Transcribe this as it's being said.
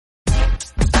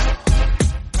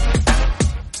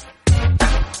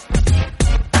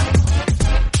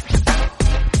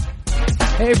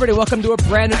Hey everybody, welcome to a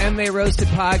brand new MMA Roasted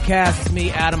podcast. It's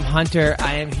me, Adam Hunter.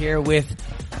 I am here with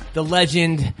the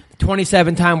legend,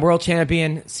 27-time world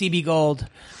champion, CB Gold.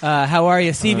 How are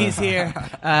you? CB's here.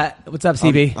 What's up,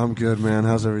 CB? I'm good, man.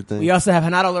 How's everything? We also have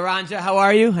Renato Laranja. How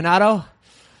are you, Renato?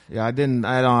 Yeah, I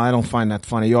don't find that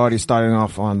funny. You're already starting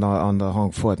off on the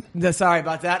home foot. Sorry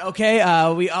about that.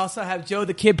 Okay, we also have Joe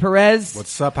the Kid Perez.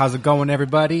 What's up? How's it going,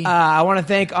 everybody? I want to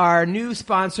thank our new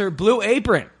sponsor, Blue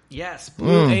Apron. Yes,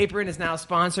 Blue Apron is now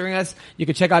sponsoring us. You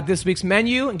can check out this week's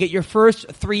menu and get your first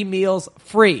 3 meals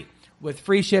free with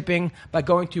free shipping by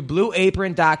going to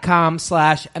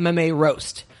blueapron.com/MMA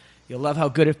roast. You'll love how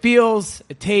good it feels,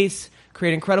 it tastes,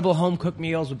 create incredible home-cooked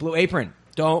meals with Blue Apron.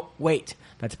 Don't wait.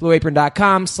 That's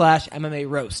blueapron.com/MMA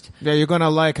roast. Yeah, you're going to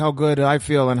like how good I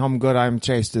feel and how good I'm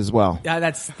chased as well. Yeah,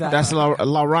 that's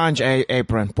Laranja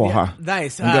apron, porra. Yeah,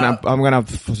 nice. I'm gonna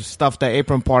stuff the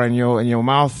apron part in your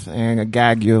mouth and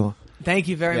gag you. Thank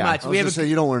you very much. I was gonna say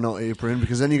you don't wear no apron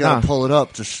because then you gotta pull it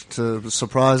up to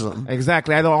surprise them.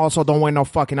 Exactly. I don't wear no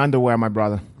fucking underwear, my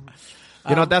brother.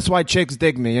 You know, that's why chicks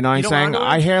dig me. You know what I'm saying?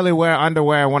 I rarely wear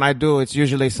underwear. When I do, it's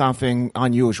usually something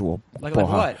unusual. Like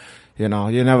what? You know,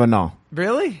 you never know.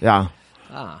 Really? Yeah.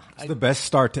 It's the best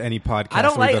start to any podcast. I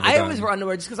always wear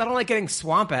underwear just because I don't like getting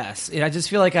swamp ass. I just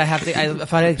feel like I have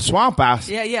to. Swamp ass.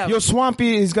 Yeah. Your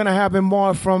swampy is gonna happen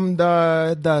more from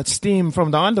the steam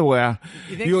from the underwear.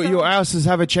 You think so? Your asses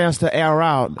have a chance to air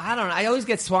out. I don't know. I always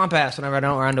get swamp ass whenever I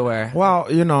don't wear underwear. Well,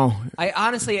 you know. I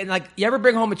honestly, and like, you ever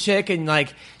bring home a chick and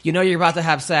like, you know you're about to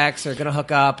have sex or gonna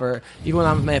hook up, or even when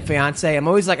I'm with my fiance, I'm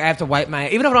always like, I have to wipe my,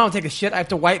 even if I don't take a shit, I have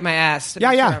to wipe my ass. To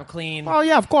make sure I'm clean. Oh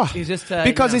yeah, of course. It's just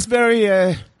because it's very.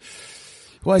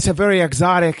 Well, it's a very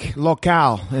exotic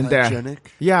locale in Hygienic. there.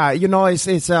 Yeah, you know,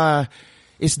 it's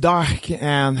dark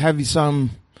and heavy.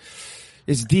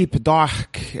 It's deep,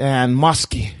 dark, and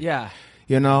musky. Yeah.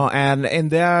 You know, and in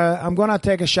there, I'm gonna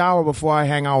take a shower before I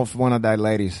hang out with one of that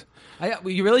ladies.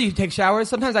 You take showers?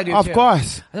 Sometimes I do. Of too.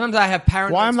 course. Sometimes I have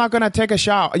paranoid. Well, I'm not gonna take a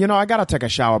shower. You know, I gotta take a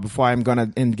shower before I'm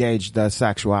gonna engage the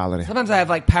sexuality. Sometimes I have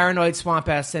like paranoid swamp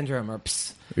ass syndrome or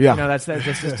pss. Yeah. You know, that's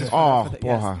just oh,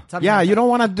 yes. Yeah, you don't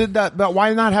want to do that, but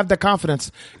why not have the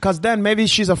confidence? Because then maybe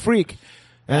she's a freak.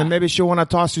 And maybe she'll want to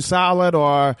toss you salad,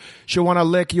 or she'll want to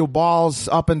lick your balls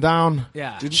up and down.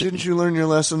 Yeah. Didn't you learn your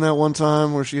lesson that one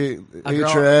time where she ate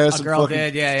your ass and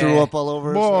fucking threw up all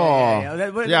over us?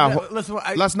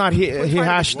 Let's not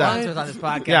rehash that. On this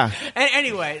podcast. Yeah.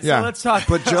 Anyway, so let's talk.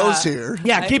 But Joe's here.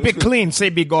 Yeah, keep it clean,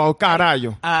 CB Gold.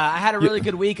 Caralho. I had a really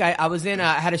good week. I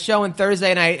had a show on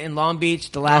Thursday night in Long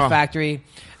Beach, the Laugh Factory.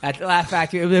 At the Laugh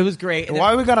Factory, it was great. And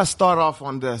why we gotta start off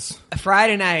on this?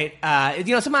 Friday night,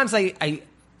 sometimes I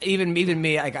even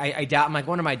me, I doubt. I'm like,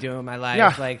 what am I doing in my life?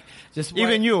 Yeah. Like, just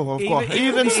even you, of course.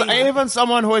 Even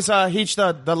someone who has reached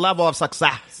the level of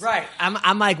success. Right.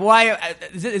 I'm like, why?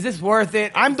 Is this worth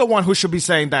it? I'm the one who should be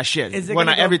saying that shit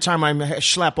every time I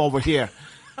schlep over here.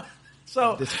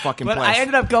 So this fucking but place. I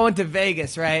ended up going to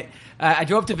Vegas. Right. I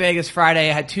drove to Vegas Friday.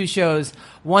 I had 2 shows.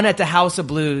 One at the House of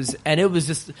Blues, and it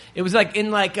was like in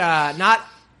not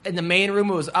in the main room.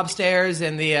 It was upstairs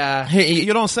in the. Hey,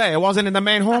 you don't say. It wasn't in the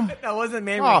main room? No, it wasn't in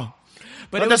the main room.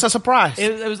 But that's a surprise.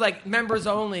 It was like members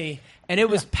only, and it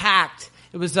was packed.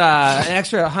 It was an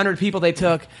extra 100 people they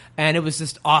took, and it was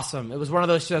just awesome. It was one of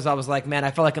those shows I was like, man,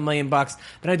 I felt like $1 million. Then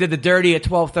I did the Dirty at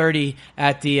 12:30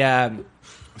 at the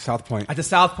South Point. At the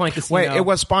South Point Casino. Wait, it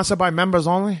was sponsored by members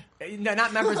only? No,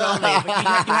 not members only. But you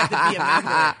have to be a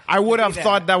member. I would have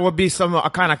thought that would be a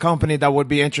kind of company that would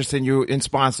be interested in you to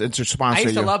sponsor you. I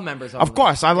used to love members only. Of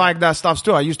course, I like that stuff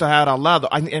too. I used to have a leather.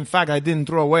 In fact, I didn't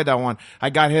throw away that one. I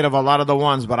got rid of a lot of the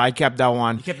ones, but I kept that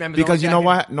one. You kept members because only you know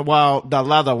what? Well, the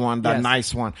leather one, the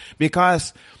nice one.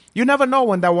 Because you never know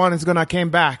when that one is gonna come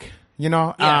back. You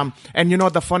know, and you know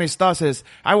what the funny stuff is?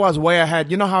 I was way ahead.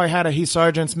 You know how I had a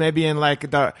resurgence maybe in like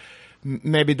the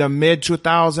mid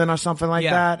 2000 or something like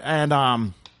that, and I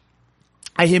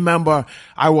remember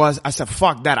I said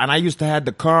fuck that, and I used to have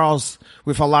the curls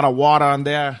with a lot of water on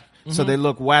there, so they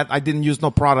look wet. I didn't use no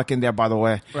product in there, by the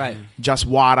way. Right. Just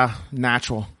water,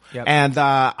 natural. Yep. And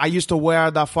I used to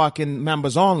wear the fucking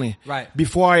members only. Right.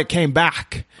 Before it came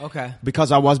back. Okay.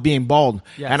 Because I was being bold.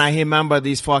 Yes. And I remember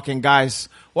these fucking guys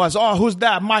who's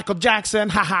that? Michael Jackson?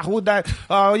 Haha, who that?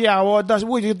 Oh, yeah, well,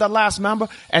 we the last member.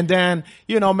 And then,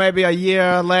 you know, maybe a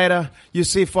year later, you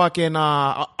see fucking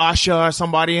Usher or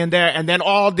somebody in there. And then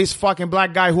all these fucking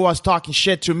black guy who was talking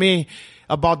shit to me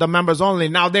about the members only.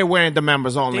 Now they're wearing the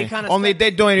members only.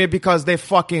 They're doing it because they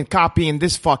fucking copying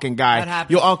this fucking guy.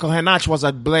 Your Uncle Henach was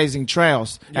at Blazing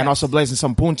Trails and also blazing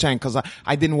some punchang because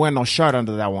I didn't wear no shirt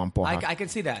under that one, porra. I can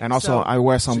see that. And also I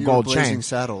wear some gold chain.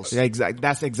 Saddles. Yeah,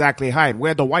 that's exactly right.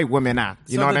 Where the white women at?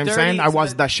 You know what I'm saying? I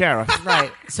was the sheriff.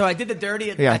 Right. So I did the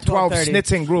dirty at 12 12:30.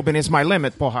 snitzing group and it's my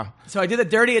limit, porra. So I did the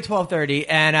dirty at 12:30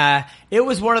 and it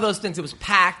was one of those things. It was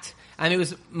packed. I mean, it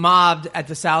was mobbed at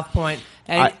the South Point.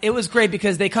 And it was great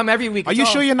because they come every week. Are you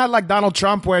sure you're not like Donald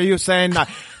Trump where you're saying,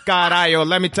 God,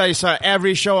 let me tell you, sir,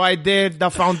 every show I did, the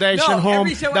foundation home,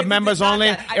 the members only,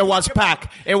 it was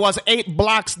packed. It was 8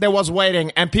 blocks that was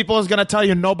waiting. And people is going to tell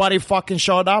you nobody fucking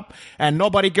showed up and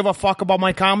nobody give a fuck about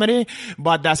my comedy.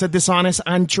 But that's a dishonest,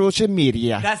 untruthful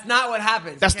media. That's not what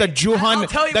happens. That's the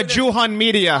Jouban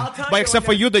media. But except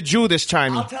for you, the Jew this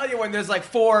time. I'll tell you when there's like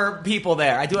 4 people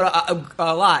there. I do it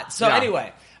a lot. So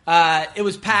anyway. It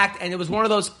was packed, and it was one of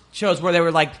those shows where they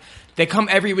were like, they come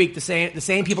every week. The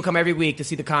same people come every week to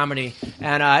see the comedy,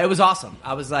 and it was awesome.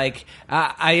 I was like,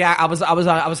 I was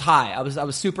high. I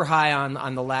was super high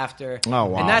on the laughter. Oh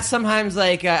wow! And that's sometimes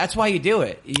like that's why you do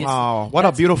it.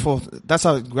 That's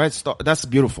a great story. That's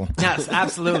beautiful. Yes,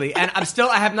 absolutely. And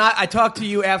I talked to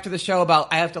you after the show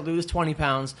about I have to lose 20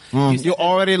 pounds. You're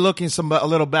already looking a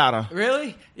little better.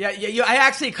 Really? Yeah. I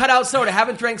actually cut out soda.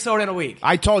 Haven't drank soda in a week.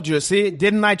 I told you. See,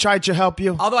 didn't I try to help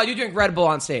you? Although I do drink Red Bull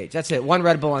on stage. That's it. One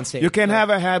Red Bull on stage. You can have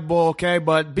a Red Bull, okay,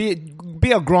 but be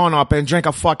a grown up and drink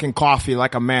a fucking coffee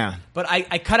like a man. But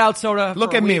I cut out soda.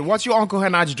 Look at me. What's your Uncle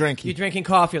Henach drinking? You're drinking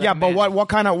coffee. Like but what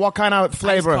kind of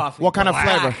flavor? What kind of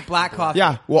flavor? Black coffee.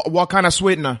 Yeah. What kind of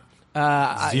sweetener?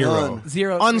 Zero.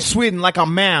 Unsweetened like a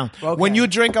man. Okay. When you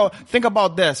drink think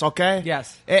about this, okay?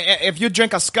 Yes. If you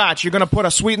drink a scotch, you're going to put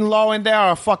a sweet and low in there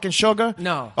or a fucking sugar?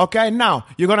 No. Okay? No.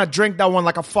 You're going to drink that one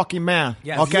like a fucking man.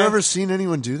 Yes. Okay? Have you ever seen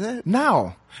anyone do that?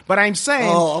 No. But I'm saying...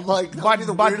 Oh, I'm like, that'd be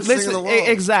the weirdest thing in the world.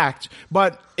 Exact.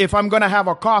 But if I'm going to have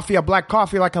a black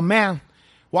coffee like a man...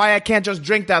 Why I can't just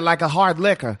drink that like a hard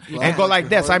liquor and go like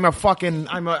this? I'm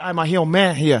a heel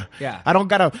man here. Yeah. I don't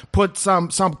gotta put some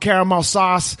caramel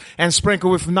sauce and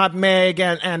sprinkle with nutmeg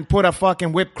and put a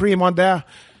fucking whipped cream on there.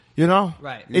 You know?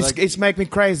 Right. It's make me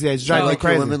crazy. It's driving me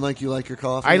crazy. Your women like you like your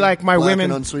coffee? I like my black women.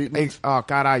 And unsweetened? Oh,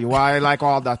 God, I like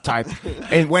all that type.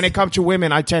 And when it comes to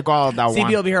women, I take all of that CB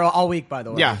one. will be here all week, by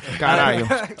the way. Yeah, God,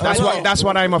 that's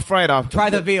what I'm afraid of. Try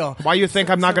the veal. Why you think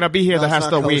I'm not going to be here the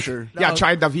rest of the week? kosher. Yeah,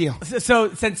 try the veal.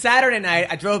 So since Saturday night,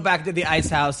 I drove back to the Ice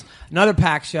House, another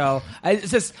packed show.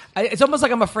 It's almost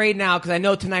like I'm afraid now because I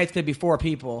know tonight's going to be 4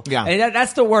 people. Yeah. And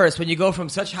that's the worst when you go from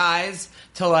such highs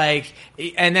to like,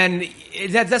 and then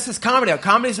that's just comedy.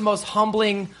 Comedy is the most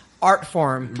humbling art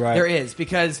form there is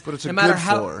because but it's no matter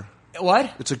how. For.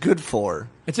 What? It's a good for.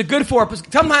 It's a good for.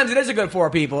 Sometimes it is a good for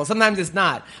people. Sometimes it's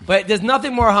not. But there's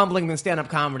nothing more humbling than stand-up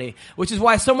comedy, which is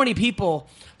why so many people,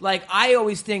 like, I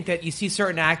always think that you see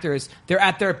certain actors, they're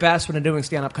at their best when they're doing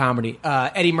stand-up comedy.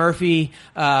 Eddie Murphy,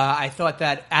 I thought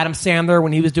that Adam Sandler,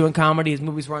 when he was doing comedy, his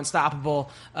movies were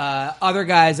unstoppable. Other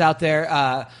guys out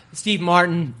there, Steve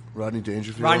Martin. Rodney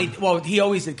Dangerfield. Well, he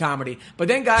always did comedy. But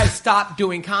then guys stopped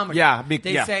doing comedy. Yeah.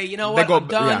 They say, you know what, I'm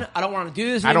done. I don't want to do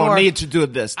this anymore. I don't need to do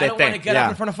this. I don't want to get up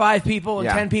in front of 5 people and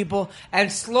 10 people. And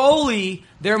slowly,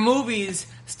 their movies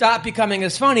stop becoming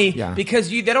as funny because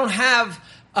they don't have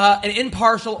an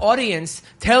impartial audience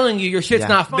telling you your shit's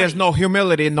not funny. There's no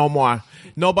humility no more.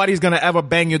 Nobody's going to ever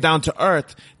bang you down to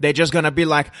earth. They're just going to be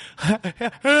like,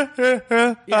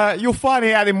 you funny,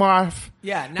 Eddie Murphy.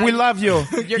 Yeah, we love you.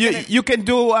 You can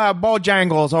do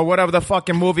Bojangles or whatever the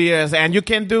fucking movie is, and you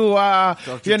can do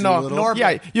Norbit.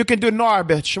 Yeah, you can do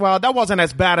Norbit. Well, that wasn't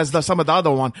as bad as some of the other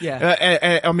one.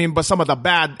 Yeah. But some of the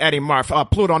bad Eddie Murphy,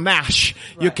 Pluto Nash.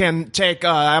 Right. You can take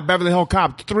Beverly Hills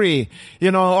Cop 3.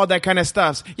 All that kind of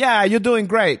stuff. Yeah, you're doing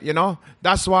great.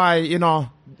 That's why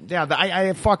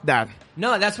I fuck that.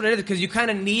 No, that's what it is because you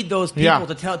kind of need those people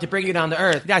to bring you down to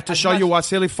earth. Yeah, to show you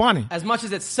what's really funny. As much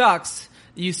as it sucks,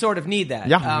 you sort of need that.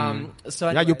 Yeah.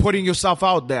 You're putting yourself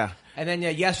out there. And then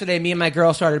yesterday, me and my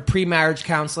girl started pre-marriage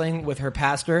counseling with her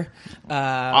pastor.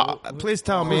 Please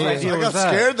tell me. I got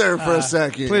scared there for a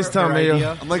second. Please tell me.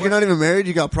 I'm like, you're not even married?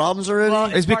 You got problems already?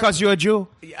 Well, it's because you're a Jew?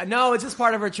 No, it's just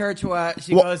part of her church. She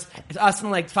goes, it's us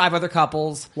and like 5 other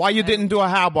couples. Why you didn't do a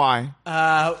rabbi?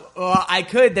 Well, I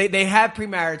could. They have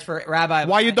pre-marriage for rabbi.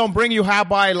 Why you don't bring your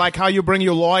rabbi like how you bring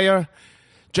your lawyer?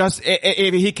 Just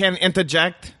if he can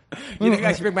interject. You think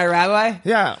I should bring my rabbi?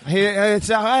 Yeah.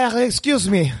 Excuse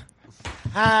me.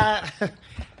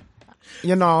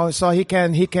 you know, so he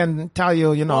can tell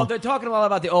you, you know. Well, they're talking a lot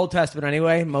about the Old Testament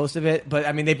anyway, most of it. But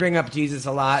I mean, they bring up Jesus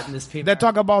a lot in this people. They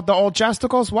talk about the old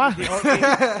testicles. What?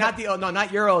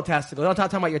 Not your old testicles. Don't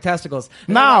talk about your testicles.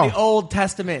 No, the Old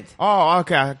Testament. Oh,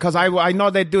 okay. Because I know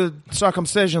they do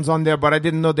circumcisions on there, but I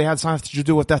didn't know they had something to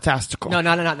do with the testicle. No,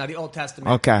 the Old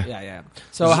Testament. Okay. Yeah.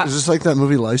 So is this like that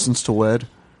movie License to Wed?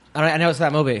 I know it's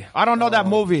that movie. I don't know that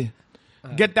movie.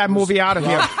 Get that movie out of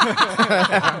here.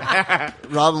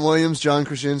 Robin Williams, John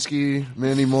Krasinski,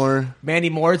 Mandy Moore. Mandy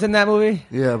Moore's in that movie?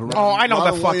 Yeah. But I know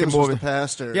Robin the fucking Williams movie. Was the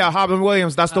pastor. Yeah, Robin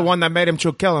Williams. That's the one that made him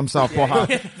to kill himself for her.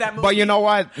 But you know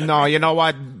what? No, you know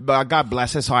what? God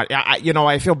bless his heart.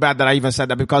 I feel bad that I even said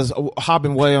that because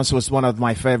Robin Williams was one of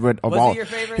my favorite of all. Was he your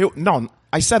favorite? No,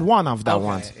 I said one of the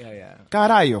ones. Yeah.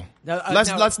 God, are you?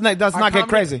 Let's not get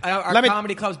crazy. Are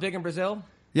comedy clubs big in Brazil?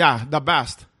 Yeah, the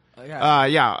best.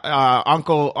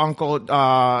 Uncle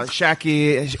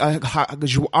Shacky,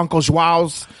 Uncle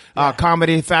Joao's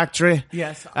Comedy Factory.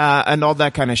 Yes. And all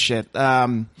that kind of shit.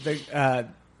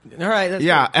 All right.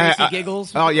 That's Gracie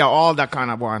Giggles. Oh yeah, all that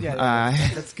kind of one. Yeah,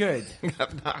 that's good.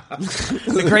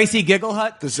 The Gracie Giggle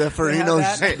Hut. The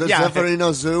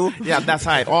Zeffirino Zoo. Yeah, that's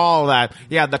right. All that.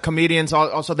 Yeah, the comedians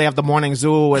also they have the morning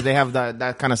zoo where they have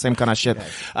that kind of same kind of shit.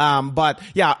 But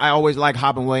yeah, I always like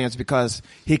Robin Williams because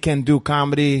he can do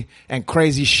comedy and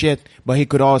crazy shit, but he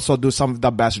could also do some of the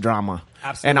best drama.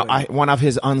 Absolutely. And one of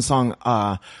his unsung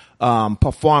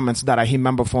performance that I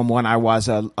remember from when I was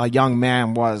a young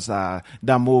man was the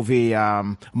movie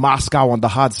Moscow on the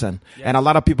Hudson. Yes. And a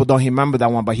lot of people don't remember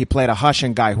that one, but he played a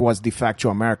Russian guy who was defect to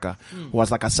America, who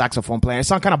was like a saxophone player. It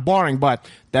sounds kind of boring, but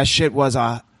that shit was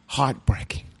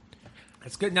heartbreaking.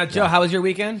 That's good. Now, Joe, how was your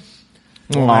weekend?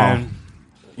 Oh, man.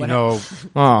 You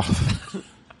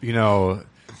know,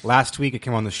 last week I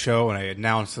came on the show and I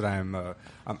announced that I'm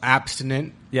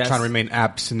abstinent. Yes. Trying to remain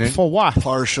abstinent. For what?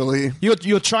 Partially.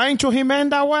 You're trying to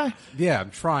remain that way? Yeah,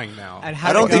 I'm trying now. And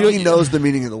I don't think he knows the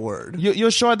meaning of the word.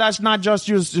 You're sure that's not just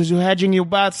you hedging your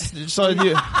bets? So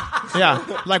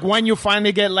yeah, like when you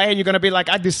finally get laid, you're gonna be like,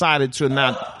 I decided to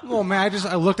not. Well, man,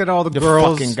 I looked at all the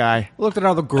girls. Fucking guy. Looked at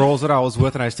all the girls that I was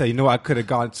with, and I said, you know, I could have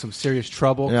gotten some serious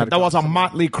trouble. Yeah, that was a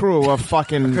motley crew of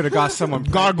fucking. Could have got someone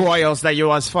gargoyles that you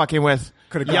was fucking with.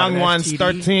 Young ones,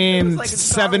 13, like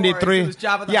 73.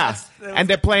 Yeah, and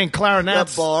they're playing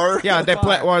clarinets. Bar. Yeah, they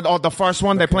play or the first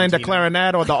one they're playing the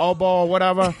clarinet or the oboe or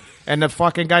whatever, and the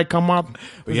fucking guy come up.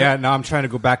 But yeah, now I'm trying to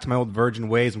go back to my old virgin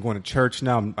ways. I'm going to church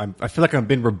now. I feel like I've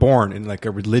been reborn in like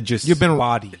a religious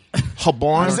body.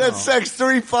 Reborn. He's had sex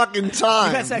 3 fucking times.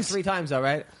 You've had sex 3 times, though,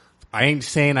 right? I ain't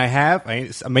saying I have.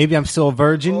 Maybe I'm still a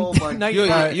virgin. Oh my No,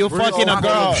 God. You fucking a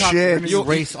girl. Shit. You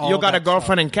got a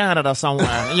girlfriend in Canada somewhere,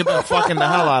 and you've been fucking the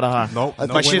hell out of her. Nope.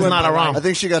 But she's not around. I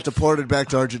think she got deported back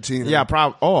to Argentina. Yeah,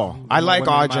 probably. Oh, I like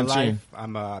Argentina.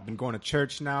 I've been going to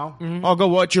church now. Mm-hmm. Oh,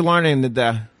 good. What you learning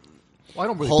today? Well, I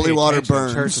don't really Holy pay water attention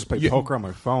burns. in church. Just play poker on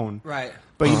my phone. Right.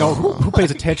 But you know, who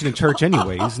pays attention in church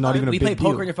anyway? It's not even a We big play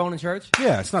deal. poker on your phone in church?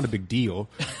 Yeah, it's not a big deal.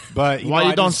 But Why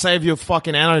you don't save your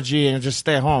fucking energy and just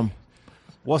stay home?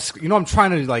 Well, you know, I'm trying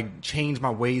to like change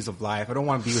my ways of life. I don't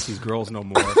want to be with these girls no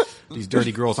more. These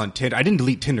dirty girls on Tinder. I didn't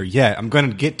delete Tinder yet. I'm going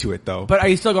to get to it though. But are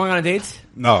you still going on dates?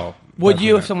 No. Would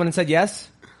you if someone had said yes?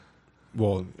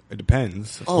 Well, it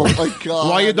depends. Oh my God.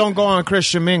 Why you don't go on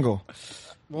Christian Mingle?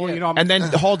 Well, you know, And then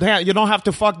hold hand. You don't have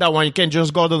to fuck that one. You can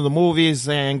just go to the movies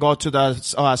and go to the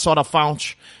soda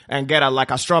fountain and get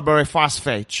a strawberry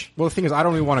phosphate. well, the thing is, I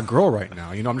don't really want a girl right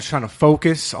now. You know, I'm just trying to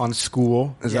focus on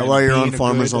school. Is that why you're on being a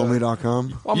good,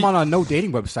 farmersonly.com? Well, I'm on no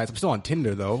dating websites. I'm still on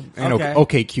Tinder though, and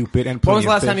Okay. OkCupid. And When was Plenty the of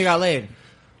last time Fish. you got laid?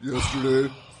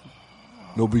 Yesterday.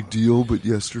 No big deal, but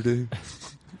yesterday.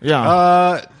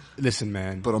 Yeah. Listen,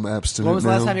 man. But I'm abstinent When was the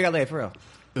now. last time you got laid, for real?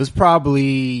 It was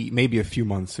probably maybe a few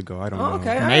months ago. I don't know.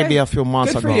 Okay. all Maybe right. a few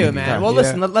months Good ago. for you, man. Yeah. Well, Yeah.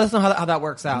 listen, let us know how that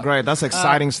works out. Great. That's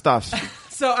exciting stuff.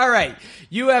 So, all right.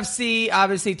 UFC,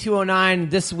 obviously, 209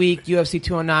 this week. UFC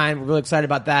 209. We're really excited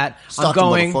about that. I'm Stockton,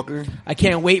 going. motherfucker. I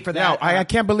can't wait for Yeah, that. I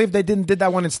can't believe they did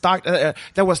that one in stock. That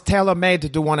was tailor made to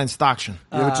do one in Stockton.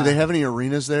 Yeah, but do they have any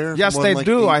arenas there? Yes, More they than, like,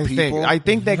 do. 8 I think. people? I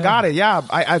think they got it. Yeah,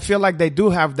 I feel like they do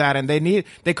have that, and they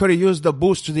could have used the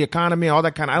boost to the economy, all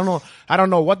that kind. I don't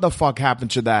know what the fuck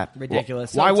happened to that.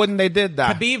 Ridiculous. Why So wouldn't they did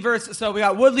that? So we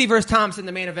got Woodley versus Thompson in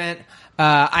the main event.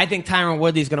 I think Tyron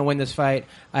Woodley's going to win this fight.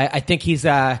 I think he's.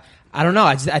 I don't know.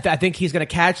 I think he's going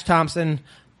to catch Thompson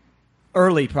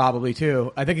early, probably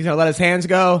too. I think he's going to let his hands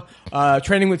go.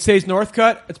 Training with Sage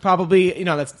Northcutt. It's probably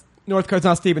that's Northcutt's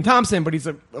not Stephen Thompson, but he's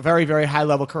a very, very high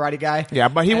level karate guy. Yeah,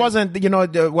 but he wasn't.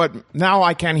 What now?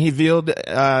 I can reveal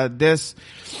this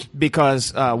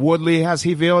because Woodley has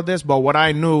revealed this. But what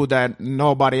I knew that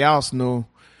nobody else knew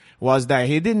was that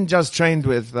he didn't just train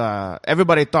with,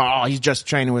 everybody thought, he's just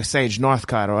training with Sage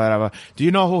Northcutt or whatever. Do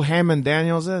you know who Hammond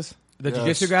Daniels is? The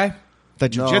jiu-jitsu guy? The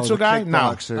jiu-jitsu guy?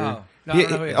 No. Oh. No,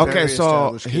 okay,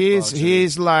 so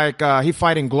he's like he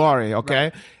fighting Glory, okay,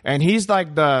 right. And he's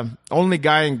like the only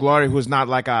guy in Glory who's not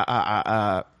like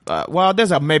well,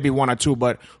 there's maybe one or two,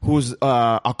 but who's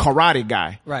a karate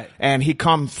guy, right? And he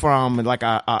comes from like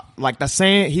like the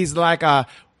same. He's like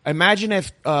imagine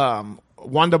if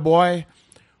Wonder Boy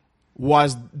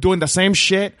was doing the same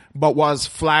shit but was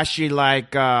flashy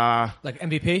like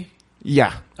MVP.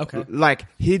 Yeah. Okay. Like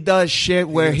he does shit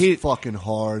where he fucking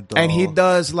hard, dog. And he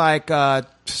does like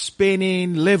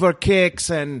spinning liver kicks,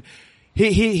 and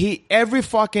he every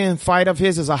fucking fight of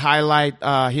his is a highlight.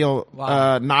 He'll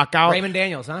knock out Raymond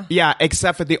Daniels, huh? Yeah,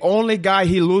 except for the only guy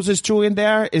he loses to in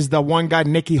there is the one guy,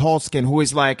 Nicky Holskin, who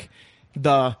is like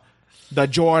the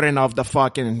Jordan of the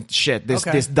fucking shit. This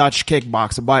Dutch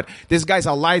kickboxer, but this guy's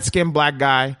a light skinned black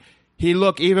guy. He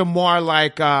look even more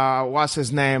like what's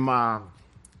his name?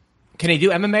 Can he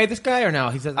do MMA, this guy, or no?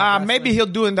 He says maybe he'll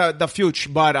do in the future,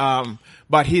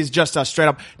 but he's just a straight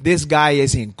up. This guy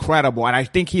is incredible, and I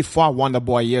think he fought Wonder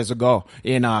Boy years ago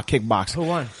in kickboxing. Who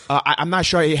won? I'm not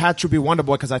sure. It had to be Wonder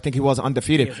Boy because I think he was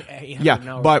undefeated.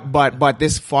 But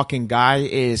this fucking guy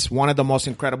is one of the most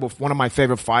incredible, one of my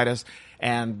favorite fighters.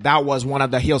 And that was one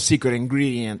of the heel secret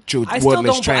ingredient to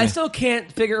Woodley's training. I still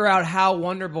can't figure out how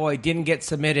Wonder Boy didn't get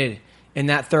submitted in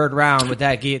that third round with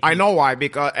that guillotine. I know why,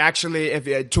 because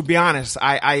actually, to be honest,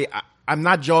 I'm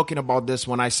not joking about this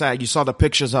when I say you saw the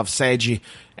pictures of Seiji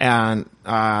and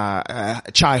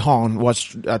Chai Hon was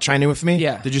training with me.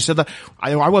 Yeah. Did you see that?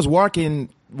 I was working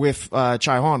with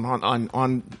Chai Hon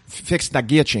on fixing that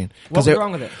guillotine. What was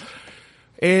wrong with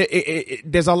it?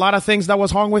 There's a lot of things that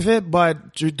was wrong with it,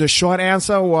 but the short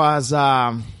answer was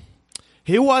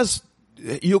he was.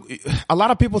 A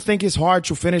lot of people think it's hard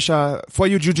to finish for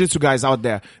you jiu-jitsu guys out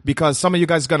there, because some of you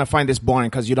guys are going to find this boring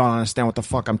because you don't understand what the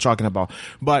fuck I'm talking about.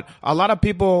 But a lot of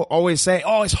people always say,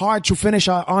 it's hard to finish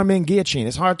an arm in guillotine.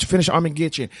 It's hard to finish arm in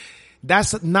guillotine.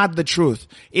 That's not the truth.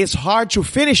 It's hard to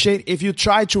finish it if you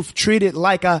try to treat it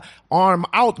like a arm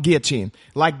out guillotine,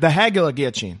 like the Hagler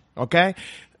guillotine. Okay.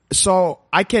 So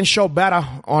I can show better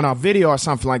on a video or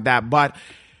something like that, but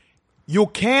you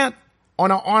can't. On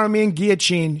an arm in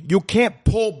guillotine, you can't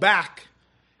pull back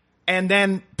and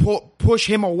then push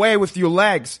him away with your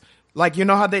legs. Like, you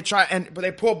know how they try, and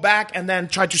they pull back and then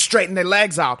try to straighten their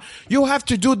legs out. You have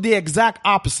to do the exact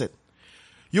opposite.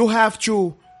 You have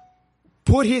to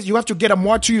you have to get him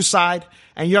more to your side,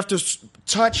 and you have to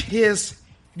touch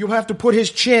you have to put his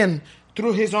chin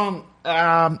through his own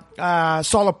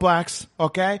solar plex,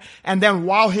 okay? And then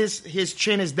while his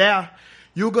chin is there,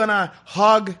 you're gonna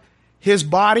hug his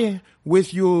body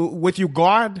with you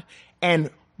guard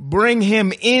and bring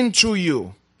him into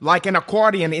you like an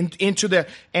accordion into the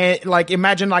like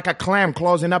imagine like a clam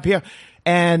closing up here.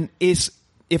 And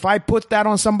if I put that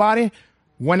on somebody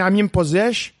when I'm in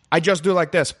position, I just do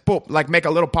like this, poop, like make a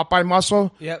little Popeye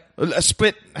muscle. Yep.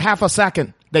 Split half a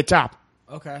second, they tap.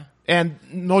 Okay. And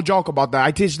no joke about that.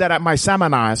 I teach that at my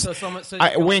seminars.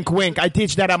 Wink, wink. I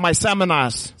teach that at my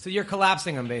seminars. So you're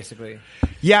collapsing them, basically.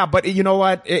 Yeah, but you know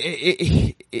what?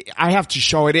 I have to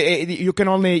show it.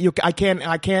 I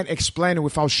can't explain it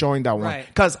without showing that one. Right.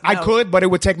 Because I could, but it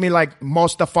would take me like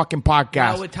most of the fucking podcast.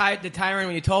 Now, with the Tyron,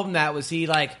 when you told him that, was he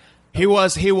like? He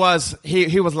was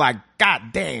like, God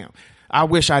damn! I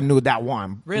wish I knew that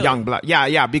one. Really? Young blood.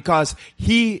 Yeah, because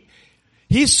he's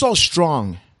so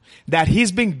strong that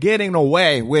he's been getting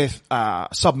away with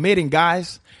submitting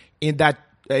guys in that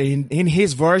in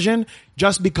his version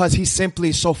just because he's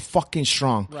simply so fucking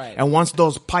strong. Right. And once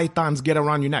those pythons get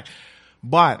around your neck.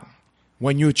 But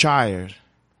when you're tired,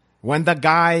 when the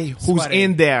guy who's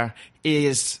in there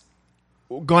is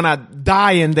gonna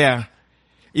die in there,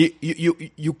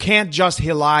 you can't just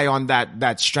rely on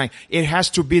that strength. It has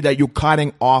to be that you're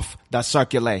cutting off the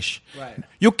circulation. Right.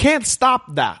 You can't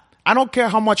stop that. I don't care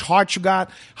how much heart you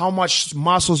got, how much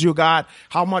muscles you got,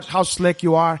 how slick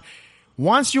you are.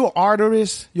 Once your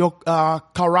arteries, your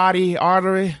carotid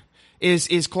artery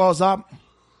is closed up,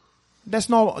 there's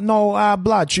no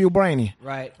blood to your brain.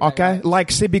 Right. Okay? Right. Like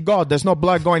CB God, there's no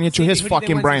blood going into his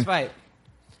fucking brain.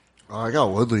 I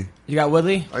got Woodley. You got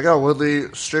Woodley? I got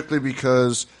Woodley strictly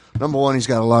because, number one, he's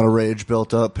got a lot of rage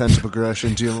built up, pensive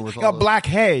aggression, dealing with all black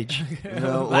hage. He's been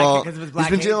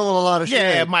dealing with a lot of shit.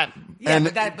 Yeah,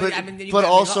 but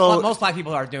also most black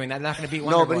people are doing that. They're not going to beat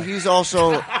Wonder Boy. No, but he's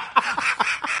also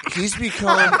he's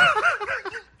become.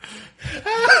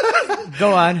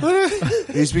 Go on.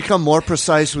 He's become more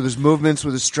precise with his movements,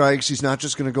 with his strikes. He's not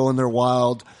just going to go in there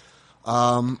wild.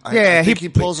 I think he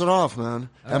pulls it off, man.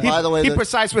 And by the way, he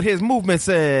precise with his movements.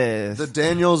 The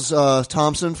Daniels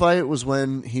Thompson fight was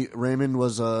when Raymond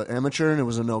was amateur, and it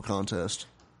was a no contest.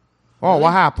 Oh,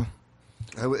 what happened?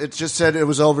 It just said it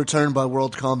was overturned by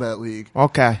World Combat League.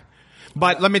 Okay.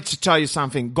 But let me tell you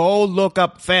something. Go look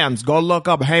up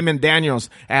Heyman Daniels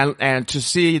and to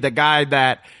see the guy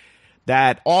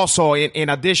that also in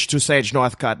addition to Sage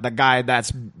Northcutt, the guy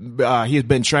that's he's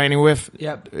been training with.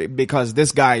 Yep. Because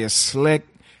this guy is slick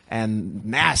and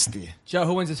nasty. Joe,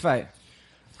 who wins this fight?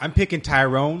 I'm picking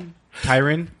Tyron.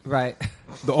 Right.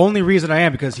 The only reason I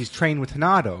am because he's trained with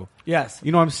Renato. Yes.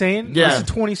 You know what I'm saying? Yeah. He's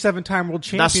a 27-time world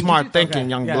champion. That's smart thinking,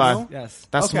 young blood. Yes.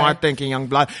 That's smart thinking, young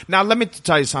blood. Now, let me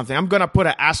tell you something. I'm going to put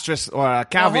an asterisk or a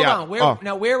caveat. Hold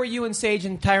on. Where were you and Sage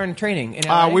and Tyron training? In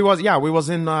LA? We was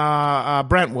in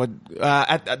Brentwood.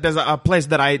 There's a place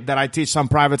that I teach some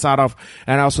privates out of,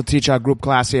 and I also teach a group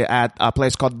class here at a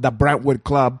place called the Brentwood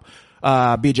Club.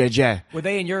 BJJ. Were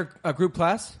they in your group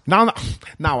class? No.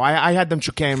 I had them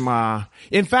to came.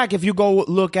 In fact, if you go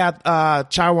look at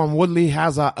Chaiwan Woodley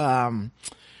has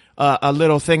a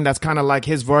little thing that's kind of like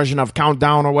his version of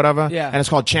Countdown or whatever. Yeah. And it's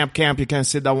called Champ Camp. You can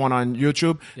see that one on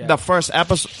YouTube. Yeah. The first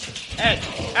episode.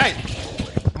 Hey,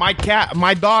 my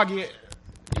dog.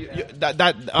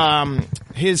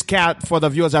 His cat, for the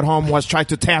viewers at home, was trying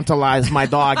to tantalize my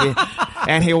doggy,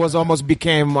 and he was almost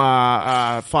became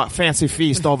fancy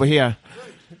feast over here.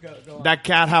 That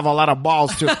cat have a lot of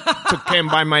balls to came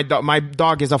by my dog. My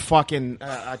dog is a fucking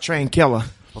trained killer.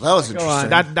 Well, that was interesting.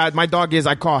 That my dog is,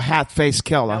 I call hat face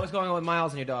killer. What's going on with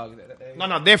Miles and your dog?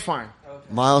 No, they're fine.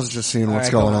 Miles is just seeing what's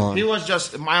going on. He was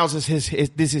just Miles is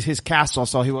this is his castle,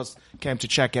 so he came to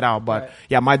check it out. But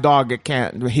yeah, my dog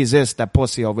can't. He's that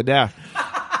pussy over there.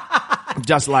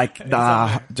 Just like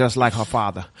her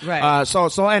father. Right.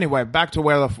 So anyway, back to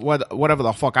whatever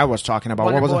the fuck I was talking about.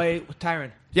 Wonder What was Boy it?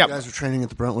 Tyron. Yeah. You guys were training at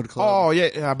the Brentwood Club. Oh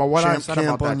yeah. But what I Champ said Camp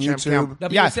about that on Champ YouTube. Camp. No,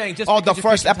 but Yeah. you're saying just the because you're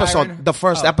first picking episode. Tyron? The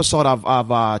first episode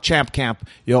of Champ Camp.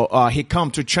 He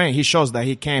come to train. He shows that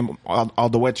he came all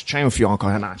the way to train with you, Uncle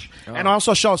Hanach. And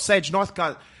also shows Sage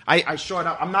Northcutt. I showed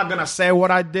up. I'm not gonna say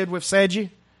what I did with Seiji.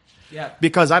 Yeah.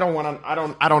 Because I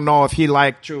don't know if he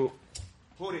liked to.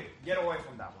 Hootie, get away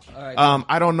from that one. All right.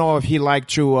 I don't know if he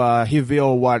liked to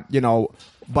reveal what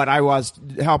but I was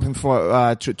helping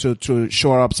for to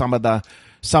shore up some of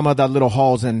the little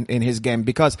holes in his game,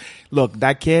 because look,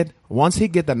 that kid, once he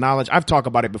get the knowledge, I've talked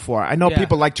about it before. I know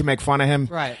people like to make fun of him.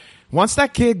 Right. Once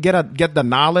that kid get the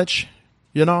knowledge,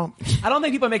 I don't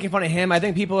think people are making fun of him. I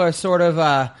think people are sort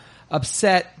of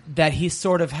upset that he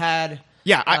sort of had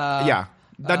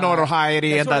the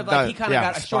notoriety and he kind of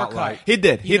got a shortcut. He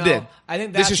did. I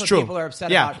think that's this is what true. people are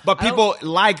upset about. But people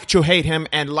like to hate him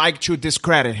and like to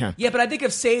discredit him. Yeah, but I think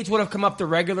if Sage would have come up the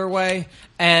regular way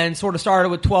and sort of started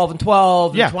with 12 and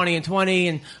 12 and 20 and 20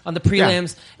 and on the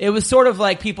prelims, it was sort of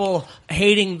like people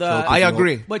hating the... I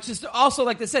agree. But just also,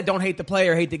 like they said, don't hate the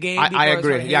player, hate the game. I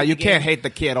agree. Yeah, you can't hate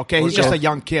the kid, okay? He's just a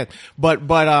young kid. But...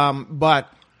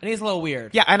 And he's a little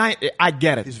weird. Yeah, and I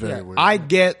get it. He's very weird. I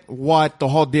get what the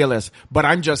whole deal is, but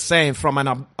I'm just saying from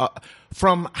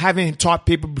having taught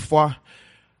people before,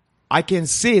 I can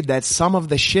see that some of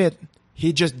the shit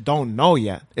he just don't know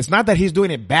yet. It's not that he's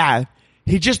doing it bad.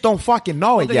 He just don't fucking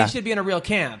know it yet. He should be in a real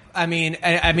camp. I mean,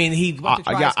 he went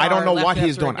to I don't know what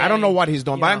he's doing. I don't know what he's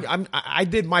doing, but I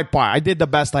did my part. I did the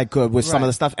best I could with some of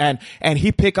the stuff, and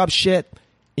he pick up shit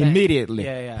immediately.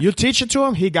 Yeah. You teach it to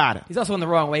him, he got it. He's also in the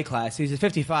wrong weight class. He's at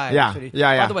 55. Yeah.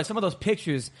 By the way, some of those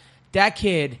pictures, that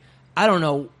kid, I don't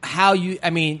know how you.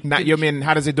 I mean, You mean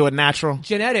how does he do it natural?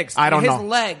 Genetics. I don't know. His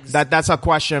legs. That's a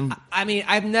question. I mean,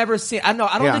 I've never seen. I don't know.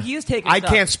 I don't think he is taking. I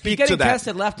stuff. can't speak he's getting to that.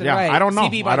 tested left and right. I don't know.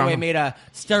 CB, by the way, made a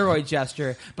steroid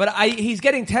gesture, but he's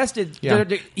getting tested. Yeah.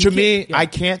 I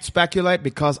can't speculate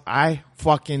because I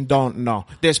fucking don't know.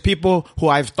 There's people who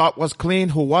I've thought was clean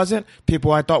who wasn't.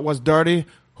 People I thought was dirty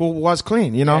who was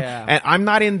clean, and I'm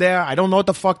not in there. I don't know what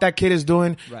the fuck that kid is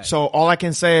doing. Right. So all I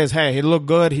can say is, hey, he looked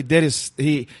good. He did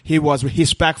he was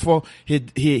respectful.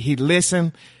 He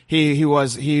listened. He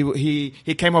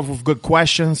came up with good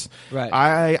questions. Right.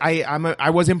 I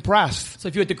was impressed. So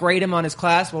if you had to grade him on his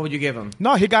class, what would you give him?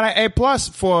 No, he got an A+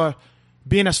 for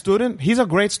being a student. He's a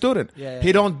great student. Yeah.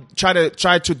 He don't try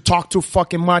to talk too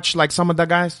fucking much like some of the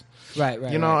guys. Right.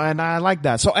 And I like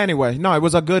that. So anyway, no, it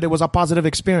was a positive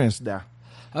experience there.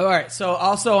 All right. So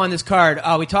also on this card,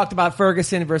 we talked about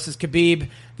Ferguson versus Khabib.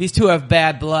 These two have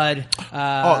bad blood.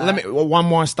 One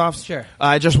more stuff. Sure.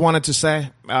 I just wanted to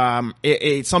say,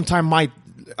 it sometimes might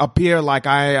appear like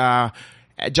I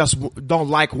just don't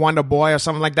like Wonder Boy or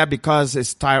something like that because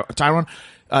it's Tyron.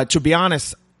 To be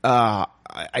honest,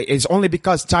 it's only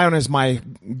because Tyron is my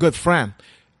good friend.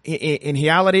 in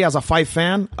reality, as a fight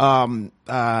fan,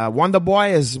 Wonder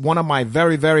Boy is one of my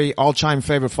very, very all-time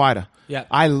favorite fighter. Yeah.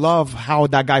 I love how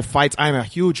that guy fights. I'm a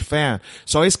huge fan.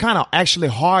 So it's kind of actually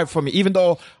hard for me, even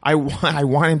though I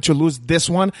want him to lose this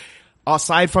one.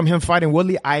 Aside from him fighting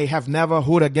Woodley, I have never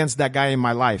hooted against that guy in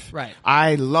my life. Right.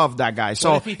 I love that guy.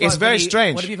 So it's very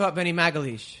strange. What if you fought Benny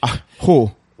Magalish?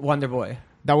 Who? Wonder Boy.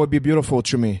 That would be beautiful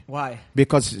to me. Why?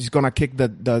 Because he's going to kick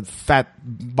the fat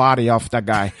body off that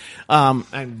guy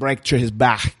and break to his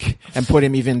back and put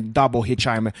him even double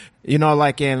hitchhiker. You know,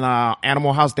 like in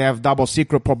Animal House, they have double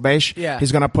secret probation. Yeah.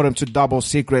 He's going to put him to double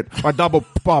secret or double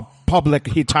public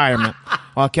retirement.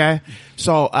 Okay?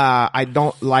 So I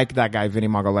don't like that guy, Vinny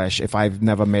Magalesh, if I've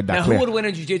never made that clear. Who would win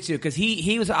in jiu-jitsu? Because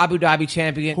he was an Abu Dhabi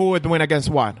champion. Who would win against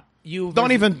what? You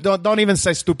don't even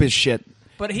say stupid shit.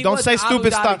 But he don't was say Abu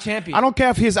stupid Dhabi stuff. champion. I don't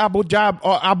care if he's Abu Jab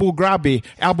or Abu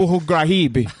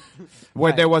Ghraib,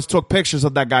 where they took pictures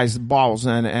of that guy's balls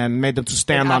and made them to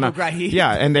stand like on Abu Ghraib.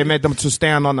 Yeah, and they made them to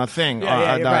stand on a thing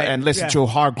right. and listen to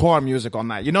hardcore music on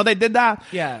that. You know they did that.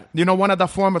 Yeah. You know one of the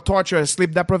form of torture is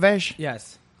sleep deprivation.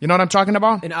 Yes. You know what I'm talking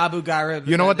about? In Abu Ghraib.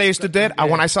 You know what they used to do? Yeah.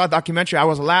 When I saw a documentary, I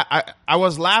was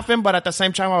laughing, but at the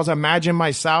same time I was imagining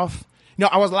myself. You know,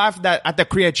 I was laughing at the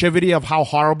creativity of how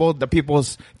horrible the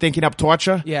people's thinking up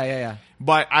torture. Yeah.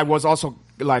 But I was also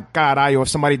like, God, if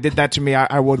somebody did that to me,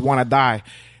 I would want to die.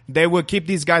 They would keep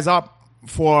these guys up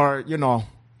for,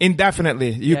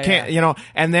 indefinitely. You can't,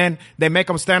 and then they make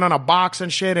them stand on a box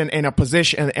and shit in a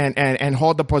position and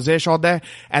hold the position all day.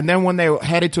 And then when they were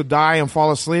headed to die and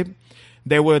fall asleep,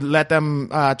 they would let them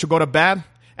to go to bed,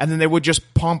 and then they would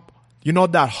just pump,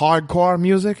 that hardcore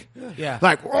music? Yeah.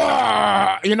 Like,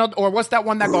 or what's that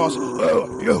one that goes,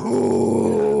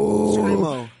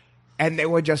 Screamo. and they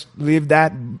would just leave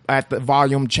that at the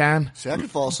volume chant. See, I could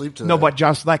fall asleep to that. No, but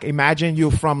just like imagine you're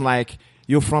from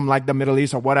the Middle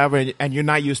East or whatever, and you're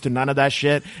not used to none of that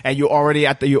shit, and you're already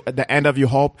at the end of your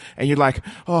hope, and you're like,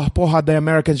 oh, porra, the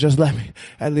Americans just let me,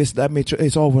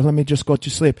 it's over, let me just go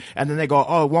to sleep. And then they go,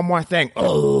 oh, one more thing.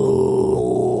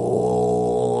 Oh,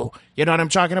 you know what I'm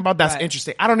talking about? That's right.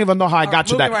 Interesting. I don't even know how I got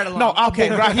to that. Right along. No, Abu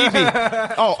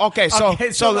Ghraib. Oh, okay. So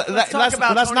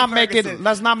let's not make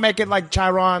it like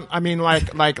Chiron. I mean,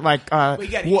 like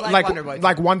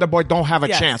Wonder Boy don't have a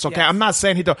chance. Okay, I'm not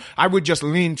saying he don't. I would just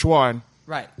lean toward.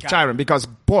 Right. Chiron, because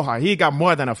porra, he got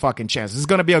more than a fucking chance. It's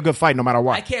going to be a good fight no matter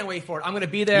what. I can't wait for it. I'm going to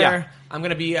be there. Yeah. I'm going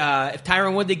to be, if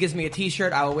Tyron Woodley gives me a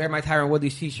t-shirt, I will wear my Tyron Woodley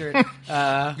t-shirt.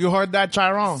 You heard that,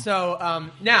 Chiron? So,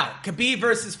 now, Khabib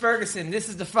versus Ferguson. This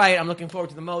is the fight I'm looking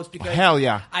forward to the most because hell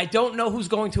yeah. I don't know who's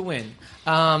going to win.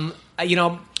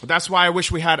 That's why I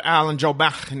wish we had Alan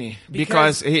Jouban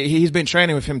because he's been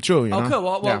training with him too. You know? Cool.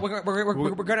 Well, yeah.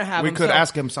 we're going to have him. We could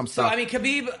ask him some stuff. So,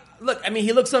 Khabib, look,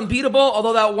 he looks unbeatable,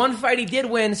 although that one fight he did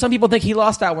win. Some people think he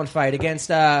lost that one fight against,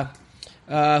 who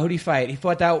did he fight? He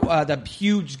fought that the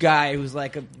huge guy who's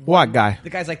like what guy?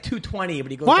 The guy's like 220, but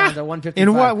he goes down to 155.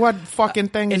 In what fucking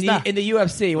thing is that? In the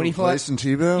UFC when he fought Gleison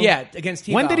Tebow? Yeah, against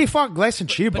Tebow. When did he fight Gleison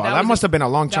Tebow? That must have been a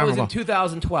long time ago. That was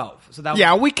in 2012. So that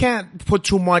was, we can't put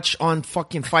too much on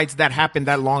fucking fights that happened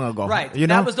that long ago. Right. You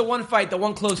know? That was the one fight, the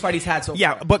one close fight he's had so far.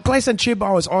 Yeah, but Gleison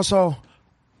Tebow is also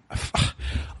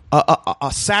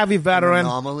a savvy veteran. An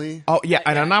anomaly. Oh yeah,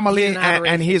 an anomaly,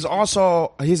 and he's an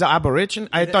aberration.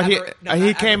 I thought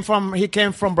he came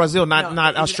from Brazil,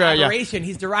 not Australia. Aberration.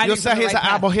 He's deriving. You said he's an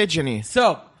aborigine.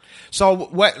 So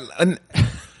what?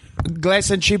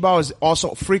 Gleison Tebow is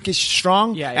also freakish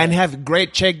strong and have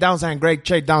great takedowns and great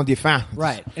takedown defense.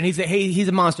 Right, and he's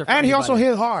a monster. And he also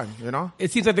hit hard. You know,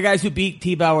 it seems like the guys who beat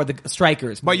Tebow are the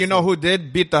strikers. But you know who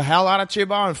did beat the hell out of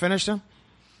Tebow and finished him?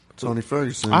 Tony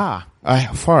Ferguson.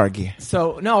 Fergie.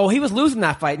 So no, he was losing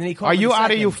that fight, and then he called. Are you out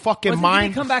of your fucking mind? Did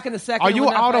he come back in the second? Are you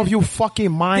out of your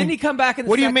fucking mind? Didn't he come back in the second?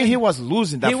 What do you mean he was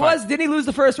losing that fight? Didn't he lose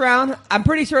the first round? I'm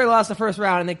pretty sure he lost the first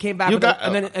round, and then came back.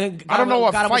 I don't know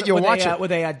what fight you're watching.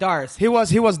 With a Darce.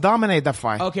 He was dominated that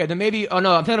fight. Okay, then maybe. Oh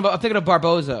no, I'm thinking of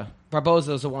Barboza.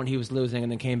 Barboza was the one he was losing,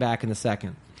 and then came back in the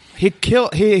second. He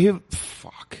killed.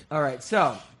 Fuck. All right,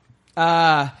 so.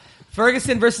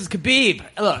 Ferguson versus Khabib.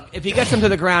 Look, if he gets him to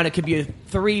the ground, it could be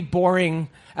three boring.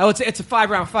 I would say it's a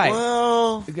 5-round fight.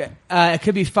 Well, it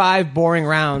could be 5 boring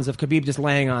rounds of Khabib just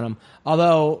laying on him.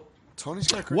 Although, Tony's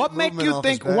got great what make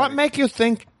movement you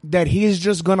think that he's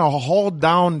just gonna hold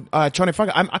down Tony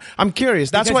Ferguson? I'm curious.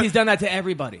 Because he's done that to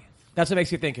everybody. That's what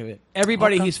makes you think of it.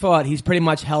 Everybody he's fought, he's pretty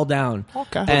much held down.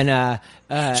 Okay. And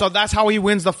so that's how he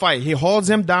wins the fight. He holds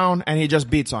him down and he just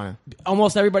beats on him.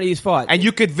 Almost everybody he's fought. And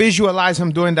you could visualize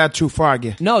him doing that to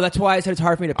Fergie. No, that's why I said it's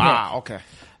hard for me to pick.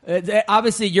 Okay.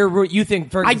 Obviously, you think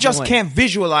Ferguson. I just can't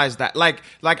visualize that. Like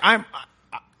I'm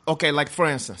okay. Like for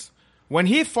instance, when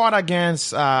he fought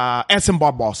against Edson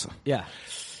Barbosa,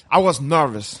 I was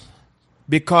nervous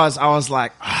because I was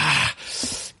like,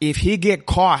 if he get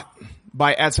caught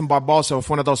by Edson Barbosa with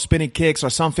one of those spinning kicks or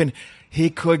something, he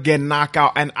could get knocked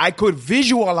out. And I could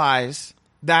visualize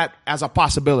that as a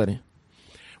possibility.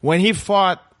 When he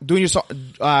fought Junior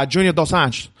Dos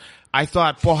Santos, I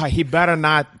thought, porra, he better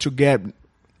not to get,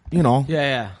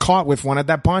 caught with one of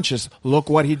that punches. Look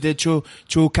what he did to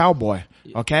Cowboy,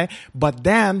 okay? But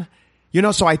then,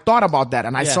 so I thought about that,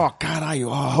 and I saw, God, I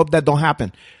hope that don't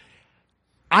happen.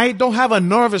 I don't have a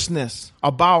nervousness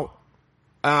about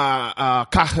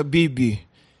Khabib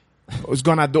was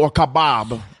gonna do a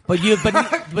kebab.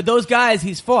 But those guys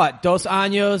he's fought, Dos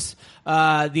Anjos,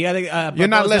 the other. You're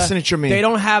not listening to me. They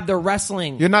don't have the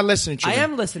wrestling. You're not listening to me. I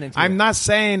am listening to you. I'm not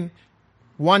saying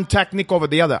one technique over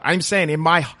the other. I'm saying in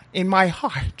my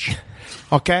heart.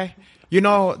 Okay,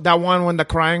 that one when the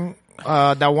crying,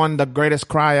 that one the greatest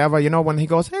cry ever. When he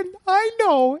goes, and I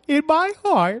know in my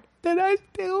heart that I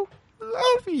still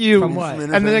love you. From what?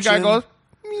 And then the guy goes,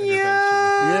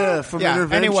 from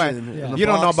intervention. Anyway, you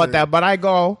don't know about that, but I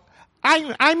go,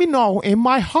 I know in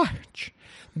my heart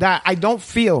that I don't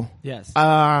feel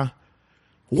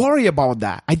worry about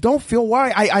that. I don't feel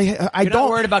worried. You're not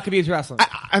worried about Khabib's wrestling.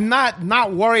 I'm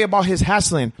not worried about his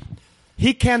wrestling.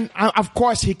 He can, of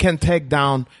course, he can take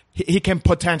down. He can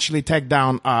potentially take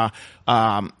down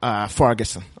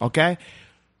Ferguson. Okay.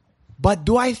 But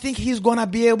do I think he's going to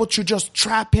be able to just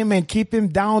trap him and keep him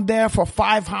down there for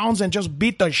 5 rounds and just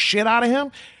beat the shit out of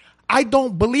him? I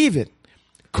don't believe it.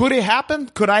 Could it happen?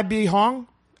 Could I be hung?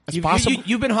 It's possible.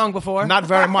 You've been hung before. Not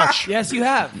very much. Yes, you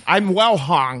have. I'm well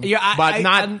hung, but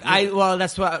not. Well,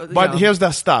 that's what. But here's the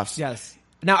stuff. Yes.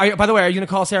 Now, by the way, are you going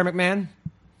to call Sarah McMahon?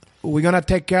 We're going to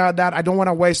take care of that. I don't want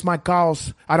to waste my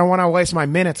calls. I don't want to waste my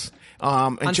minutes.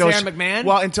 Until Sarah McMahon?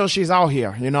 Well, until she's out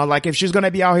here. Like if she's going to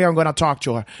be out here, I'm going to talk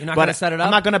to her. You're not going to set it up?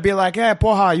 I'm not going to be like, hey,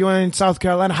 porra, you're in South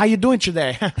Carolina. How you doing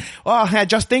today?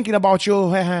 Just thinking about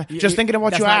you. Just thinking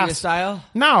about your ass. That's not your style?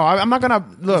 No, I'm not going to.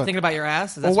 Look. Just thinking about your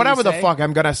ass? Well, whatever the fuck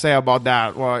I'm going to say about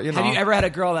that. Well, Have you ever had a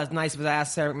girl that's nice with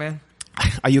ass, Sarah McMahon?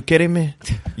 Are you kidding me?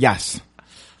 Yes.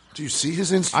 Do you see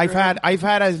his Instagram? I've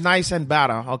had a nice and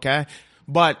better, okay?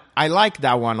 But I like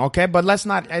that one, okay? But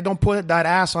I don't put that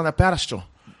ass on a pedestal.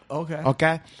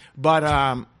 Okay.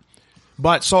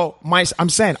 But so I'm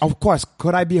saying, of course,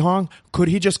 could I be hung? Could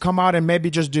he just come out and maybe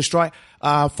just destroy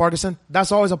Ferguson?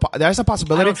 That's always there's a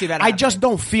possibility. I don't see that I just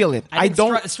don't feel it. I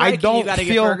don't you gotta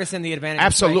feel give Ferguson the advantage.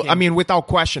 Absolutely. I mean, without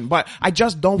question. But I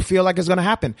just don't feel like it's gonna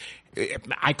happen.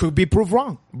 I could be proved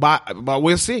wrong, but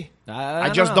we'll see.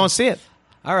 I just don't see it.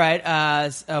 All right.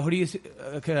 Who do you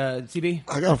CB?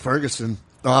 I got Ferguson.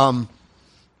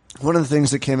 One of the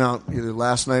things that came out either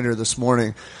last night or this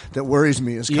morning that worries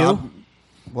me is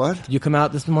what? Did you come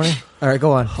out this morning? All right,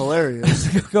 go on. Hilarious.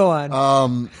 Go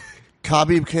on.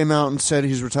 Khabib came out and said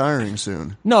he's retiring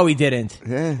soon. No, he didn't.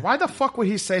 Yeah. Why the fuck would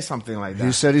he say something like that?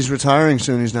 He said he's retiring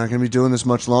soon. He's not going to be doing this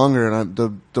much longer. And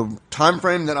the time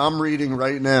frame that I'm reading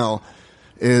right now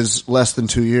is less than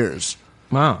 2 years.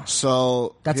 Wow.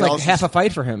 So that's like half a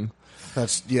fight for him.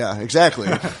 Exactly.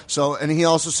 So, and he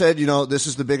also said, this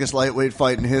is the biggest lightweight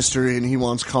fight in history, and he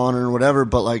wants Conor or whatever.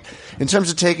 But like, in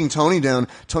terms of taking Tony down,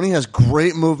 Tony has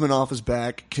great movement off his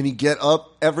back. Can he get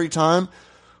up every time?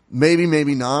 Maybe,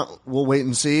 maybe not. We'll wait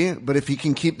and see. But if he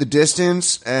can keep the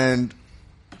distance, and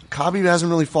Khabib hasn't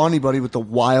really fought anybody with the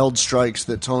wild strikes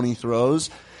that Tony throws.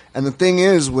 And the thing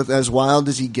is, with as wild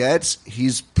as he gets,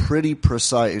 he's pretty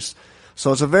precise.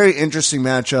 So it's a very interesting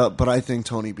matchup, but I think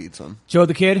Tony beats him. Joe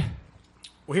the Kid?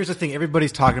 Well, here's the thing.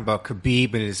 Everybody's talking about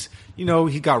Khabib and his,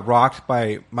 he got rocked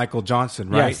by Michael Johnson,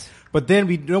 right? Yes. But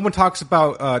then no one talks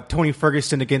about Tony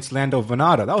Ferguson against Lando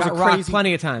Venata. That was got a crazy rocked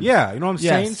plenty of times. Yeah, you know what I'm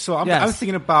saying? So I'm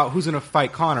thinking about who's going to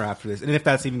fight Conor after this, and if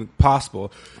that's even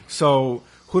possible. So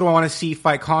who do I want to see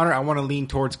fight Conor? I want to lean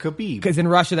towards Khabib. Because in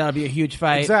Russia, that'll be a huge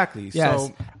fight. Exactly. Yes.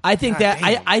 So I think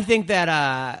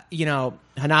that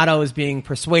Renato is being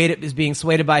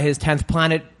swayed by his 10th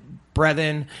Planet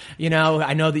brethren.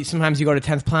 I know that sometimes you go to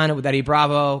 10th Planet with Eddie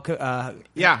Bravo.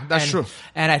 That's true.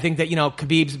 And I think that,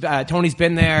 Khabib's, Tony's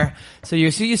been there. So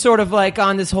you're sort of like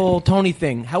on this whole Tony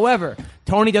thing. However,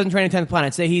 Tony doesn't train in 10th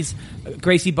Planet. Say he's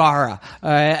Gracie Barra,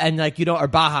 or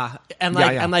Baja.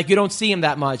 And you don't see him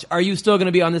that much. Are you still going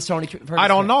to be on this Tony? I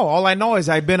don't know. All I know is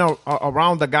I've been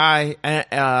around the guy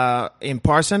in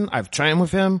person. I've trained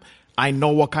with him. I know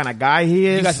what kind of guy he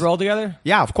is. You guys roll together?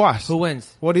 Yeah, of course. Who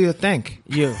wins? What do you think?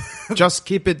 You. Just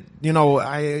keep it,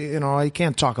 I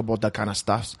can't talk about that kind of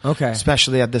stuff. Okay.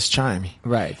 Especially at this time.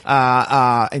 Right.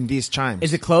 In these times.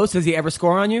 Is it close? Does he ever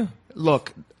score on you?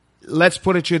 Look, let's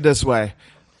put it to you this way.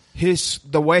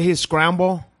 The way he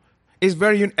scramble is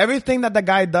very everything that the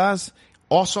guy does.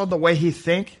 Also, the way he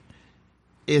think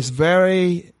is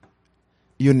very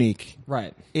unique.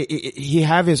 Right. He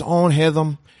have his own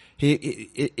rhythm.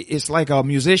 It's like a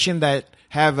musician that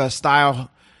have a style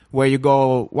where you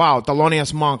go, wow,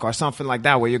 Thelonious Monk or something like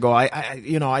that, where you go,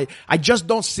 I just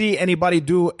don't see anybody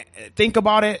think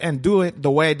about it and do it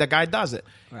the way the guy does it.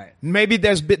 Right. Maybe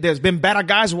there's been better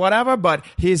guys, whatever, but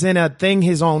he's in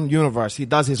his own universe. He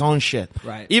does his own shit.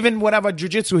 Right. Even whatever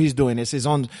jiu-jitsu he's doing is his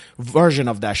own version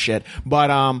of that shit. But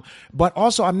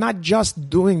also I'm not just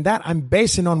doing that. I'm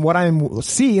basing on what I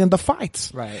see in the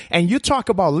fights. Right. And you talk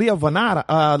about Lando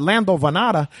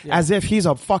Venata as if he's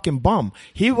a fucking bum.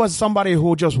 He was somebody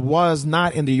who just was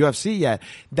not in the UFC yet.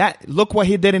 Look what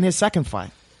he did in his second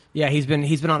fight. Yeah, he's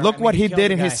been on. Look what he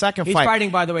did in his second fight. He's fighting,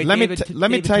 by the way. Let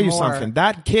me tell you something.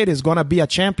 That kid is gonna be a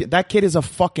champion. That kid is a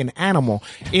fucking animal.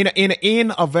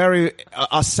 In a very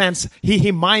a sense, he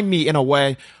remind me in a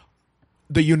way,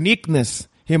 the uniqueness.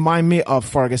 He remind me of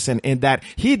Ferguson in that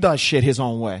he does shit his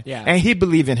own way. Yeah. And he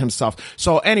believe in himself.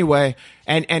 So anyway,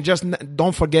 and just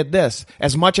don't forget this.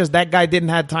 As much as that guy didn't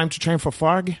have time to train for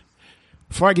Fergie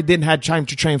didn't have time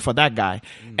to train for that guy.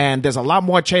 And there's a lot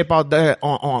more tape out there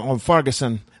on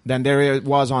Ferguson than there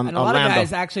was on and a lot Orlando. of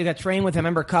guys actually that train with him.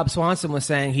 Remember, Cub Swanson was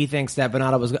saying he thinks that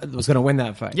Venata was going to win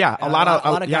that fight. Yeah, a lot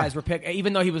of guys were picked,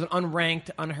 even though he was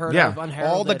unranked, unheard of,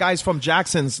 unheralded. All the guys from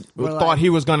Jackson's thought he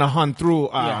was going to hunt through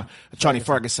Johnny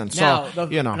Ferguson. So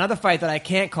another fight that I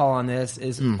can't call on this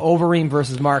is Overeem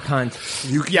versus Mark Hunt.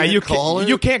 You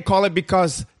can't call it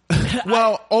because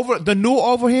over the new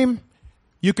Overeem,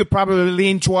 you could probably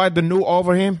lean toward the new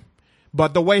Overeem.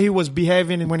 But the way he was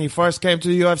behaving when he first came to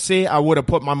the UFC, I would have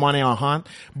put my money on Hunt.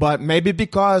 But maybe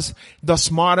because the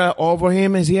smarter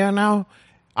Overeem is here now,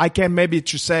 I can maybe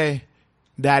to say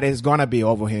that it's gonna be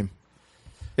Overeem.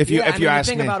 If you ask me, the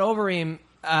thing about Overeem,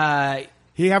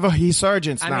 he have a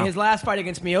resurgence now. I mean, his last fight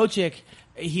against Miocic,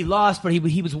 he lost, but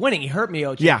he was winning. He hurt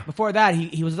Miocic. Yeah. Before that,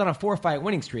 he was on a 4-fight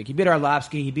winning streak. He beat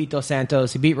Arlovsky, he beat Dos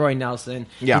Santos, he beat Roy Nelson,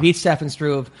 he beat Stefan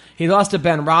Struve. He lost to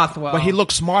Ben Rothwell. But he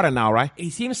looks smarter now, right? He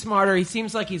seems smarter. He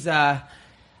seems like he's and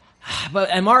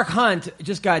Mark Hunt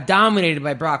just got dominated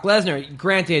by Brock Lesnar.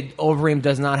 Granted, Overeem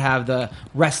does not have the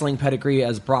wrestling pedigree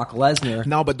as Brock Lesnar.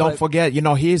 No, but don't forget,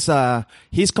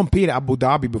 he's competed at Abu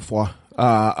Dhabi before.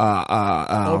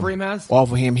 Overeem has?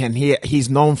 Overeem, and he's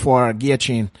known for a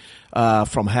guillotine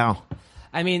from hell.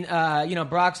 I mean,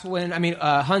 Brock's win. I mean,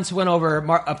 Hunt's win over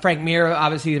Frank Mir,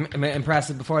 obviously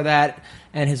impressive before that,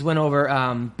 and his win over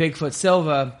Bigfoot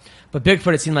Silva. But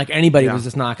Bigfoot, it seemed like anybody was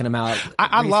just knocking him out.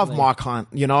 I love Mark Hunt,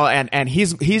 and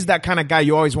he's that kind of guy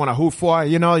you always want to hoot for.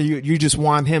 You just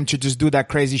want him to just do that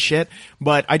crazy shit.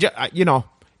 But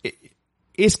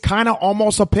it's kind of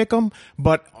almost a pick'em,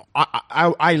 but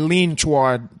I lean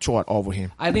toward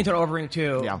Overeem. I lean toward Overeem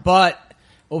too. Yeah. But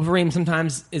Overeem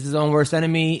sometimes is his own worst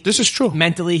enemy. This is true.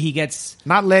 Mentally, he gets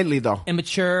not lately though.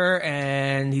 Immature,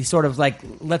 and he sort of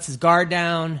lets his guard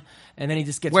down, and then he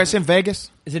just gets. Where's in Vegas?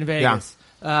 Is in Vegas.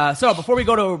 Yeah. So before we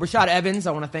go to Rashad Evans,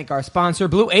 I want to thank our sponsor,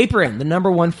 Blue Apron, the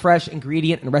 #1 fresh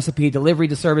ingredient and recipe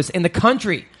delivery service in the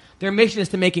country. Their mission is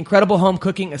to make incredible home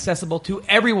cooking accessible to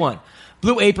everyone.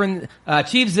 Blue Apron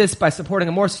achieves this by supporting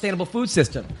a more sustainable food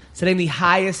system, setting the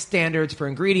highest standards for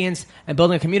ingredients, and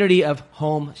building a community of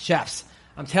home chefs.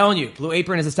 I'm telling you, Blue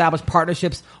Apron has established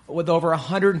partnerships with over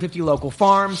 150 local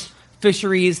farms,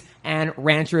 fisheries, and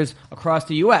ranchers across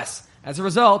the U.S. As a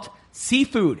result,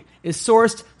 seafood is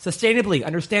sourced sustainably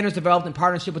under standards developed in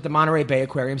partnership with the Monterey Bay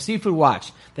Aquarium Seafood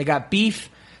Watch. They got beef,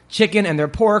 chicken, and their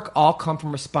pork all come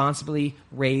from responsibly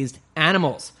raised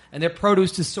animals. And their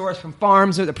produce is sourced from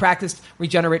farms that practice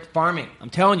regenerate farming. I'm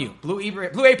telling you, Blue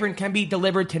Apron can be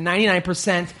delivered to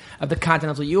 99% of the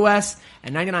continental U.S.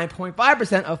 and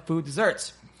 99.5% of food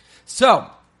desserts. So,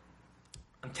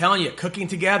 I'm telling you, cooking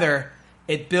together,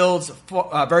 it builds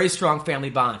very strong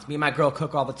family bonds. Me and my girl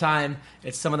cook all the time.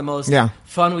 It's some of the most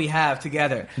fun we have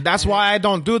together. That's why I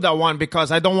don't do that one,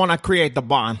 because I don't want to create the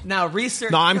bond. Now,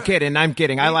 research... No, I'm kidding.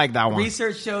 I like that one.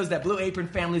 Research shows that Blue Apron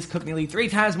families cook nearly 3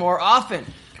 times more often.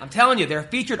 I'm telling you, their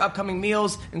featured upcoming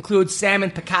meals include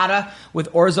salmon piccata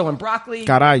with orzo and broccoli,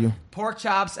 Carayo. pork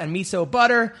chops and miso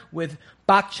butter with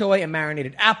bok choy and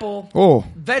marinated apple,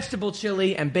 vegetable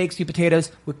chili and baked sweet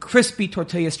potatoes with crispy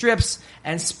tortilla strips,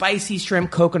 and spicy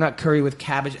shrimp coconut curry with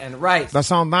cabbage and rice. That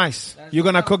sounds nice. You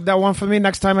going to cook that one for me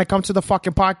next time I come to the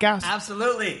fucking podcast?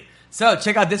 Absolutely. So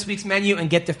check out this week's menu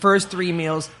and get the first 3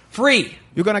 meals free.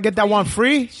 You're going to get that one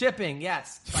free? Shipping,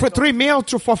 yes. For 3 meals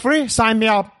for free? Sign me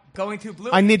up. Going to Blue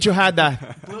I need you had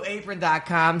that.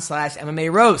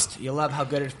 BlueApron.com/MMA roast. You'll love how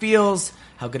good it feels,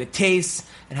 how good it tastes,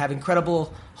 and have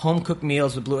incredible home-cooked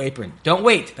meals with Blue Apron. Don't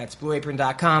wait. That's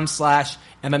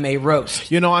blueapron.com/MMA roast.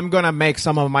 You know, I'm going to make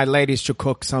some of my ladies to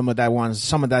cook some of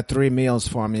that 3 meals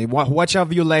for me. Which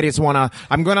of you ladies want to,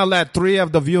 I'm going to let 3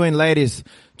 of the viewing ladies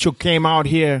who came out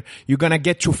here, you're going to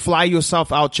get to fly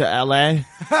yourself out to LA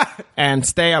and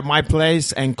stay at my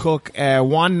place and cook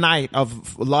one night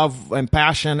of love and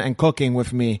passion and cooking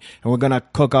with me. And we're going to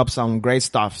cook up some great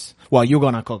stuffs. Well, you're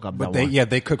going to cook up that one. Yeah,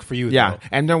 they cook for you. Yeah. Though.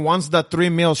 And then once the 3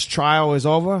 meals trial is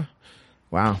over,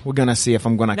 wow, we're going to see if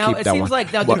I'm going to keep that one. Now, it seems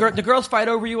like the girls fight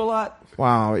over you a lot.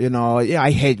 Wow, you know, yeah,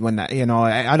 I hate when that, you know,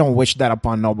 I don't wish that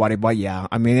upon nobody, but yeah,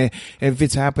 I mean, if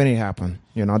it's happening, it happened.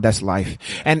 You know, that's life.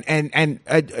 And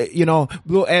you know,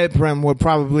 Blue Apron would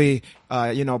probably,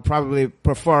 probably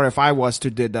prefer if I was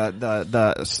to do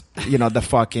the you know, the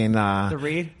fucking, the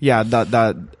read? Yeah,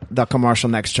 the commercial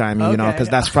next time, okay, you know, cause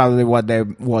that's probably what they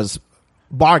was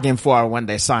bargained for when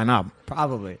they sign up.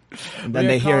 Probably. And then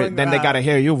they got to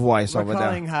hear your voice over there. We're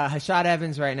calling Rashad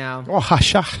Evans right now. Oh,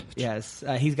 Rashad. Yes.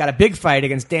 He's got a big fight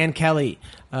against Dan Kelly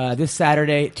this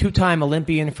Saturday. 2-time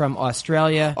Olympian from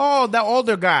Australia. Oh, the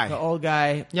older guy. The old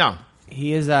guy. Yeah.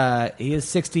 He is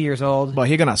 60 years old. But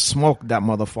he going to smoke that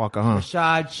motherfucker, huh?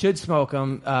 Rashad should smoke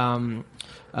him.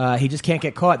 He just can't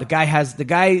get caught. The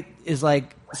guy is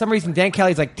like, for some reason, Dan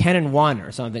Kelly's like 10-1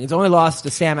 or something. He's only lost to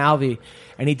Sam Alvey.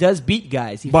 And he does beat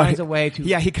guys. He finds a way to...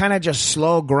 Yeah, he kind of just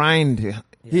slow grind. Yeah.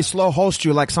 He slow host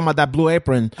you like some of that Blue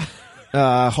Apron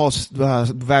host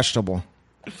vegetable.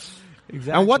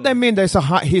 Exactly. And what they mean, there's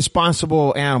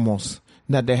responsible animals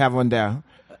that they have on there.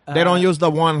 They don't use the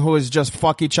one who is just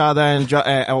fuck each other and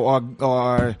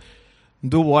or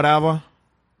do whatever.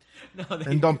 No,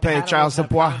 and don't pay child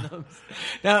support.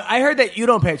 Now, I heard that you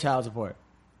don't pay child support.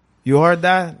 You heard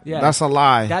that? Yeah. That's a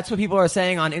lie. That's what people are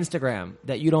saying on Instagram,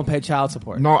 that you don't pay child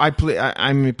support. No, I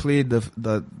plead the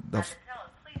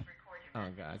Oh,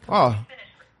 God. Oh.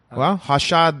 Well,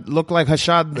 Rashad looked like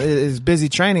Rashad is busy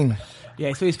training.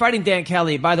 Yeah, so he's fighting Dan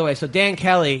Kelly. By the way, so Dan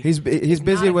Kelly, he's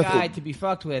busy not with a guy to be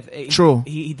fucked with. True.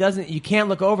 He doesn't. You can't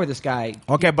look over this guy.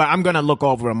 Okay, but I'm gonna look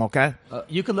over him. Okay.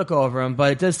 You could look over him,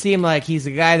 but it does seem like he's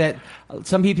a guy that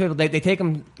some people they take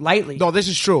him lightly. No, this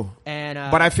is true. And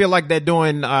but I feel like they're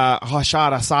doing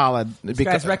Rashad a solid. This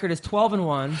guy's record is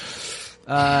 12-1.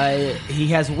 He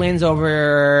has wins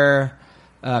over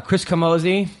Chris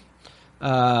Camozzi,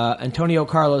 Antonio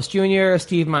Carlos Jr.,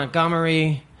 Steve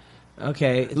Montgomery.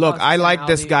 Okay. Look, I like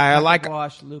this guy. I like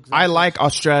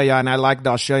Australia, and I like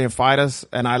the Australian fighters,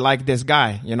 and I like this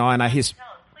guy. You know, and he's.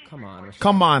 Come on. Rashad.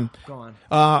 Come on. Go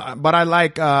on. But I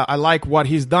like what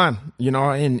he's done. You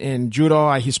know, in judo,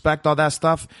 I respect all that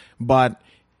stuff. But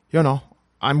you know,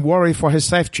 I'm worried for his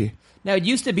safety. Now, it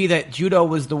used to be that judo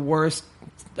was the worst.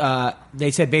 They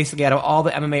said basically out of all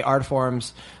the MMA art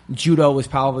forms, judo was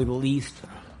probably the least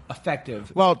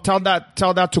effective. Well, tell that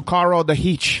to Caro the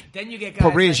Heech. Then you get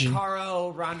guys Parisian. like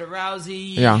Caro, Ronda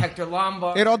Rousey, Yeah. Hector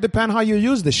Lombard. It all depends how you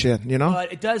use the shit, you know?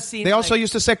 But it does seem They also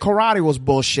used to say karate was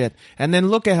bullshit. And then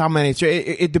look at how many.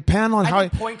 It depends on how. I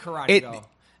think point karate,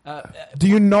 though. Do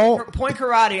you know? Point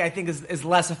karate, I think, is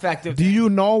less effective. Do you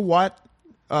know what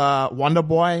Wonder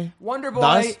Boy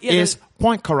does? Is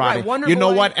point karate. Right, you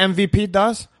know what MVP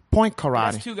does? Point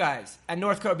karate. That's 2 guys, and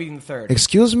North Korea being the 3rd.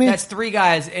 Excuse me? That's 3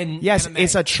 guys in Yes, MMA.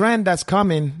 it's a trend that's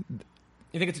coming.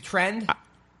 You think it's a trend?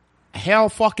 Hell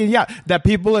fucking yeah. That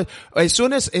people, as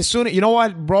soon as, you know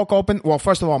what broke open? Well,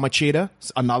 first of all, Machida,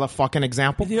 another fucking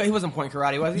example. He wasn't point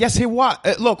karate, was he? Yes, he was.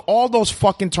 Look, all those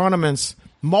fucking tournaments,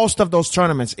 most of those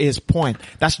tournaments is point.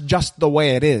 That's just the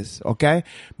way it is, okay?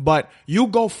 But you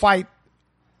go fight,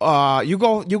 you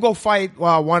go fight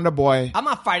Wonder Boy. I'm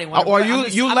not fighting Wonder Or Boy.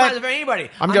 I'm not fighting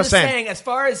anybody. I'm just saying. As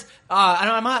far as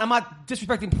I'm not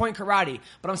disrespecting point karate,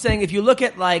 but I'm saying if you look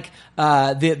at like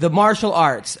the martial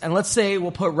arts, and let's say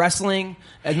we'll put wrestling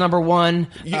as number 1.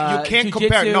 You can't jiu-jitsu.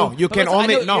 compare. No, you can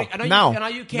only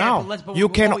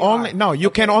you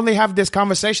can only have this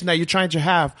conversation that you're trying to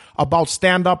have about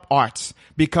stand-up arts,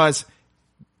 because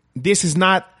this is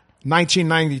not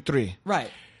 1993. Right.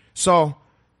 So,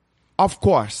 of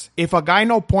course, if a guy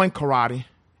know point karate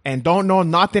and don't know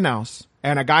nothing else,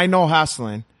 and a guy know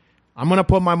hustling, I'm going to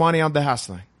put my money on the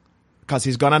hustling, because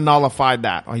he's going to nullify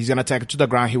that, or he's going to take it to the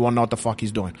ground. He won't know what the fuck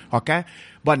he's doing. Okay?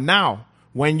 But now,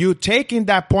 when you taking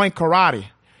that point karate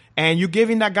and you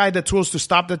giving that guy the tools to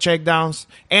stop the takedowns,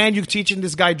 and you teaching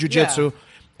this guy jujitsu,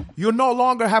 you no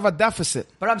longer have a deficit.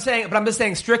 But I'm just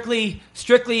saying strictly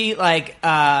like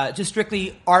just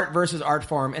strictly art versus art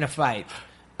form in a fight.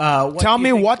 Tell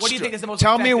me what do you think is the most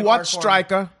Tell me effective what art form?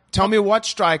 striker. Tell me what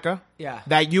striker. Yeah.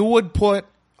 That you would put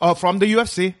from the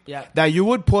UFC. Yeah. That you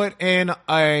would put in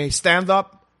a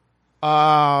stand-up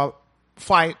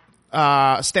fight,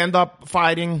 stand-up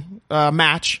fighting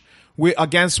match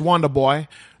against Wonder Boy,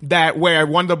 where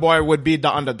Wonder Boy would be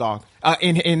the underdog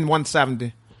in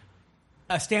 170.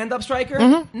 A stand-up striker?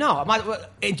 Mm-hmm. No,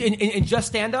 in just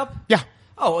stand-up? Yeah.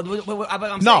 Oh,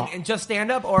 I'm saying in just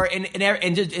stand-up or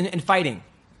in fighting?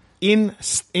 In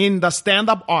the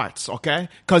stand-up arts, okay?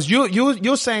 Because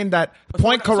you're saying that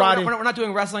point karate. We're not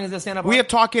doing wrestling as a stand-up. We are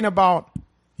talking about.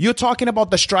 You're talking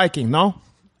about the striking, no?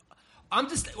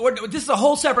 This is a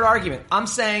whole separate argument. I'm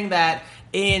saying that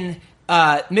in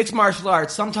mixed martial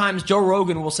arts, sometimes Joe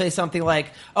Rogan will say something like,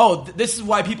 "Oh, this is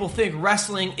why people think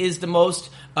wrestling is the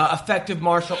most effective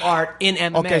martial art in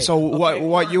MMA." Okay, so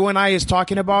what you and I is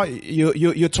talking about?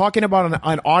 You're talking about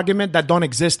an argument that don't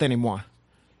exist anymore.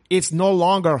 It's no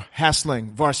longer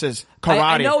wrestling versus karate.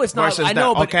 I know it's not. I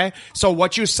know, but okay. So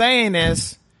what you're saying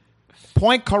is,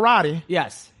 point karate.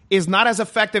 Yes. Is not as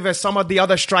effective as some of the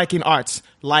other striking arts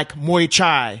like Muay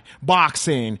Thai,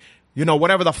 boxing,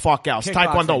 whatever the fuck else,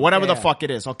 Taekwondo, whatever the fuck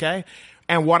it is, okay?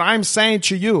 And what I'm saying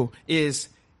to you is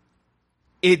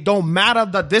it don't matter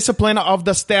the discipline of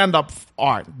the stand-up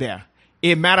art there.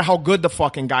 It matter how good the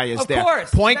fucking guy is there. Of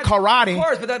course. Point karate. Of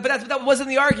course, but that wasn't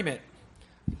the argument.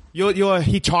 You're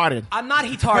retarded. I'm not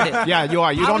retarded. Yeah, you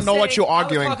are. You don't know what you're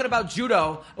arguing. I was talking about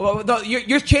judo. Well,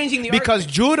 you're changing the because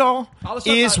argument. Judo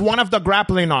is one of the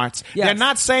grappling arts. Yes. They're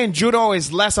not saying judo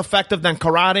is less effective than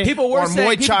karate or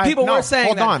Muay Thai. People were saying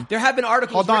hold that. On. There have been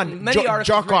articles written, many articles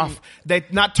jerk written. off. They're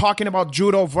not talking about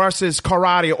judo versus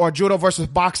karate or judo versus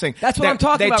boxing. That's what I'm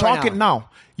talking about right now.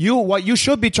 What you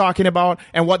should be talking about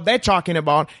and what they're talking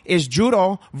about is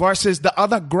judo versus the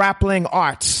other grappling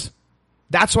arts.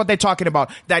 That's what they're talking about.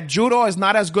 That judo is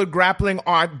not as good grappling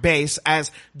art base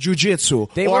as jiu-jitsu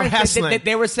or wrestling.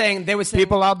 They were saying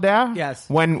people out there. Yes.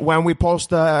 When we post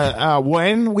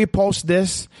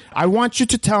this, I want you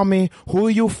to tell me who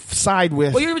you side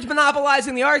with. Well, you're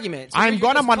monopolizing the argument. So I'm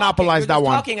gonna monopolize that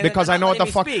one because I know what the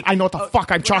fuck. I know what the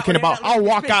fuck I'm talking about. I'll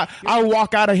walk out. I'll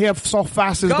walk out of here so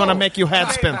fast it's gonna make you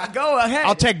head spin. Go ahead.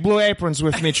 I'll take blue aprons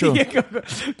with me too.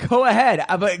 Go ahead.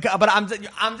 But I'm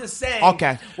just saying.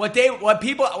 Okay. What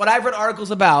I've read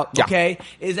articles about, yeah. okay,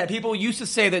 is that people used to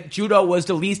say that judo was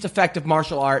the least effective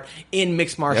martial art in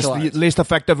mixed martial arts. The least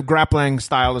effective grappling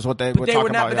style is what they were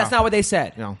talking about. But that's not what they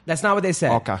said. Yeah. That's not what they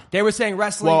said. Okay. They were saying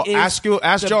wrestling is... ask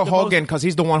Joe Hogan, because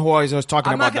he's the one who always was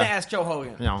talking about that. I'm not going to ask Joe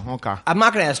Hogan. No, okay. I'm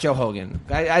not going to ask Joe Hogan.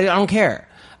 I don't care.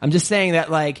 I'm just saying that,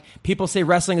 people say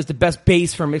wrestling is the best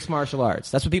base for mixed martial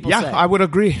arts. That's what people say. Yeah, I would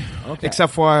agree. Okay.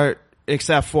 Except for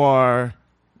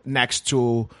next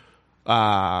to...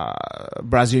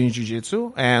 Brazilian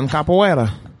Jiu-Jitsu and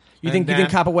Capoeira. You think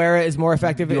Capoeira is more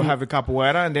effective? You have a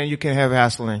Capoeira and then you can have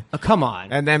wrestling. Oh, come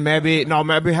on. And then maybe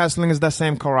wrestling is the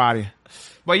same karate.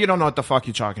 But you don't know what the fuck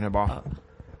you're talking about.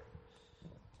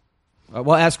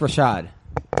 We'll ask Rashad.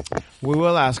 We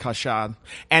will ask Rashad.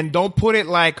 And don't put it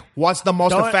like, what's the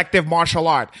most effective martial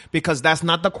art? Because that's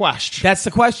not the question. That's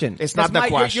the question. It's not the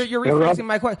question. You're rephrasing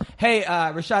my question. Hey,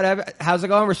 Rashad, how's it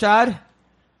going, Rashad?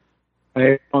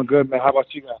 Hey, I'm good, man. How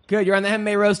about you guys? Good. You're on the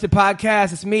MMA Roasted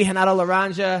podcast. It's me, Renato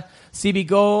Laranja, CB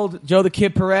Gold, Joe the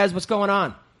Kid Perez. What's going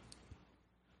on?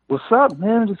 What's up,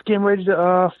 man? Just getting ready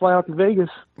to fly out to Vegas.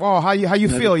 Oh, how you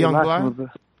feel, young blood?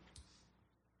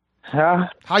 Huh?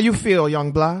 How you feel,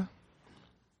 young blood?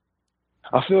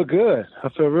 I feel good. I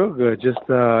feel real good. Just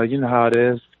you know how it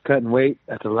is, cutting weight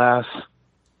at the last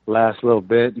little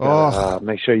bit. You gotta,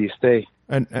 make sure you stay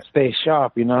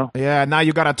sharp. Yeah. Now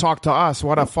you gotta talk to us.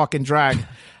 What a fucking drag.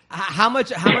 How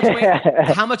much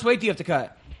weight do you have to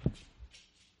cut?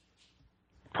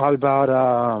 Probably about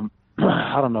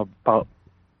I don't know, about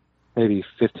maybe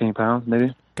 15 pounds,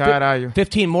 maybe. God, are you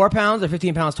 15 more pounds or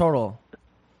 15 pounds total?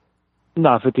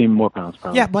 No, 15 more pounds.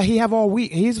 Probably. Yeah, but he have all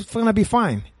week. He's gonna be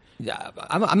fine. Yeah,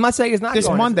 I'm not saying it's not. This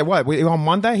going. Monday, what? We on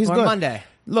Monday? He's good. Monday.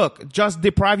 Look, just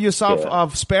deprive yourself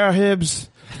of spare ribs.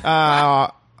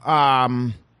 If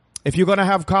you're gonna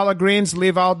have collard greens,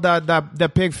 leave out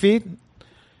the pig feet,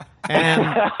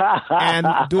 and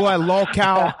do a low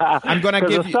cal. I'm gonna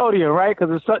give you sodium, right?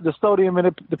 Because the sodium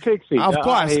in the pig feet. Of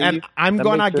course, and I'm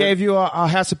gonna give you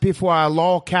a recipe for a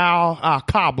low cal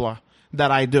cobbler that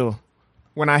I do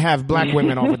when I have black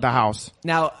women over the house.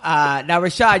 Now,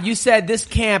 Rashad, you said this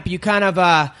camp, the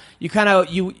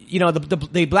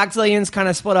Blackzilians kind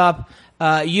of split up.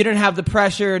 You didn't have the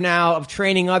pressure now of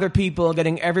training other people and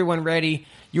getting everyone ready.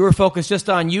 You were focused just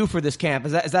on you for this camp.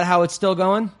 Is that how it's still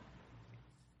going?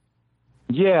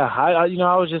 Yeah, I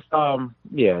was just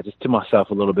just to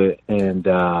myself a little bit, and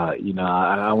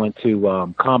I went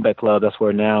to Combat Club. That's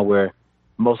where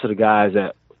most of the guys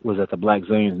that was at the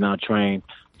Blackzilians now train.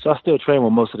 So I still train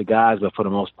with most of the guys, but for the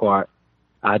most part,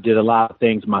 I did a lot of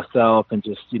things myself and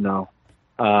just, did my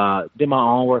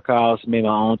own workouts, made my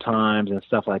own times and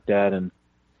stuff like that. And,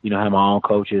 had my own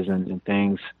coaches and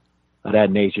things of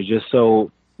that nature, just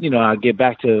so, I get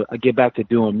back to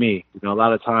doing me. A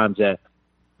lot of times that,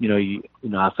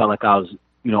 I felt like I was,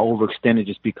 overextended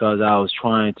just because I was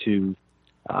trying to,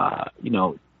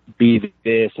 be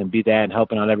this and be that and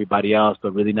helping out everybody else,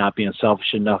 but really not being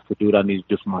selfish enough to do what I need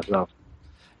to do for myself.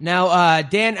 Now,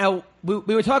 Dan, we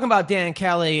were talking about Dan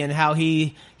Kelly and how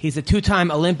he's a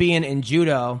 2-time Olympian in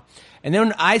judo. And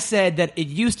then I said that it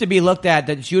used to be looked at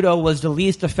that judo was the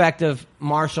least effective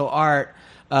martial art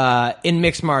in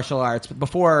mixed martial arts.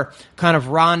 Before kind of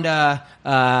Ronda,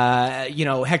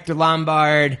 Hector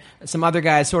Lombard, some other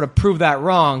guys sort of proved that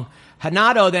wrong.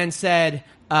 Renato then said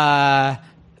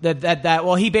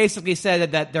he basically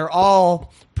said that they're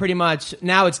all pretty much,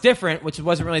 now it's different, which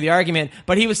wasn't really the argument,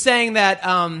 but he was saying that,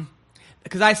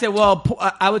 because I said,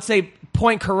 I would say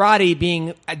point karate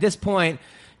being, at this point,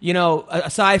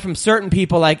 aside from certain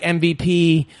people like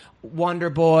MVP,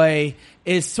 Wonder Boy,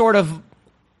 is sort of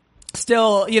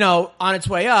still, on its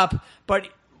way up, but...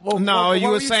 No, you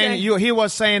were saying he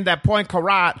was saying that point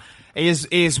karate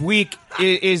is weak,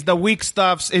 is the weak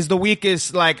stuff, is the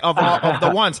weakest, like, of all of the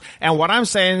ones. And what I'm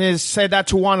saying is, say that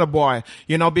to Wonder Boy,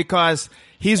 because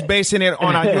he's basing it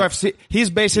on a UFC.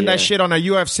 He's basing that shit on a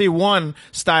UFC 1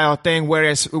 style thing, where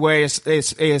it's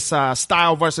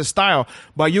style versus style.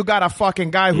 But you got a fucking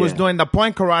guy who's doing the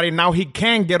point karate. Now he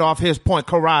can get off his point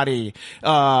karate,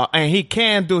 and he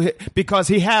can do it because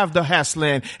he have the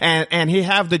wrestling and he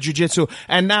have the jiu-jitsu.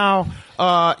 And now,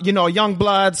 young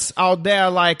bloods out there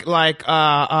like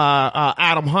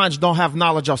Adam Hunch don't have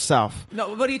knowledge of self.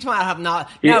 No, what are you talking about? Have knowledge?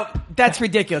 Now that's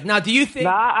ridiculous. Now, do you think?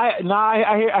 I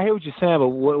hear what you're saying, but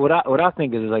what I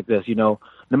think is like this. No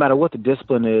matter what the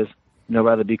discipline is,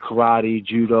 whether it be karate,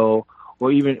 judo,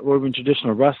 or even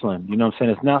traditional wrestling. What I'm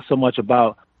saying? It's not so much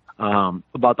about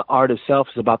the art itself;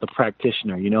 it's about the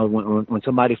practitioner. When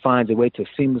somebody finds a way to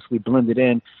seamlessly blend it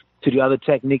in to the other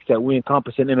techniques that we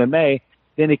encompass in MMA,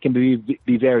 then it can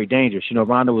be very dangerous.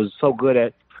 Ronda was so good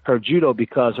at her judo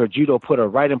because her judo put her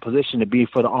right in position to be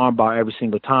for the armbar every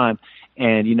single time.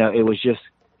 And, it was just,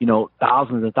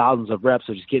 thousands and thousands of reps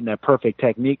of just getting that perfect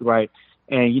technique right.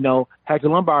 And, Hector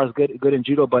Lombard is good in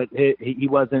judo, but he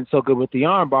wasn't so good with the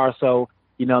armbar. So,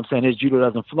 I'm saying, his judo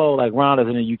doesn't flow like Ronda's,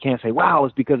 and then you can't say, wow,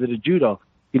 it's because of the judo.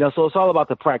 So it's all about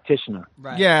the practitioner.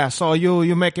 Right. Yeah, so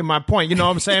you're making my point. You know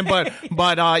what I'm saying? But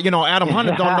Adam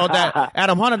Hunter don't know that.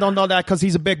 Adam Hunter don't know that because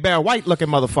he's a big bear, white looking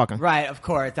motherfucker. Right, of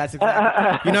course. That's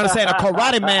exactly. You know what I'm saying? A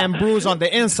karate man bruise on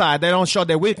the inside. They don't show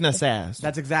their weakness as.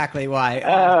 That's exactly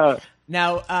why.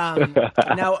 Now,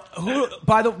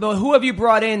 who have you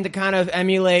brought in to kind of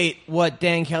emulate what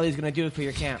Dan Kelly's going to do for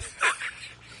your camp?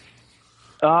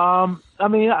 He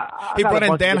brought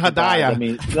in Dan Hedaya.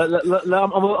 I'm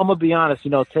gonna be honest.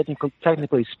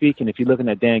 Technically speaking, if you're looking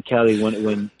at Dan Kelly,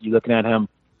 when you're looking at him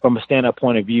from a stand-up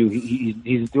point of view,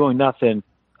 he's doing nothing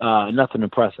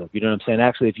impressive. You know what I'm saying?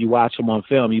 Actually, if you watch him on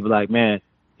film, you'd be like, man,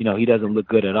 he doesn't look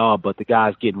good at all. But the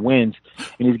guy's getting wins,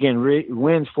 and he's getting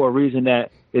wins for a reason that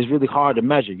is really hard to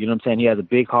measure. You know what I'm saying? He has a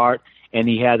big heart, and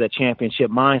he has a championship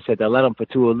mindset that led him to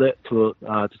two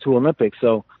Olympics.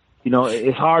 So.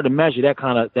 It's hard to measure that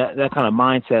kind of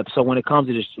mindset. So when it comes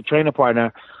to this training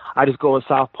partner, I just go with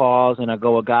southpaws and I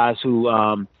go with guys who,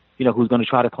 who's going to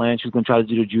try to clinch, who's going to try to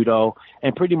do the judo,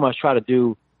 and pretty much try to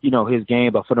do, his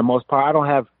game. But for the most part, I don't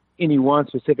have any one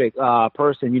specific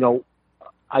person.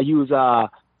 I use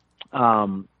Roddy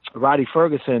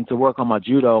Ferguson to work on my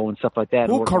judo and stuff like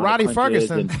that. Who, Karate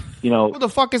Ferguson? And, who the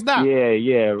fuck is that?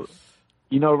 Yeah.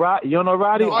 You don't know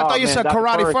Roddy? No, I thought you said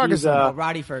Karate Ferguson.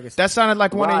 Roddy Ferguson. That sounded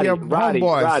like one of your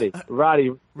homeboys.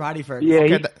 Roddy Ferguson.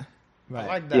 Yeah, okay, right. I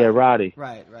like that. Yeah, Roddy.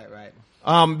 Right.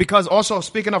 Because also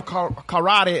speaking of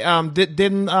karate,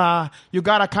 didn't you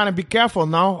gotta kind of be careful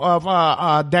now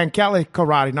of Dan Kelly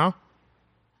karate, no?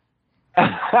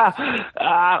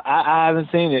 I haven't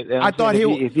seen it. I thought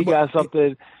if he got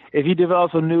something. If he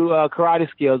develops some new karate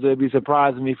skills, it'd be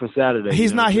surprising me for Saturday.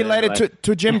 He's not related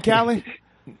to Jim Kelly.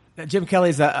 Jim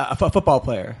Kelly's a football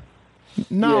player.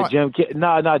 No, Jim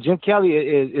Kelly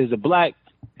is a black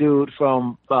dude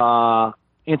from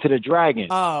Into the Dragon.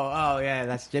 Oh, yeah,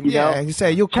 that's Jim. Yeah, you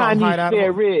say you come Chinese hide out.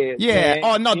 fair red. Yeah. Man.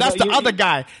 Oh no, that's the other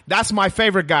guy. That's my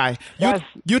favorite guy.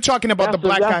 You talking about the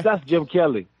black guy? That's Jim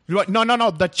Kelly.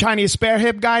 No. The Chinese spare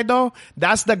hip guy though.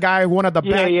 That's the guy. One of the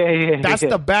bad. Yeah. That's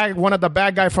one of the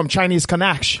bad guy from Chinese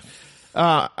Connection.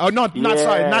 Not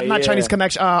Chinese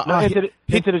Connection.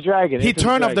 Into the Dragon. He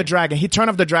turned off the dragon. He turned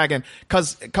off the dragon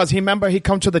because he remember he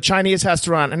come to the Chinese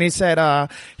restaurant and he said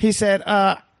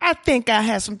I think I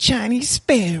had some Chinese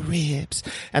spare ribs.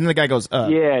 And the guy goes,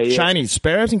 Yeah. Chinese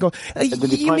spare ribs? And he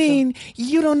goes, you mean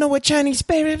you don't know what Chinese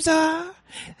spare ribs are?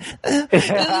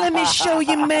 Let me show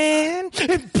you, man.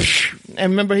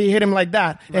 And remember, he hit him like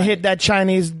that and hit that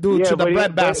Chinese dude to the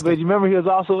bread basket. But you remember, he was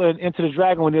also in Into the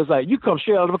Dragon when he was like, "You come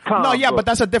straight out of a comic No, yeah, book." but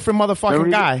that's a different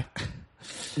motherfucking guy.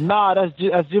 Nah,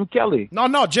 that's Jim Kelly.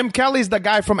 No, Jim Kelly's the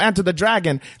guy from Enter the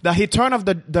Dragon. The Return of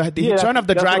the Return of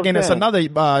the Dragon is another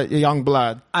young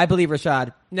blood. I believe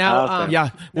Rashad. Now,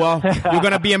 Yeah, well, you're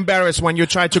gonna be embarrassed when you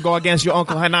try to go against your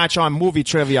Uncle Renato on movie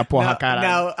trivia, porra cara.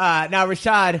 now,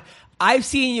 Rashad, I've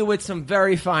seen you with some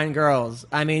very fine girls.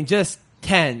 I mean, just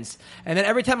tens. And then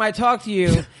every time I talk to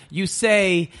you, you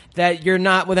say that you're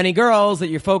not with any girls, that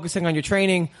you're focusing on your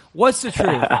training. What's the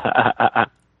truth?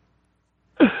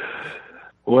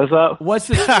 What's up? What's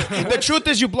the truth? The truth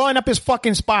is, you blowing up his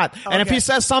fucking spot. And if he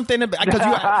says something, because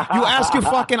you ask your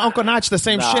fucking Uncle Nach the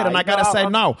same shit, and I gotta say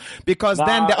no, because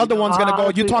then the other one's gonna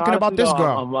go, "You're talking about this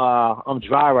girl." I'm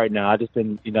dry right now. I just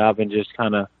been, I've been just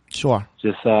kind of Sure.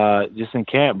 just in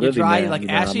camp. Really, You dry, man, like you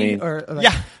know what ashy? I mean? Or like,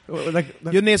 Yeah. Like,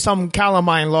 You need some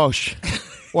calamine lotion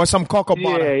or some cocoa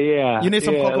butter. Yeah. You need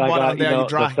some cocoa butter on there. You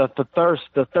dry.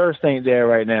 The thirst ain't there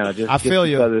right now. I feel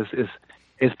you. Because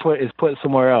it's put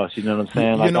somewhere else. You know what I'm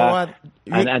saying? You know what?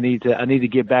 I need to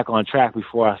get back on track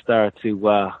before I start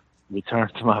to return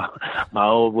to my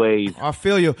old ways. I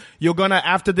feel you. You're gonna,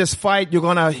 after this fight, you're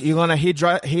gonna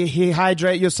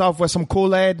hydrate yourself with some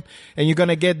Kool-Aid, and you're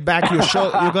gonna get back your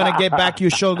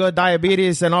sugar,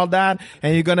 diabetes, and all that,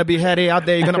 and you're gonna be headed out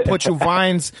there. You're gonna put your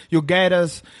Vines, your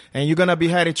Gators, and you're gonna be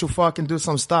headed to fucking do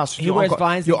some stuff. He wears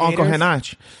Vines. Your and Uncle Gators?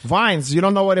 Henach. Vines. You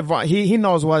don't know what he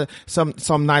knows what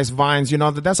some nice Vines. You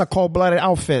know that's a cold-blooded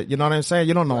outfit. You know what I'm saying?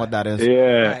 You don't know what that is.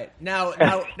 Yeah. Right. Now,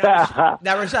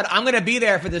 Rashad, I'm going to be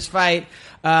there for this fight.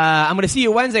 I'm going to see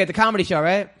you Wednesday at the comedy show,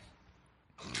 right?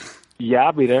 Yeah,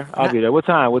 I'll be there. What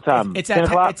time? It's 10 at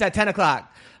o'clock? It's at 10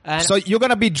 o'clock. And So you're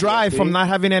gonna be dry from not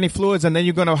having any fluids, and then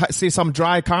you're gonna see some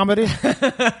dry comedy. You're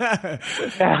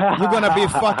gonna be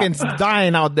fucking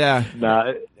dying out there.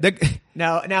 Nah.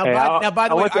 now, Hey, by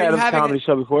the I way, went to are you Adam's having? comedy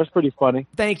show before. It's pretty funny.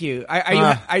 Thank you.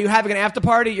 Are you having an after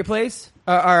party at your place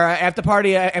or after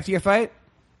party after your fight?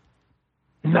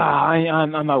 Nah,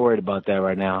 I'm not worried about that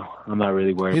right now. I'm not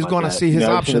really worried. He's about gonna that. see his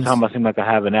every options. single time I seem like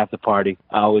I have an after party,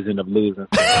 I always end up losing.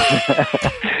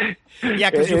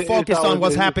 Yeah, because you're focused on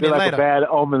what's happening like later. A bad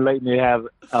omen letting me have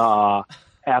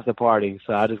after party,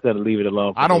 so I just gotta leave it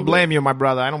alone. I don't blame you, my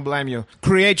brother. I don't blame you.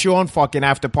 Create your own fucking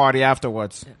after party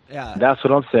afterwards. Yeah. That's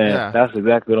what I'm saying. Yeah. That's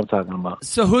exactly what I'm talking about.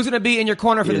 So who's going to be in your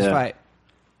corner for this Yeah. fight?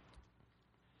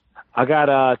 I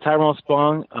got Tyrone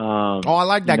Spong. Oh, I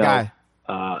like that guy.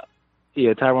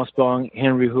 Tyrone Spong,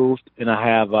 Henry Hooft, and I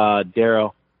have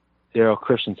Daryl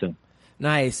Christensen.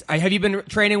 Nice. Have you been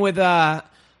training with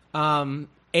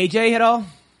AJ at all?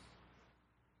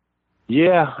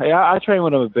 Yeah, I train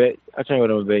with him a bit. He, I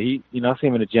see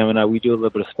him in the gym, and we do a little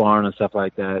bit of sparring and stuff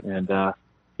like that. And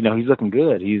he's looking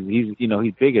good. He's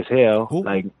big as hell, Who?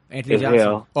 like Anthony as Johnson.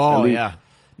 hell. Oh, At least yeah.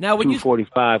 Now, when you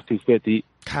 245, 250.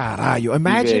 Caralho.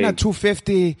 Imagine a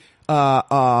 250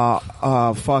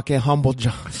 fucking Humble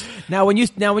Johnson. now when you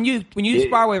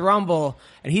spar with Rumble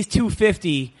and he's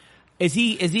 250, is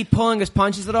he pulling his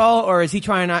punches at all, or is he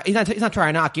trying not? He's not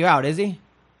trying to knock you out, is he?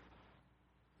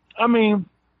 I mean,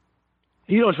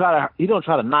 he don't try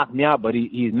to knock me out, but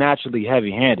he's naturally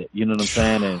heavy-handed. You know what I'm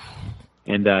saying?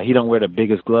 And he don't wear the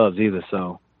biggest gloves either.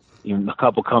 So even a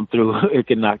couple come through, it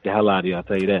can knock the hell out of you. I'll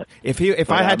tell you that.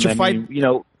 If I had to fight,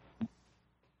 go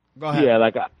ahead. Yeah,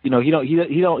 like he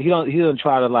doesn't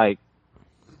try to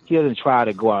he doesn't try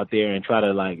to go out there and try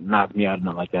to knock me out or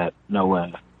nothing like that. No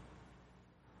way.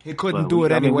 He couldn't do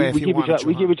it anyway if he wanted to.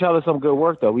 We give each other some good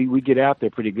work though. We get after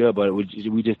it pretty good, but we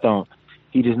just don't.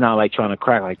 He just not trying to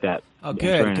crack like that. Oh,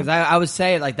 good. Because I would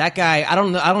say that guy. I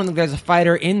don't think there's a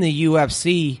fighter in the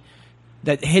UFC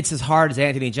that hits as hard as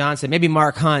Anthony Johnson. Maybe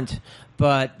Mark Hunt,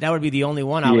 but that would be the only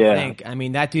one I would think. I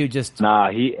mean, that dude just. Nah,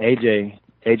 AJ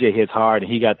hits hard,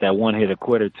 and he got that one hitter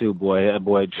quitter too, boy. That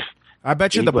boy. I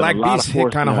bet you the Black Beast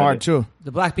hit kind of hard too.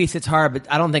 The Black Beast hits hard,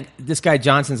 but I don't think this guy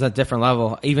Johnson's at a different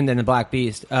level, even than the Black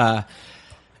Beast. Now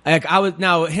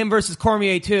him versus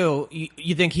Cormier too.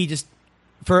 You think he just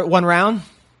for 1 round,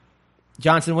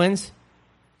 Johnson wins?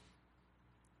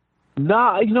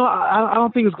 Nah, I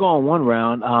don't think it's going 1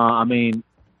 round. I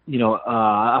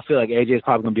feel like AJ is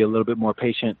probably going to be a little bit more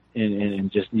patient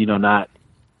and just not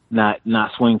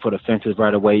swing for the fences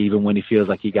right away, even when he feels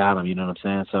like he got him. You know what I'm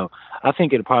saying? So I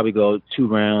think it'll probably go 2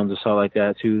 rounds or so like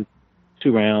that. Two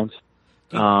rounds.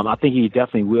 I think he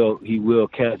definitely will. He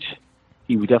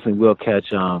definitely will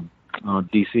catch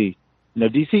DC.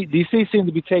 DC seems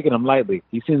to be taking him lightly.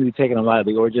 He seems to be taking him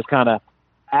lightly, or just kind of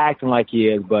acting like he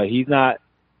is, but he's not.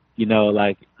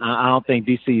 I don't think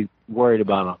DC's worried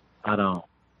about him. I don't.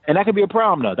 And that could be a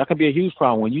problem, though. That could be a huge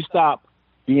problem when you stop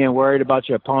being worried about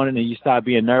your opponent and you stop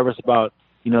being nervous about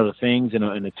the things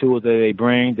and the tools that they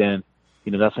bring. Then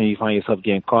that's when you find yourself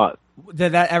getting caught.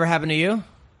 Did that ever happen to you?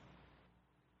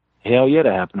 Hell yeah,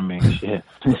 that happened to me. Shit.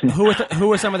 Who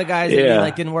were some of the guys that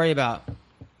you didn't worry about?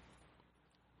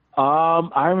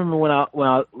 I remember when I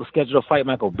was scheduled to fight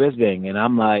Michael Bisping, and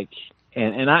I'm like,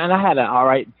 and I had an all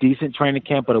right, decent training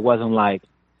camp, but it wasn't like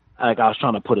I was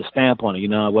trying to put a stamp on it.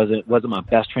 It wasn't my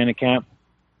best training camp.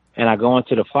 And I go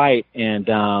into the fight, and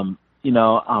the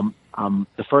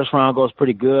first round goes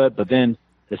pretty good, but then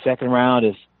the second round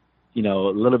is a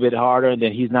little bit harder, and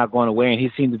then he's not going away, and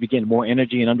he seems to be getting more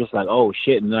energy, and I'm just like, oh,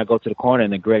 shit. And then I go to the corner,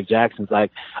 and then Greg Jackson's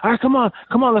like, all right, come on,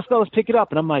 let's go, let's pick it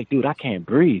up. And I'm like, dude, I can't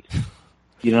breathe.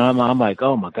 I'm like,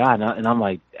 oh, my God. And I'm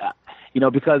like,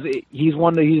 because he's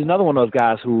another one of those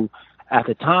guys who, at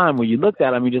the time, when you looked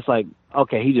at him, you're just like,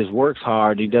 okay, he just works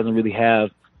hard. He doesn't really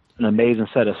have an amazing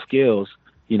set of skills.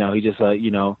 He's just a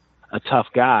tough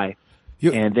guy.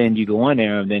 And then you go in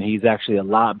there, and then he's actually a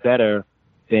lot better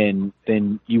than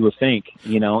you would think,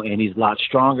 and he's a lot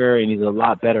stronger, and he's a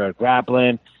lot better at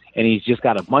grappling, and he's just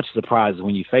got a bunch of surprises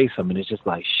when you face him, and it's just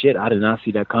like, shit, I did not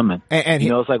see that coming. And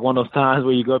it's like one of those times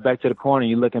where you go back to the corner and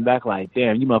you're looking back like,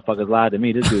 damn, you motherfuckers lied to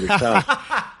me. This dude is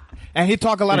tough. And he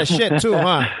talk a lot of shit too,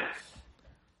 huh?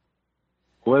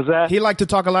 What's that? He like to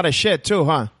talk a lot of shit too,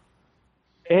 huh?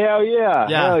 Hell yeah.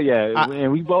 Hell yeah.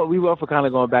 And we both were kind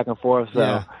of going back and forth, so...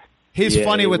 Yeah. He's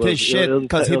funny with his shit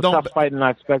because he don't tough fight than I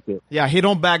expected. Yeah, he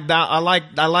don't back down. I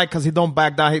like because he don't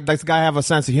back down. This guy have a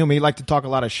sense of humor. He like to talk a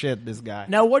lot of shit. This guy.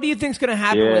 Now, what do you think's going to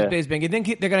happen with Bisping? You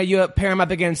think they're going to pair him up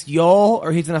against Yoel,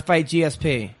 or he's going to fight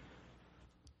GSP?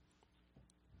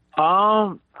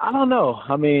 I don't know.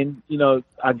 I mean,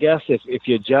 I guess if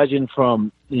you're judging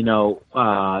from his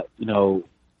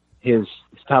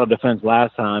title defense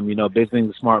last time,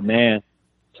 Bisping's a smart man,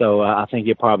 so I think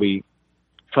he'll probably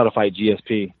try to fight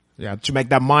GSP. Yeah, to make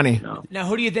that money. No. Now,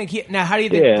 who do you think? How do you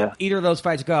think either of those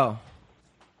fights go?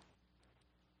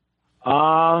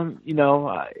 I'm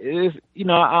a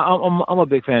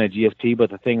big fan of GSP, but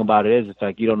the thing about it is, it's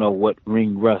like you don't know what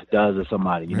ring rust does to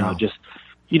somebody.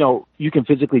 You can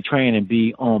physically train and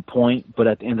be on point, but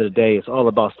at the end of the day, it's all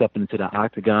about stepping into the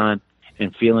octagon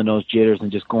and feeling those jitters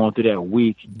and just going through that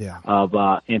week of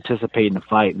anticipating the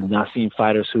fight. And I've seen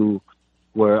fighters who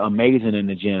were amazing in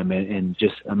the gym and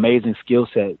just amazing skill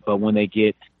set, but when they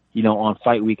get, on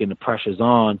fight week and the pressure's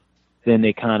on, then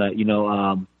they kind of,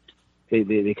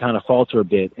 they kind of falter a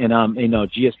bit. And,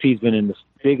 GSP's been in the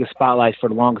biggest spotlight for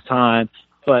the longest time,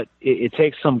 but it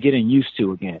takes some getting used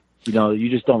to again. You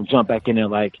just don't jump back in there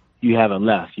like you haven't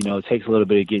left. It takes a little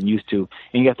bit of getting used to,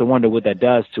 and you have to wonder what that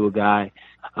does to a guy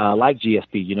like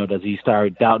GSP. Does he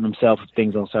start doubting himself if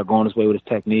things don't start going his way with his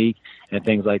technique and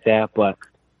things like that? But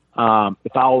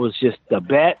if I was just a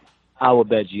bet, I would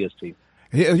bet GSP.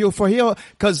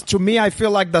 Because to me, I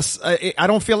feel like I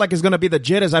don't feel like it's going to be the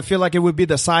jitters. I feel like it would be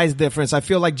the size difference. I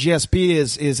feel like GSP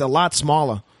is a lot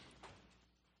smaller.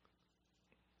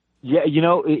 Yeah,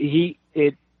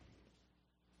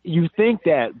 you think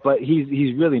that, but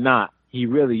he's really not. He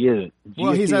really isn't.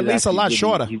 Well, he's at least a lot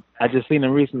shorter. I just seen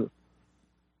him recently.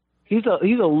 He's a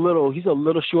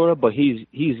little shorter, but he's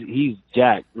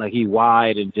jacked. Like he's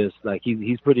wide and just like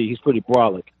he's pretty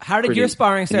brolic. How did your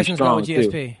sparring sessions go with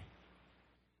GSP?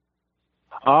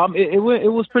 It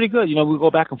was pretty good. We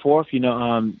go back and forth.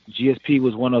 GSP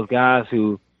was one of those guys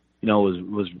who,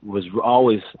 was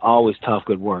always tough,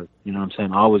 good work. You know what I'm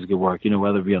saying? Always good work.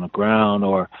 Whether it be on the ground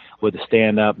or with the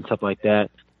stand up and stuff like that.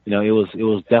 It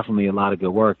was definitely a lot of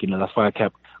good work. That's why I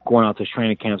kept going out to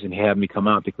training camps and he had me come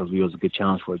out because we was a good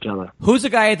challenge for each other. Who's the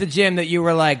guy at the gym that you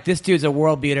were like, this dude's a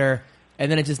world beater,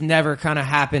 and then it just never kind of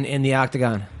happened in the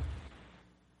octagon?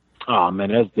 Oh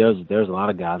man, there's a lot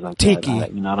of guys like Tiki.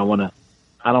 that.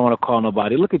 I don't want to call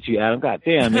nobody. Look at you, Adam. God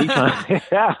damn, man. No,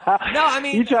 I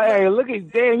mean, you trying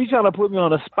to put me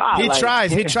on the spot. He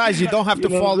tries. You don't have to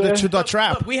fall into the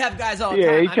trap. Look, we have guys all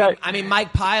the time. I mean,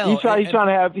 Mike Pyle. He's trying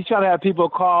to have people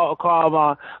call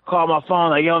my phone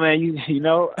like, yo, man,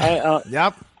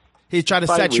 Yep. He tried to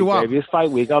set you up. Baby. It's fight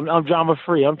week. I'm drama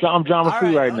free. I'm drama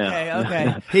free right now.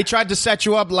 Okay. He tried to set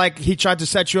you up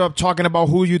talking about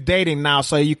who you dating now,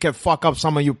 so you can fuck up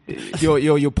some of your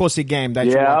pussy game that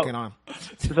you're working on.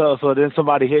 So then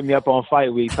somebody hit me up on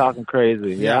fight week talking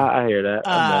crazy. Yeah, I hear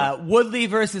that. Woodley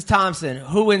versus Thompson.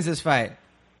 Who wins this fight?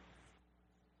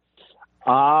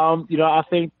 I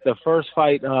think the first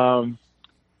fight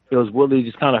it was Woodley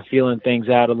just kind of feeling things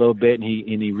out a little bit, and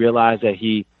he realized that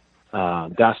he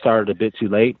got started a bit too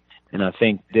late. And I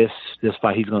think this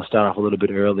fight he's going to start off a little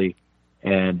bit early,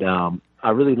 and I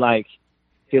really like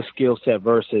his skill set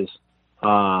versus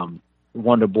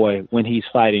Wonder Boy when he's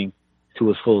fighting to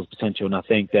his fullest potential. And I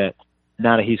think that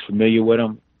now that he's familiar with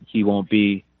him, he won't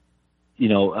be,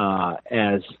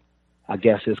 as I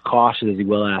guess as cautious as he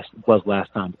was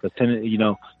last time. Because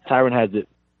Tyron has the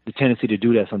tendency to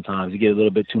do that sometimes. He get a little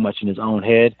bit too much in his own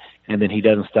head, and then he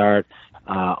doesn't start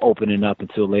opening up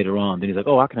until later on. Then he's like,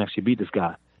 "Oh, I can actually beat this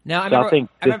guy." Now, I think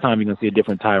this time you're going to see a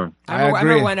different Tyron. I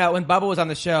remember when Bubba was on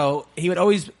the show, he would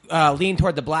always lean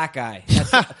toward the black guy.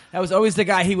 That was always the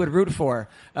guy he would root for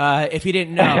if he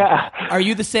didn't know. Are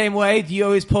you the same way? Do you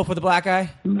always pull for the black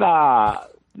guy? Nah.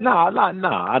 I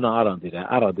don't do that.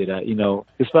 I don't do that.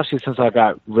 Especially since I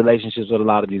got relationships with a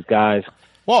lot of these guys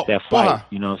that fight.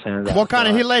 You know what I'm saying? What kind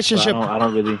of relationship? I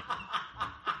don't really.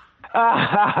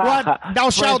 What? Thou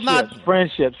shalt not.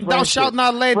 Friendships. Thou shalt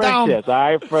not lay down. Friendships. All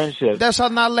right, friendships. Thou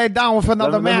shalt not lay down with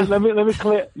another man. Let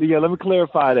me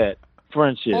clarify that.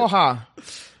 Friendship.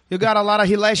 You got a lot of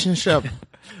relationship.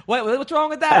 What's wrong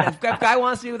with that? If a guy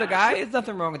wants to be with a guy, there's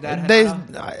nothing wrong with that.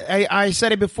 I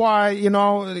said it before.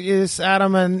 It's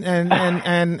Adam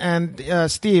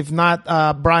and Steve,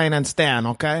 not Brian and Stan.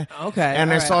 Okay. Okay.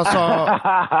 And it's also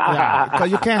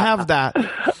because you can't have that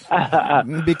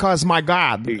because my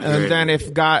God. And then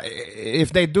if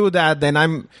they do that,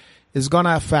 then it's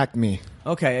gonna affect me.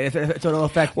 Okay. So it'll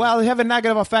affect. Well, it have a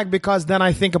negative effect because then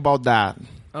I think about that.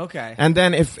 Okay. And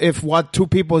then if what two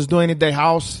people is doing in their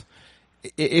house.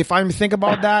 If I think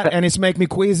about that and it's make me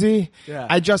queasy,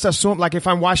 I just assume, like if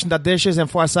I'm washing the dishes and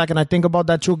for a second I think about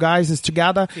that two guys is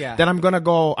together, then I'm going to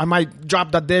go, I might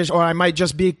drop the dish or I might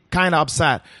just be kind of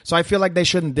upset. So I feel like they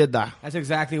shouldn't did that. That's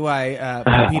exactly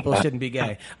why people shouldn't be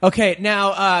gay. Okay,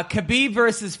 now Khabib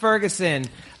versus Ferguson.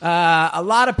 A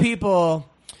lot of people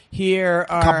here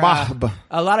are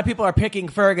a lot of people are picking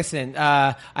Ferguson.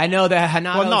 I know that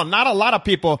Renato. Well, no, not a lot of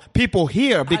people. People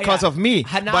here because of me,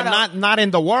 Renato, but not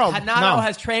in the world. Renato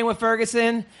has trained with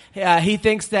Ferguson. He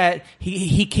thinks that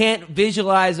he can't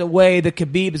visualize a way that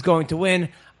Khabib is going to win.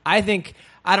 I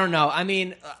don't know. I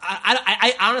mean,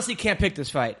 I honestly can't pick this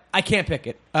fight. I can't pick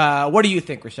it. What do you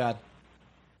think, Rashad?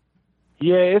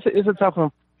 Yeah, it's a tough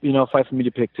one, fight for me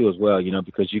to pick too as well.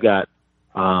 Because you got.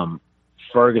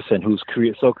 Ferguson, who's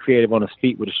so creative on his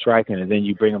feet with his striking, and then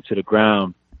you bring him to the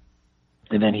ground,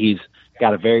 and then he's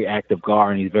got a very active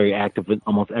guard, and he's very active in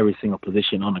almost every single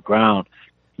position on the ground.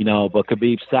 But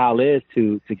Khabib's style is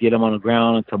to get him on the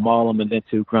ground and to maul him, and then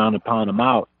to ground and pound him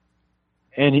out.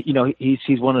 And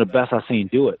he's one of the best I've seen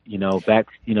do it.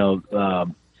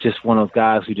 Just one of those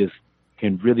guys who just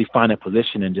can really find that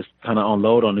position and just kind of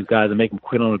unload on these guys and make them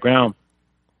quit on the ground.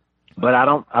 But I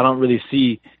don't really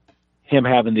see him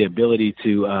having the ability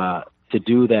to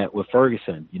do that with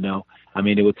Ferguson. I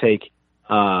mean, it would take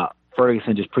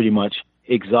Ferguson just pretty much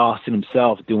exhausting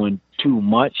himself doing too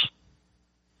much,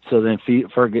 so then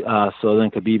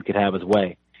Khabib could have his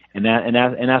way, and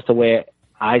that's the way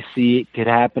I see it could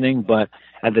happening. But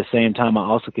at the same time, I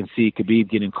also can see Khabib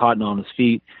getting caught on his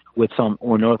feet with some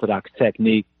unorthodox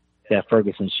technique that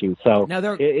Ferguson shoots. So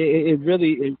it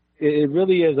really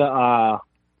is a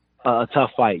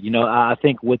tough fight. I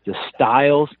think with the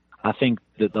styles, I think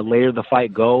that the later the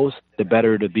fight goes, the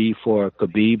better it'll be for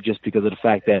Khabib, just because of the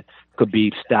fact that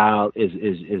Khabib's style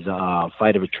is a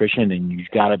fight of attrition, and you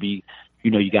got to be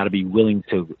willing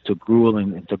to gruel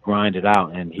and to grind it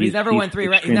out. And he's never won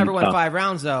 5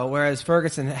 rounds though, whereas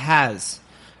Ferguson has.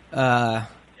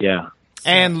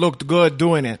 And looked good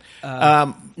doing it.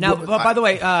 By the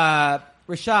way,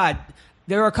 Rashad,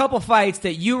 there were a couple fights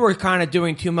that you were kind of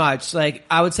doing too much. Like,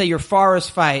 I would say your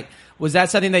Forrest fight, was that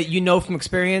something that from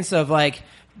experience of, like,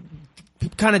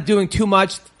 kind of doing too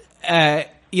much,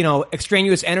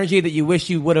 extraneous energy that you wish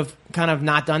you would have kind of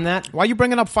not done that? Why are you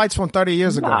bringing up fights from 30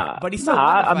 years ago? But he's still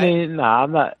I'm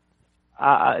not.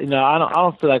 I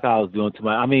don't feel like I was doing too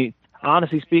much. I mean,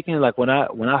 honestly speaking, like when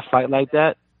I fight like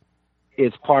that,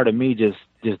 it's part of me just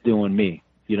doing me.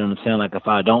 You know what I'm saying? Like, if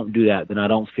I don't do that, then I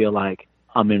don't feel like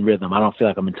I'm in rhythm. I don't feel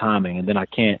like I'm in timing, and then I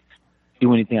can't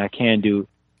do anything I can do,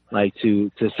 like to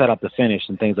set up the finish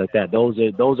and things like that. Those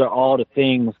are all the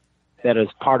things that is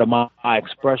part of my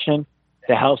expression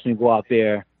that helps me go out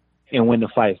there and win the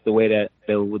fights the way that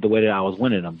I was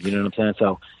winning them. You know what I'm saying?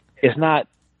 So it's not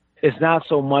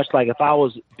so much like if I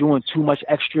was doing too much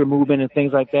extra movement and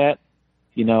things like that,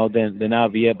 then that'll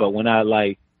be it. But when I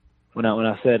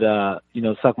said,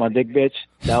 suck my dick, bitch,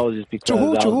 that was just because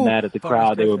I was mad at the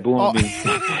crowd. They were booing me.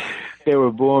 They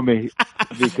were booing me.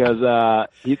 because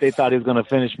they thought he was going to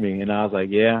finish me, and I was like,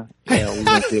 yeah, we're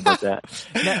going to see about that.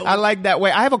 I like that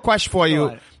way. I have a question for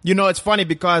you. You know, it's funny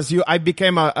because I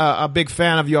became a big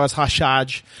fan of yours,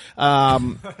 Rashad.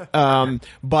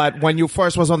 But when you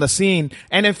first was on the scene,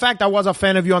 and in fact, I was a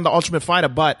fan of you on The Ultimate Fighter,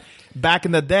 but back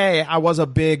in the day, I was a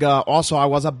big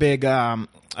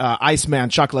Iceman,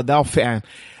 Chuck Liddell fan.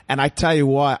 And I tell you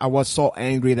what, I was so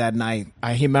angry that night.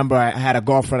 I remember I had a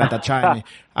girlfriend at the time.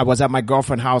 I was at my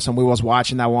girlfriend's house and we was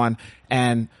watching that one.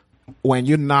 And when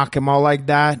you knock him out like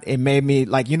that, it made me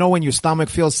like, you know, when your stomach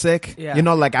feels sick, you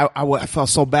know, like I felt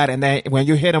so bad. And then when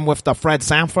you hit him with the Fred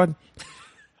Sanford,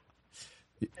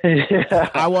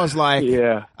 I was like,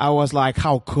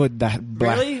 how could that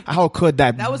black? Really? How could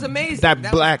that? That was amazing.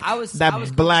 That black. I was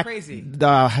black. crazy.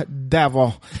 The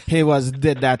devil.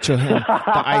 Did that to him.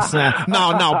 The Iceman.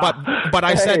 No. But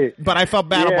I said. But I felt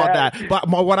bad about that. But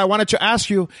what I wanted to ask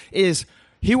you is,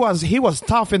 he was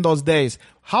tough in those days.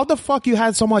 How the fuck you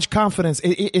had so much confidence?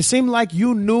 It seemed like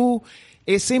you knew.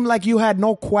 It seemed like you had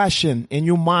no question in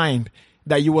your mind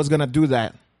that you was gonna do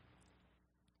that.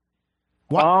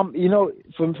 What? You know,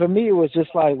 for me, it was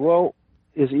just like, well,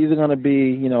 it's either going to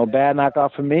be, you know, a bad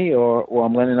knockout for me or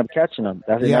I'm going to end up catching him.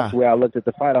 That's the way I looked at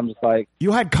the fight. I'm just like...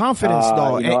 You had confidence,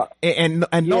 though, you know,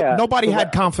 and nobody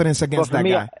had confidence against that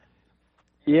guy.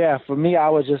 Yeah, for me, I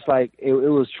was just like, it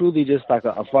was truly just like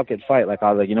a fuck it fight. Like,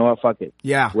 I was like, you know what, fuck it.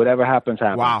 Yeah. Whatever happens,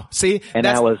 happens. Wow. See? And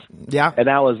that was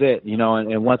it, you know,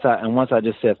 and once I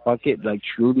just said fuck it, like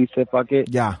truly said fuck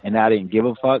it, and I didn't give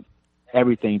a fuck,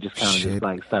 everything just kind of just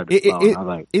like started flowing. I was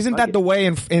like, isn't that the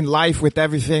way in life with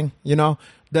everything, you know?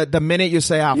 The minute you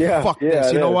say, fuck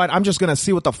this, you know what? I'm just going to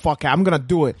see what the fuck, I'm going to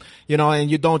do it, you know, and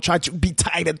you don't try to be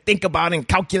tight and think about it and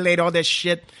calculate all this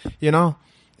shit, you know?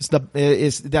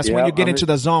 That's when you get into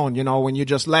the zone, you know, when you're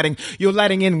just letting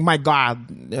in, my God,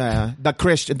 the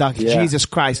Christian, Jesus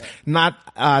Christ, not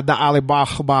the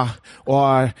Alibaba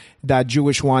or the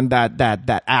Jewish one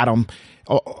that Adam.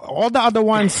 All the other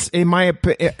ones, in my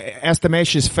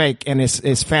estimation, is fake and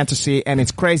is fantasy, and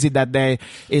it's crazy that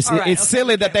it's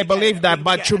silly that they believe that.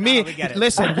 But to me,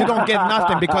 listen, you don't get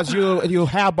nothing because you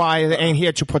Rabbi ain't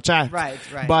here to protect. Right.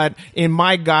 But in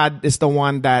my God, it's the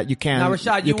one that you can. Now,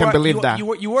 Rashad, you can believe that.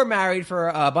 You were married for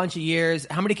a bunch of years.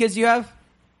 How many kids do you have?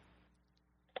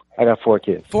 I got 4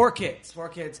 kids. 4 kids. 4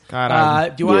 kids. Do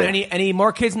you want any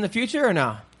more kids in the future or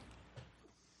no?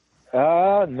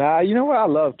 Nah, you know what? I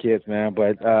love kids, man,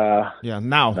 but now.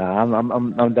 Nah,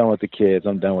 I'm done with the kids.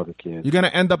 I'm done with the kids. You're gonna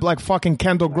end up like fucking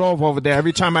Kendall Grove over there.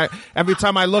 Every time I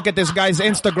look at this guy's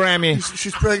Instagram,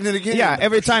 she's pregnant again. Yeah,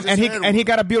 every time, and he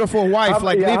got a beautiful wife.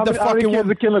 Leave the fucking woman.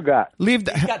 The killer got. He's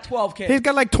got 12 kids. He's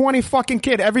got like 20 fucking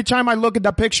kids. Every time I look at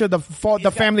the picture, the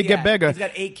family get bigger. He's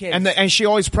got 8 kids, and she's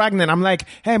always pregnant. I'm like,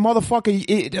 hey,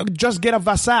 motherfucker, just get a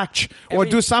vasectomy or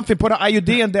do something. Put an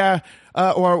IUD in there.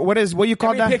 Or what you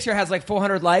call that? Every picture has like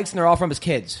 400 likes, and they're all from his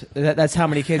kids. That's how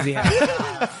many kids he has.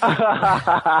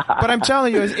 But I'm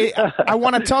telling you, I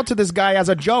want to tell to this guy as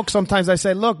a joke. Sometimes I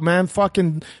say, "Look, man,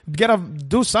 fucking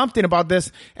do something about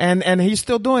this," and he's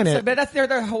still doing it. But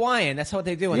they're Hawaiian. That's what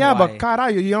they do. In Hawaii. But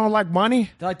caralho, you don't like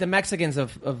money? They're like the Mexicans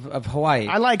of Hawaii.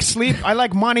 I like sleep. I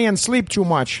like money and sleep too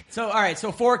much. So all right,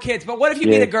 so 4 kids. But what if you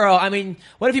meet a girl? I mean,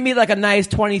 what if you meet like a nice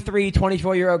 23,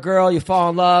 24-year-old girl? You fall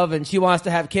in love, and she wants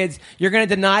to have kids. You're going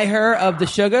to deny her of the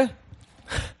sugar?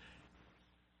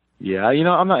 Yeah, you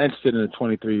know, I'm not interested in a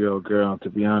 23-year-old girl, to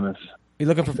be honest. You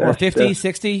looking for 50,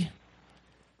 60?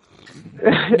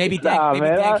 Maybe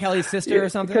Dan Kelly's sister or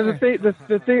something? Because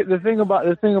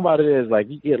the thing about it is, like,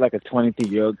 you get like a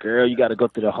 23-year-old girl, you got to go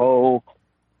through the whole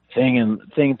thing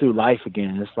through life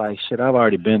again. It's like, shit, I've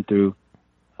already been through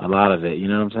a lot of it, you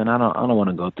know what I'm saying? I don't want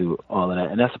to go through all of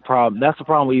that, and that's the problem. That's the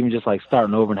problem with even just like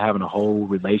starting over and having a whole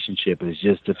relationship is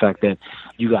just the fact that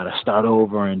you got to start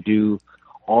over and do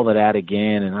all of that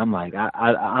again. And I'm like, I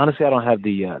honestly, I don't have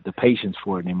the patience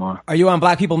for it anymore. Are you on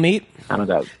Black People Meet? I don't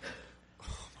got.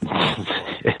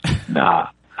 Nah.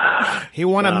 He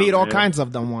want to meet all kinds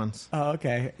of them ones. Oh,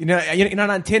 okay. You're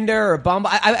not on Tinder or Bumble.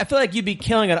 I feel like you'd be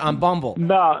killing it on Bumble.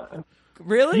 No.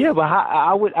 Really? Yeah, but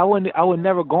I would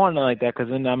never go on like that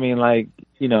because then I mean, like,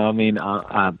 you know, I mean,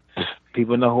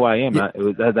 people know who I am. Yeah.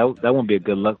 That won't be a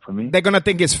good look for me. They're gonna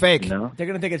think it's fake. No? They're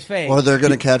gonna think it's fake, or they're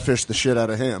gonna catfish the shit out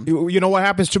of him. You know what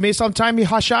happens to me sometimes,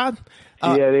 Rashad?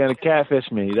 Yeah, they're gonna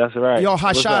catfish me. That's right. Yo,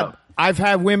 Rashad, I've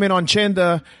had women on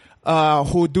Tinder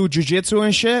who do jiu-jitsu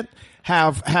and shit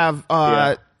have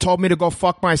told me to go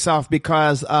fuck myself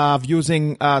because of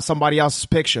using somebody else's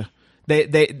picture.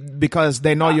 they because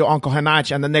they know you're Uncle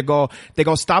Hanach, and then they go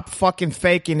stop fucking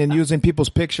faking and using people's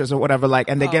pictures or whatever, like,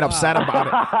 and they get upset about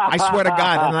it. I swear to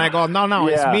God. And I go, no,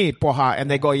 it's me, porra. And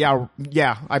they go,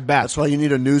 yeah, I bet. That's why you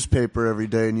need a newspaper every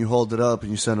day, and you hold it up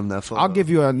and you send them that photo. I'll give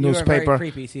you a newspaper.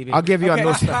 Very creepy, CB. I'll give you a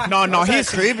newspaper. No, he's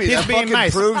creepy. He's that being fucking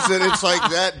nice. proves that it's like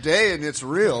that day and it's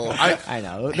real. I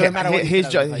know. No matter what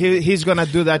He's gonna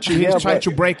do that. He's trying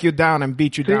to break you down and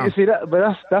beat you down. See that,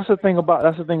 but that's the thing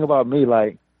about me.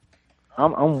 Like,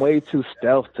 I'm way too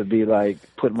stealth to be like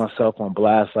putting myself on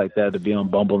blast like that, to be on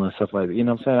Bumble and stuff like that. You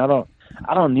know what I'm saying?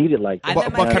 I don't need it like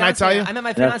that. But can I tell you? I met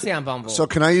my fiance on Bumble. So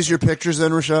can I use your pictures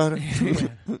then, Rashad?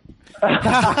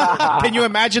 Can you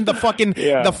imagine the fucking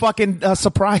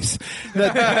surprise?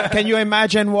 Can you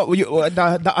imagine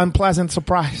the unpleasant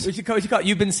surprise? We should call it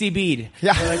You've Been CB'd.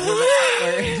 Yeah.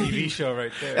 TV show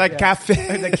right there. Like catfish.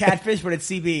 The catfish, but it's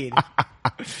CB'd.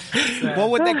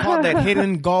 What would they call that?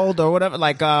 Hidden gold or whatever?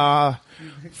 Like,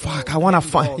 fuck, I want to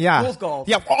find. Yeah. Fool's gold.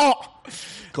 Yeah. Oh.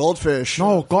 Goldfish.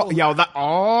 No,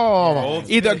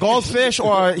 either goldfish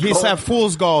or he said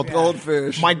fool's gold.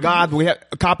 Goldfish. My God, we have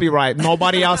copyright.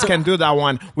 Nobody else can do that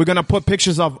one. We're gonna put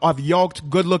pictures of yoked,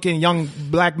 good-looking young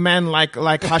black men like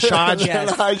Rashad,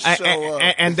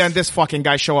 and then this fucking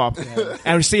guy show up,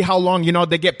 and see how long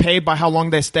they get paid by how long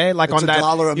they stay. Like it's on that,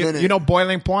 $1 a minute.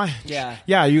 Boiling Point. Yeah.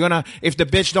 You're gonna if the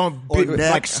bitch don't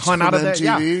hunt out of there.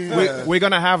 Yeah. We're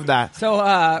gonna have that. So,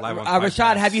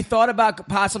 Rashad, have you thought about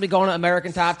possibly going to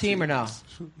American Top Team or no?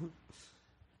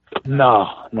 No,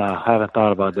 I haven't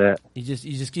thought about that. You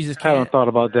just can't. Haven't thought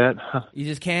about that. You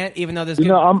just can't, even though there's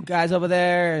guys over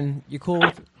there and you're cool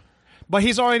with. But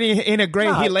he's already in a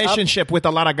great relationship with a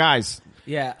lot of guys.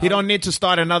 Yeah. He don't need to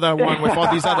start another one with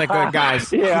all these other good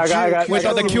guys. Yeah, I got with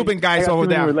other Cuban guys over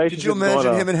there. Could you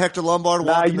imagine him and Hector Lombard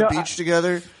walking the beach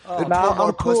together? I'm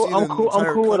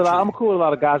cool with a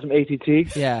lot of guys from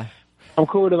ATT. Yeah. I'm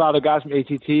cool with a lot of guys from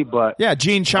ATT, but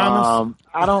Gene Chalmers.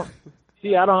 I don't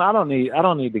need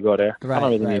to go there. I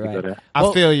don't really need to go there.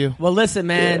 I feel you. Well, listen,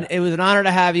 man, it was an honor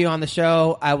to have you on the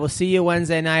show. I will see you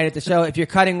Wednesday night at the show. If you're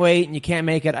cutting weight and you can't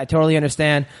make it, I totally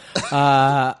understand.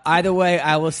 Either way,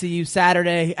 I will see you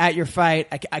Saturday at your fight.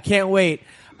 I can't wait.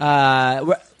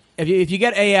 If you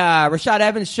get a Rashad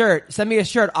Evans shirt, send me a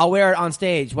shirt. I'll wear it on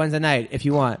stage Wednesday night if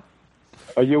you want.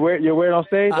 Oh, you're wearing on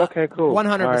stage? Okay, cool.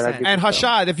 100%. And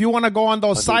Rashad, if you want to go on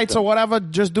those sites or whatever,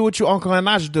 just do what your Uncle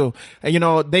Hanach do.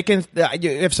 And, they can.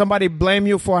 If somebody blame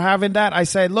you for having that, I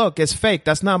say, look, it's fake.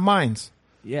 That's not mine.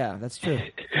 Yeah, that's true.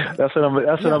 That's what I'm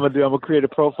gonna do. I'm gonna create a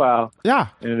profile. Yeah,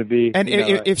 and it'll be. And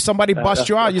if somebody busts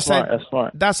you out, you say that's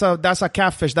smart. That's a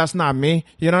catfish. That's not me.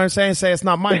 You know what I'm saying? Say it's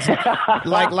not mine.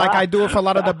 like I do with a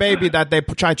lot of the baby that they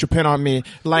try to pin on me.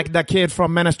 Like the kid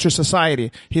from Menace to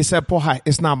Society. He said, "Porra,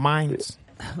 it's not mine."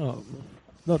 Oh,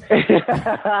 look.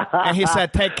 And he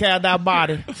said, "Take care of that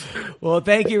body." Well,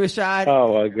 thank you, Rashad.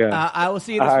 Oh my God! I will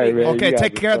see you this week. Man, okay,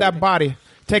 take care of that body.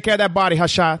 Take care of that body,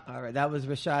 Rashad. All right, that was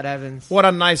Rashad Evans. What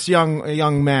a nice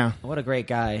young man. What a great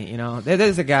guy.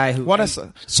 There's a guy who.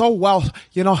 So well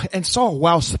spoken. He's so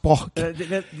well spoken. It's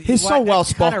kind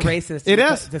of racist. It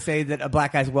is to say that a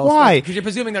black guy's well spoken. Why? Because you're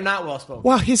presuming they're not well spoken.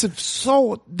 Well, he's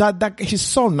so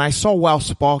nice, so well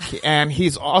spoken, and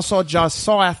he's also just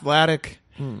so athletic.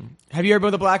 Have you ever been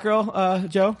with a black girl,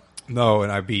 Joe? No,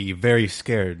 and I'd be very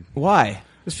scared. Why?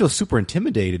 I just feel super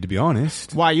intimidated, to be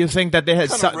honest. Why you think that they had?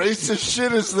 What kind of racist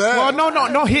shit is that? Well,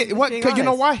 no. You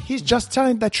know why? He's just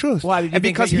telling the truth. Why? And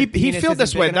because he feels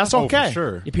this way. That's okay. For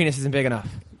sure. Your penis isn't big enough.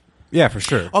 Yeah, for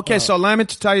sure. Okay, so let me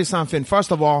tell you something.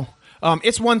 First of all,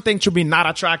 it's one thing to be not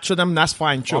attracted to them. That's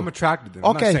fine too. I'm attracted to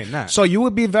them. Okay, I'm not saying that. So you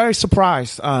would be very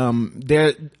surprised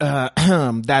that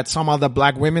some other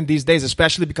black women these days,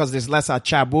 especially because there's less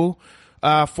taboo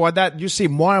for that, you see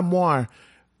more and more.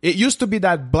 It used to be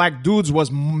that black dudes was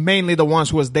mainly the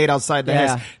ones who was date outside the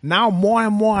house. Now more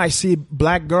and more I see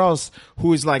black girls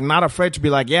who is like not afraid to be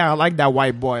like, yeah, I like that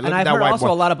white boy. And I've heard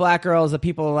also a lot of black girls that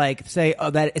people like say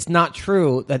that it's not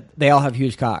true that they all have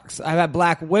huge cocks. I've had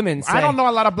black women say. I don't know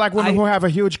a lot of black women who have a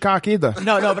huge cock either.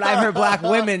 No, but I've heard black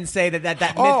women say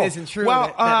that myth isn't true. Well,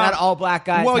 that not all black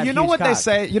guys have you know huge what cocks.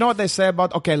 they say? You know what they say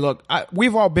about, okay, look,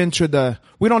 we've all been to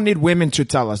we don't need women to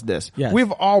tell us this. Yes.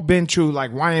 We've all been to like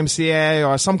YMCA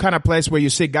or some kind of place where you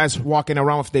see guys walking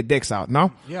around with their dicks out,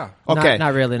 no? Yeah. Okay.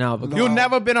 Not really, no. But You've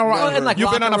never been around. Like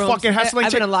you've been on a fucking hustling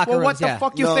I've been in locker rooms, what the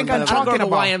fuck you think I'm talking about?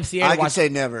 about? YMCA I can say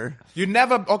never. You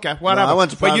never, okay, whatever. No, I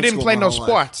went to but you private didn't school play my no whole life.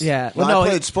 sports. Yeah. Well, I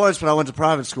played sports, but I went to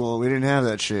private school. We didn't have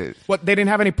that shit. What, they didn't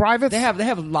have any privates? They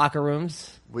have locker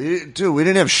rooms. We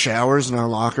didn't have showers in our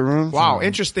locker rooms. Wow,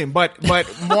 interesting. But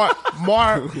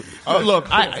more. Look,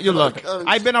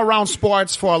 I've been around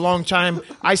sports for a long time.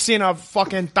 I seen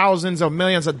fucking thousands of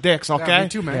millions of dicks. Okay, Yeah, me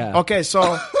too, man. Yeah. Okay,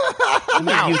 so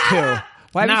now You too.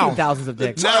 Why have you Now. seen thousands of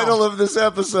dicks? Title of this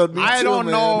episode. Me I too, don't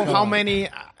man. know how many.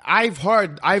 I've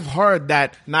heard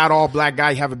that not all black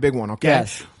guys have a big one. Okay,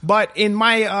 Yes. but in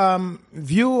my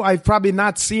view, I've probably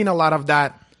not seen a lot of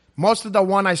that. Most of the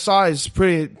one I saw is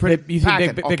pretty You see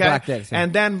packing, big okay? black dicks, yeah.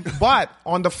 And then, but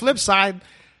on the flip side,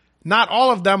 not all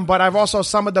of them, but I've also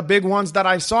some of the big ones that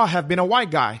I saw have been a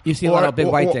white guy. You've seen a lot of big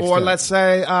white dicks, or too. let's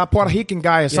say Puerto Rican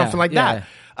guy or something like yeah.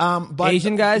 that. But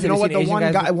Asian guys? you Have know you what? seen The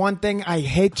Asian guys? one thing I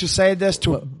hate to say this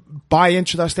to buy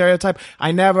into the stereotype.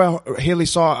 I never really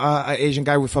saw an Asian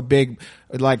guy with a big,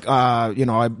 a big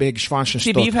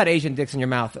Schwanzenstock. CB, you've had Asian dicks in your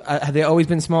mouth. Have they always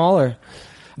been small or?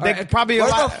 They probably a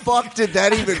Where the lot. fuck did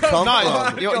that even come No,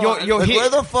 from? Like, where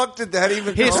the fuck did that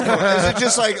even come from? Is it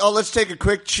just like, oh, let's take a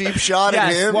quick cheap shot at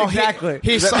Yes, him? well, exactly.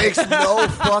 That makes no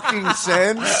fucking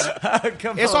sense.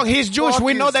 It's like he's Jewish.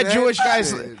 We know that Fucking Jewish guys.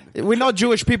 sense. We know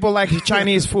Jewish people like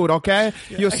Chinese food. Okay,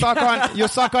 you suck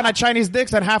on a Chinese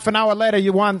dick, and half an hour later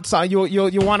you want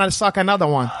to suck another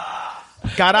one.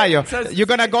 Carajo, you're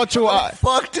gonna go to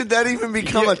Fuck did that even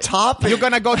become a topic? you're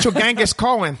gonna go to Genghis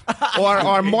Cohen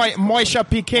or Moisha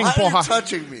P. King, Why are you porra.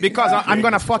 touching me? Because I'm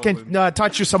gonna fucking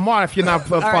touch you some more if you're not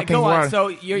All right, fucking go on. word. So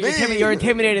you're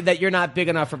intimidated that you're not big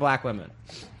enough for black women.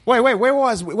 Wait,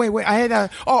 I had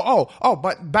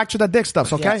but back to the dick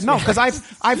stuff, okay? Yes. No, because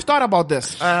I've thought about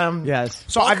this. Yes.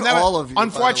 So Fuck I've never, all of you, by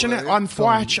the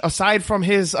way. aside from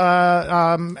his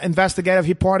investigative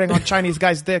reporting on Chinese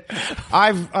guy's dick,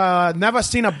 I've never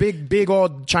seen a big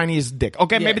old Chinese dick.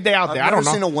 Okay, Yeah. maybe they're out there. I've I don't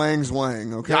never know. seen a Wang's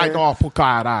Wang, okay? I know,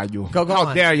 caralho. Go How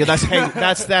on. dare you? That's hate.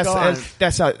 That's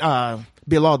Go on.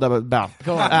 below the belt.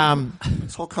 Go on.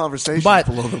 This whole conversation But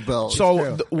below the belt.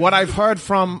 so what I've heard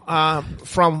from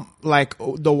like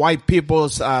the white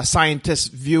people's scientists'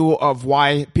 view of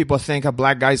why people think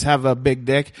black guys have a big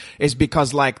dick is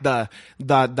because like the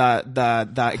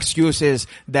excuse is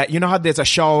that you know how there's a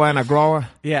shower and a grower.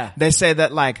 Yeah. They say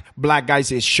that like black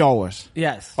guys is showers.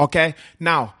 Yes. Okay.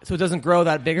 Now. So it doesn't grow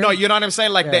that bigger? No, you know what I'm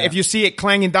saying? Like, Yeah. if you see it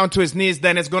clanging down to his knees,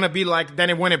 then it's going to be like,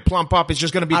 when it plump up, it's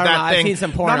just going to be I don't that know, I've thing. seen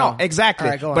some porno. No, exactly.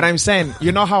 All right, go on. But I'm saying,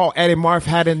 you know how Eddie Murphy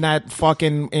had in that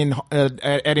fucking,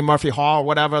 Eddie Murphy Hall,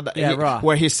 whatever, Yeah, Raw.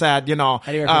 where he said, Eddie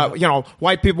Murphy.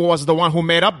 white people was the one who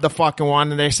made up the fucking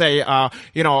one, and they say,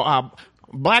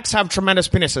 blacks have tremendous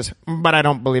penises, but I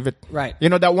don't believe it. Right. You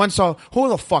know that one, so who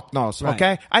the fuck knows, Right.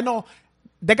 okay? I know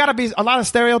there gotta be a lot of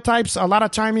stereotypes, a lot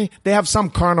of time they have some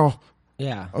kernel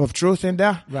Yeah. of truth in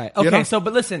there. Right. You Okay. know? So,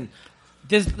 but listen.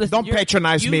 Don't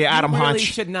patronize me, Adam You really Hunch.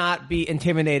 should not be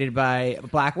intimidated by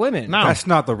black women. No. That's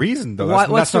not the reason, though.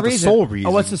 What's That's not the the reason? sole reason.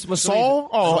 Oh, what's the Soul?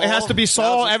 Oh, it has to be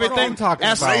soul, That's what everything. I'm talking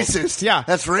That's about. Racist. Yeah.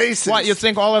 That's racist. What, you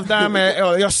think all of them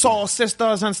are your soul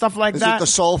sisters and stuff like Is that? it the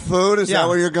soul food? Is Yeah. that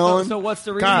where you're going? So what's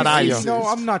the reason? Caralho. No,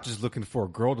 I'm not just looking for a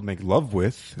girl to make love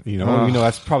with. You know,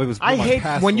 that's probably was. I my hate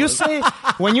past when you was.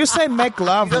 say make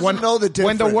love. He doesn't know the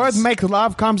when the word difference. make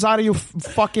love comes out of your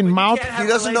fucking mouth, can't have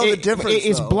He doesn't know the difference,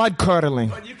 It's though. blood curdling.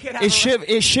 you can't have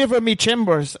It shiver me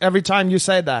timbers every time you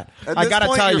say that. At I this gotta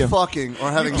point, tell you're you. fucking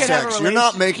or having can't have a sex. You're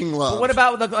not relation- making love. But what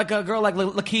about like a girl like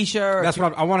Lakeisha? Or That's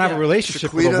what I want to have Yeah. a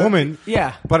relationship with a Chiquita? woman.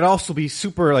 Yeah. but I'd also be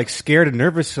super like scared and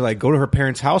nervous to like go to her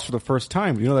parents' house for the first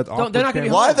time. You know that's awkward. they're not gonna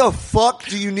be Why the fuck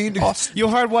do you need to? You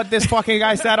heard what this fucking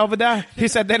guy said over there? He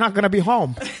said they're not going to be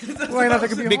home. Why not? They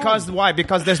could be Because why?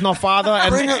 Because there's no father and,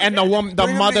 Bring him- and the woman, the bring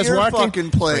him to mother's your working.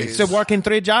 fucking place. So working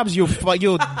 3 jobs. You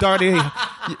dirty.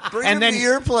 Bring and him then to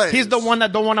your place. he's the one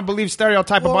that don't want to believe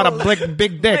stereotype about a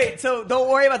big dick. Wait, so don't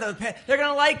worry about that. They're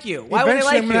gonna like you. Why would they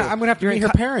Eventually, like you? I'm gonna have to meet her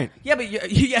parent. Yeah, but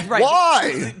yeah, right.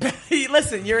 Why?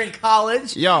 Listen, you're in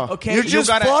college. Yo, okay. You're just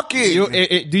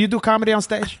fucking. Do you do comedy on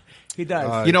stage? He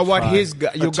does. You know what?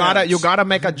 try. You gotta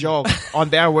make a joke on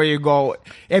there where you go.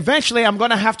 Eventually, I'm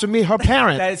gonna have to meet her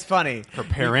parent. that is funny. Her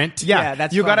parent. Yeah,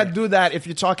 that's you funny. gotta do that if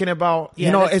you're talking about. Yeah,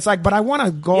 You know, that's- it's like, but I want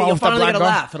to go Yeah, out you'll with a finally black get a girl.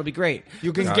 laugh. It'll be great.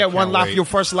 You can I get one can't laugh, wait. your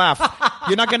first laugh.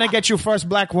 You're not gonna get your first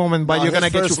black woman, but No, you're gonna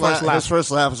his get your first first His laugh.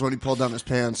 first laugh is when he pulled down his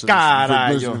pants. And God,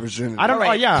 for losing virginity. I don't know. All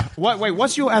right. Yeah.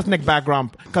 What's your ethnic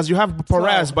background? Because you have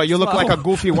Perez, Slow. but you look Slow. like a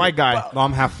goofy white guy. No,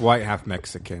 I'm half white, half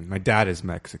Mexican. My dad is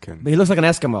Mexican. But he looks like an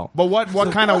Eskimo. But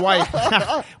what kind of white?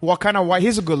 What kind of white?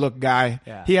 He's a good look guy.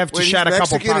 Yeah. He have to Wait, he's shed a couple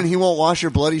Mexican and pounds. he won't wash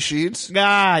your bloody sheets.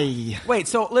 Guy. Wait,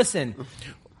 so listen.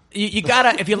 You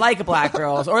gotta, if you like black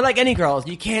girls or like any girls,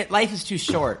 you can't. Life is too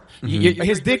short.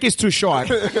 His dick is too short.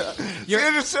 You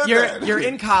just said that. You're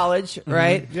in college,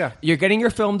 right? Yeah. You're getting your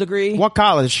film degree. What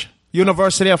college?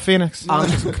 University of Phoenix.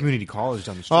 Community college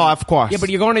down the street. Oh, of course. Yeah, but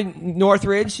you're going to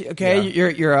Northridge, okay? Yeah.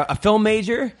 You're a film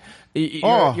major. You're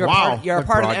wow. You're a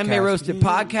part of the broadcast. MMA Roasted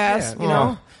podcast, Yeah. you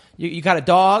know? You got a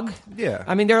dog. Yeah.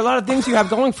 I mean, there are a lot of things you have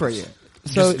going for you.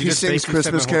 So He sings basically said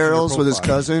Christmas my whole carols with his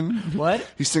profile. cousin. what?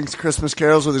 He sings Christmas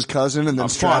carols with his cousin and then Oh,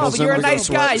 straddles but him. you're a to go nice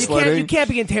guy. sledding. You can't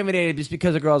be intimidated just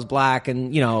because a girl's black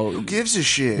and, you know. Who gives a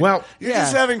shit? Well, you're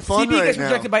just having fun CB right gets now.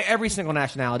 rejected by every single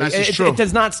nationality. That's It, true. it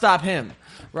does not stop him,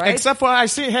 right? Except for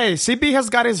CB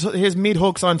has got his meat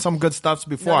hooks on some good stuffs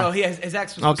before. no, his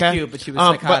ex was Okay. cute, but she was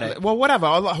psychotic. But, well, whatever.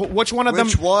 Which one of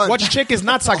Which them? one? Which chick is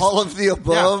not psychotic? All of the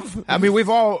above. Yeah. I mean, we've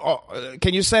all.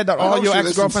 Can you say that I all hope your she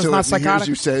ex girlfriends listens not to it and hears psychotic?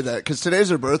 you say that because today's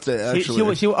her birthday.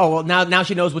 Actually, Now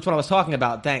she knows which one I was talking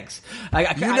about. Thanks.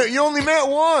 you only met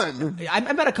one.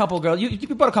 I met a couple girls.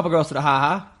 You brought a couple girls to the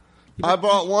haha. I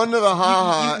brought one to the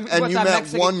haha, you and brought you that met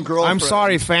Mexican- one girlfriend. I'm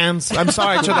sorry, fans. I'm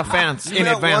sorry to the fans You in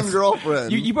met advance. one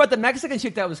girlfriend. You brought the Mexican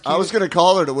chick that was cute. I was going to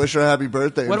call her to wish her happy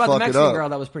birthday What and about the fuck it Mexican up. girl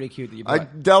that was pretty cute that you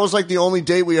brought? That was like the only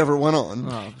date we ever went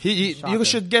on. You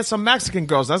should get some Mexican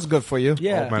girls. That's good for you.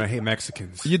 Yeah. Oh man, I hate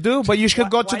Mexicans. You do, but you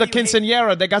should go to why the do you hate-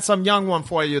 quinceañera. They got some young one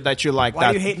for you that you like. Why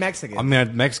that. do you hate Mexicans? I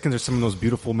mean, Mexicans are some of those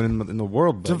beautiful men in the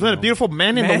world. But, The beautiful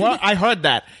men in the world. I heard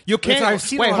that. You can't. I've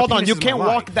seen a Wait, lot of hold on. You penises in can't my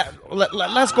walk life. that.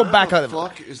 Let's go back. What the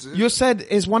fuck is this? You said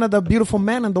is one of the beautiful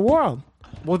men in the world.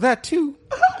 well, that too.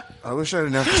 I wish I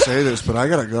didn't have to say this, but I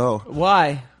gotta go.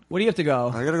 Why? What do you have to go?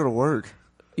 I gotta go to work.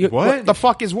 What the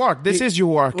fuck is work? This is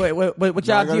your work. Wait, what I job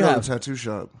gotta do you go to have? the tattoo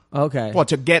shop. Okay. What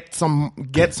to get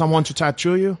someone to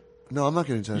tattoo you? No, I'm not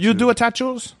getting tattooed. You do a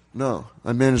tattoos? No,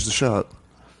 I manage the shop.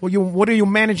 Well, what are you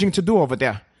managing to do over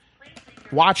there?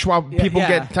 Watch while people yeah.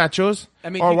 get tattoos, I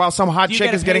mean, or while some hot do you chick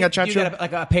get is getting a do you tattoo. get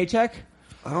like a paycheck?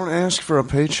 I don't ask for a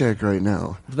paycheck right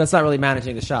now. That's not really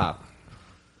managing the shop.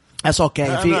 That's okay.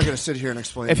 I'm not gonna sit here and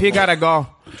explain. If the you whole- gotta go,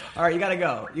 All right, you gotta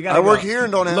go. You gotta I work go. here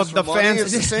and don't ask look, for the money. fans.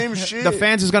 It's the same shit. The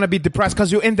fans is gonna be depressed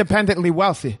because you're independently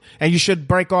wealthy, and you should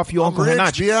break off your Uncle rich,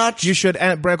 Hanach. biatch. You should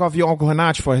break off your Uncle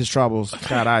Hanach for his troubles.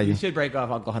 God, are you? You should break off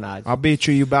Uncle Hanaj. I'll beat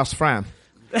you, best friend.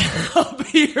 I'll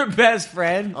be your best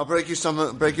friend. I'll break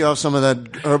you off some of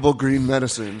that herbal green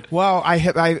medicine. Well, I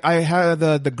had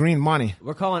the green money.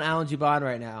 We're calling Alan Jouban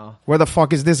right now. Where the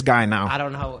fuck is this guy now? I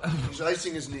don't know. He's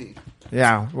icing his knee.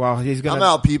 Yeah, well, he's gonna. I'm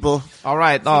out, people. All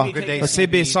right. Oh, Good day,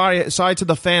 CB. Sorry to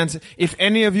the fans. If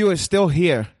any of you is still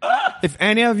here, if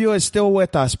any of you is still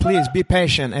with us, please be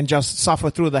patient and just suffer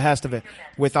through the rest of it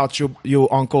without you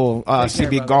Uncle CB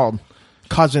brother. Gold,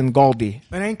 cousin Goldie.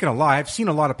 And I ain't gonna lie, I've seen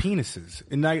a lot of penises,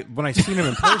 and when I seen them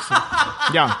in person,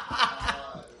 Yeah.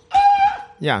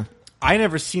 Yeah. I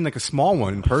never seen like a small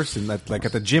one in person. Like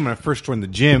at the gym when I first joined the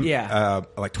gym, Yeah.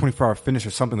 like 24-hour finish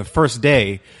or something. The first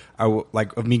day,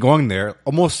 of me going there,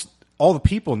 almost all the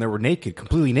people in there were naked,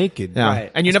 completely naked. Yeah.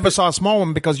 Right. And you never saw a small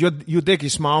one because your dick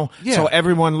is small, Yeah. so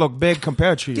everyone looked big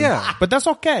compared to you. Yeah. But that's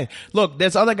okay. Look,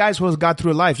 there's other guys who has got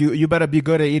through life. You better be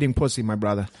good at eating pussy, my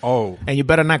brother. Oh. And you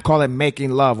better not call it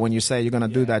making love when you say you're gonna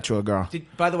do that to a girl.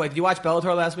 By the way, did you watch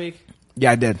Bellator last week?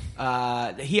 Yeah, I did.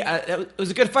 It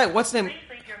was a good fight. What's his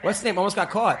name? Almost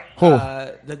got caught. Who?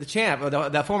 The champ, or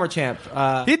the former champ.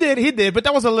 He did, but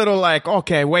that was a little like,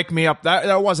 okay, wake me up.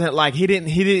 That wasn't like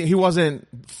he wasn't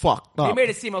fucked up. He made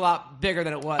it seem a lot bigger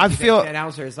than it was. I because feel- the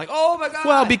announcers like, oh my god.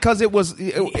 Well, because it was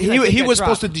he got was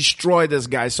supposed to dropped. destroy this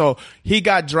guy, so he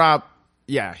got dropped.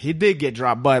 Yeah, he did get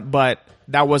dropped, but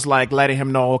that was like letting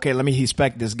him know, okay, let me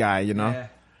respect this guy, you know. Yeah.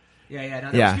 No,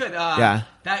 that Yeah. was good. Yeah.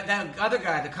 That other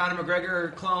guy, the Conor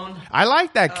McGregor clone. I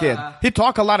like that kid. He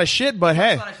talk a lot of shit, but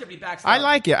hey, a lot of shit, but he backs I up.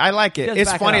 like it. I like He it. does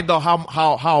It's back funny it though up.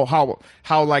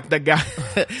 how like the guy.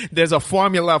 There's a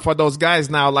formula for those guys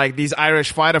now, like these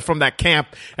Irish fighter from that camp,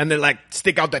 and they like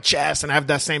stick out the chest and have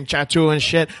that same tattoo and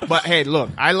shit. But hey,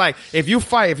 look, I like if you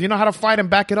know how to fight and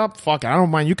back it up. Fuck it, I don't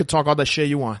mind. You could talk all the shit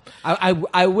you want.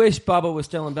 I wish Bubba was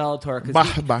still in Bellator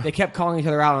because Bah. they kept calling each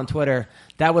other out on Twitter.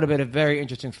 That would have been a very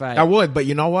interesting fight. I would, but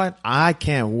you know what? I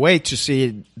can't wait to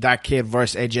see that kid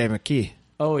versus AJ McKee.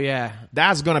 Oh yeah,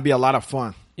 That's gonna be a lot of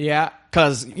fun. yeah.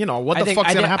 Cause what the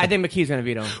fuck's gonna happen? I think McKee's gonna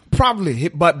beat him. Probably,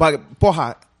 but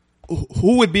Poha,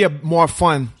 who would be more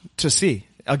fun to see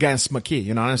against McKee?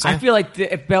 You know what I'm saying? I feel like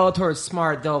if Bellator is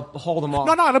smart, they'll hold them off.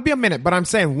 no, it'll be a minute. But I'm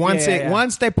saying once Yeah.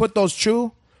 once they put those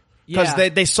two, because Yeah.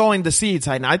 they sowing the seeds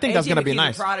right now. I think that's AJ gonna be McKee's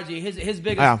nice. A prodigy. His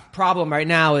biggest Yeah. problem right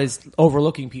now is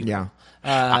overlooking people. Yeah.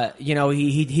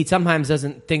 He sometimes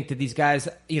doesn't think that these guys.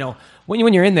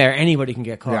 When you're in there, anybody can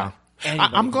get caught. Yeah,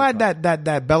 Anybody I'm can glad get caught.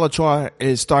 that Bellator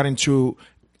is starting to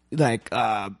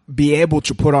be able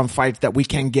to put on fights that we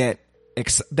can get.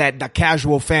 That the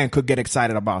casual fan could get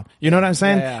excited about. You know what I'm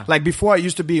saying? Yeah. Like before, it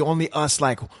used to be only us,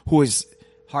 like who is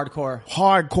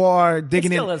hardcore.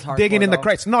 digging still is hardcore, digging in the though.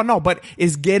 crates. No, but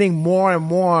it's getting more and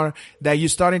more that you're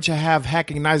starting to have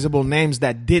recognizable names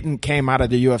that didn't came out of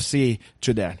the UFC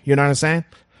to that. You know what I'm saying?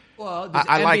 Well, there's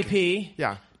I like- MVP.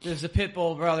 Yeah. There's the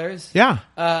Pitbull brothers. Yeah.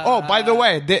 By the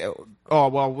way,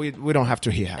 we don't have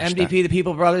to hear hashtag. MVP, the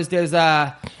People Brothers. There's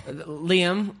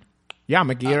Liam. Yeah,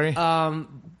 McGeary.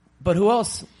 But who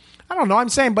else? I don't know. I'm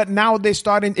saying, but now they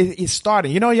starting. It's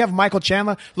starting. You know, you have Michael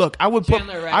Chandler. Look, I would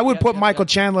Chandler, put right. I would Yep, put yep, Michael yep.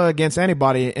 Chandler against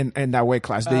anybody in that weight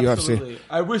class, the UFC.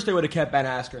 I wish they would have kept Ben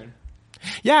Askren.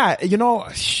 Yeah, you know.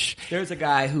 There's a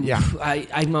guy who Yeah. I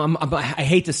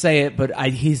hate to say it, but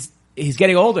he's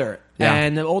getting older, Yeah.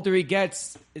 and the older he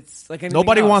gets, it's like anything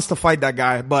Nobody else. wants to fight that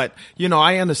guy, but you know,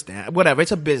 I understand. Whatever,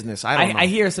 it's a business. I don't know. I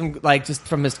hear some like just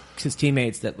from his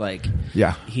teammates that like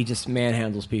Yeah. he just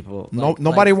manhandles people.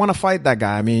 Nobody like, want to fight that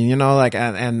guy. I mean, you know, like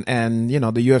and you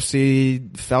know, the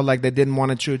UFC felt like they didn't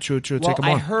want to take him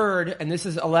I on. heard, and this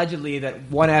is allegedly, that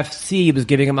ONE FC was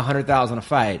giving him $100,000 a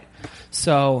fight.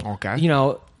 So Okay. you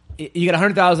know, you get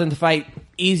 $100,000 to fight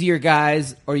easier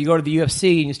guys, or you go to the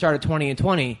UFC and you start at 20 and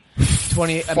 20. I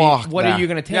mean, what are you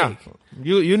going to take?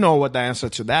 Yeah. You know what the answer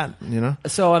to that, you know?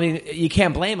 So I mean, you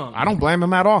can't blame him. I don't blame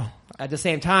him at all. At the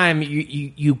same time,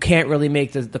 you can't really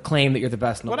make the claim that you're the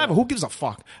best in the Whatever, world. who gives a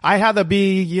fuck? I had to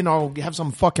be, you know, have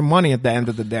some fucking money at the end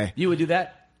of the day. You would do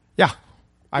that? Yeah.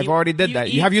 I've already did that.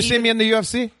 Have you seen me in the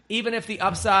UFC? Even if the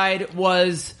upside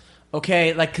was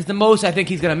okay, like, because the most I think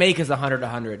he's going to make is 100 to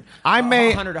 100. I may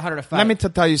 100 to 100 a fight. Let me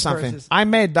tell you something. versus- I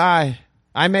may die.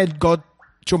 I may go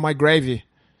to my gravy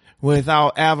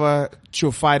without ever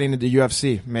to fighting in the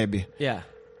UFC. Maybe Yeah.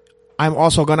 I'm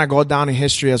also gonna go down in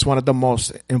history as one of the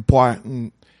most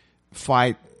important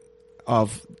fight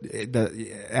of the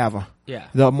ever. Yeah.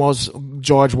 The most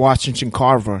George Washington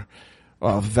Carver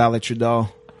of Valley Trudeau.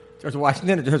 George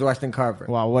Washington Carver.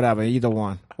 Well, whatever, either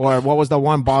one. Or what was the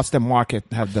one Boston Market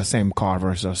have the same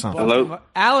Carvers or something? Hello?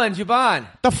 Alan Jouban.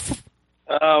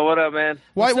 What up, man?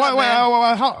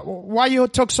 Why you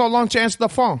took so long to answer the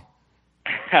phone?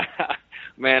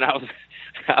 Man, I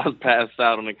was passed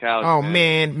out on the couch. Oh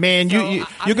man, So,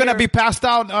 you're gonna here- be passed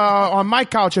out on my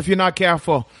couch if you're not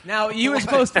careful. Now you were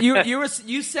supposed to.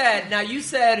 You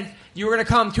said you were going to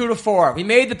come 2 to 4. We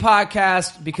made the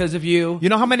podcast because of you. You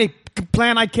know how many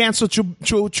plan I canceled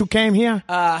to came here?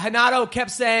 Renato kept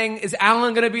saying, "Is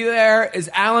Alan going to be there? Is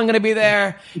Alan going to be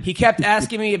there?" He kept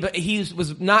asking me, but he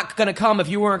was not going to come if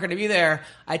you weren't going to be there.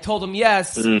 I told him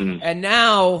yes, and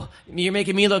now you're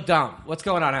making me look dumb. What's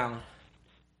going on, Alan?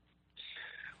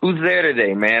 Who's there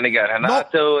today, man? They got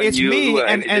Renato and it's you. me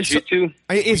and you two?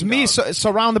 it's me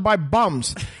surrounded by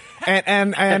bums.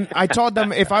 And I told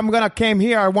them if I'm gonna came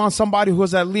here, I want somebody who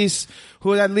at least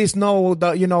know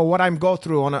what I'm go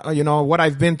through on what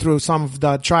I've been through, some of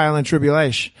the trial and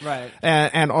tribulation, Right.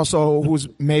 And also who's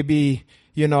maybe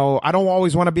I don't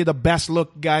always want to be the best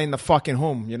look guy in the fucking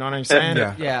home. You know what I'm saying?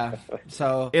 Yeah.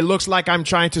 So It looks like I'm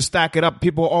trying to stack it up.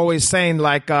 People always saying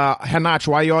like, Hanach,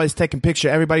 why you always taking picture?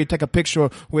 Everybody take a picture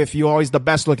with you always the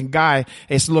best looking guy.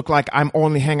 It's look like I'm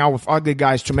only hang out with ugly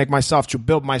guys to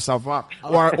build myself up.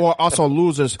 Or also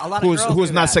losers a lot of girls who's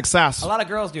do not that. success. A lot of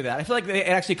girls do that. I feel like it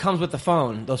actually comes with the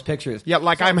phone. Those pictures. Yeah,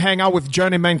 like I'm hang out with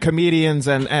journeyman comedians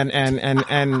and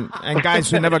guys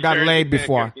who never got laid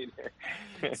before.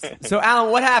 So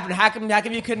Alan, what happened? How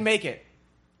come you couldn't make it?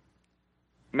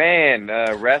 Man,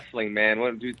 wrestling,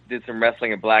 man. Did some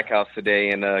wrestling at Black House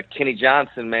today, and Kenny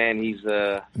Johnson, man,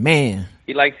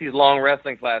 he likes these long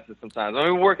wrestling classes sometimes. I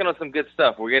mean, we're working on some good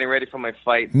stuff. We're getting ready for my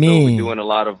fight. So we're doing a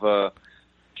lot of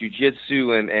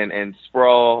jiu-jitsu and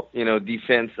sprawl,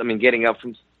 defense. I mean, getting up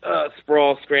from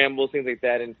sprawl, scrambles, things like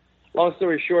that. And long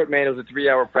story short, man, it was a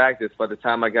 3-hour practice. By the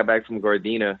time I got back from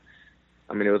Gardena,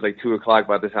 I mean, it was like 2 o'clock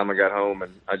by the time I got home,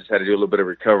 and I just had to do a little bit of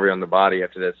recovery on the body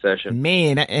after that session.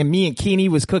 Man, and me and Kenny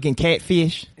was cooking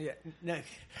catfish. Yeah, no.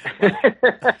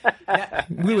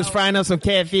 We was frying up some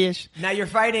catfish. Now you're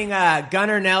fighting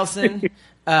Gunnar Nelson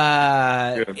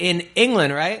in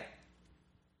England, right?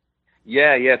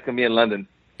 Yeah, it's going to be in London.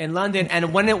 In London.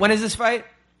 And when is this fight?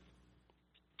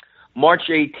 March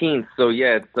 18th, so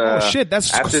yeah, it's Oh, shit,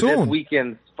 that's after soon. this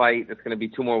weekend's fight, it's going to be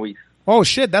 2 more weeks. Oh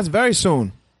shit, that's very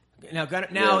soon. Now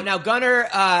Gunnar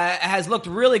has looked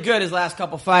really good his last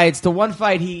couple fights. The one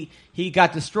fight he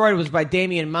got destroyed was by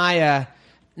Damian Maia.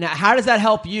 Now, how does that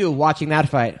help you watching that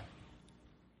fight?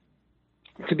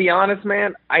 To be honest,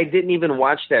 man, I didn't even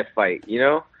watch that fight,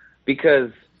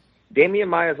 because Damian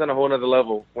Maia's on a whole nother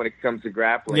level when it comes to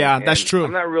grappling. Yeah, that's and true.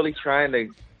 I'm not really trying to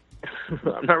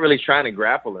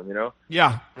grapple him,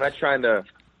 Yeah. I'm not trying to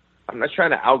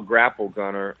out grapple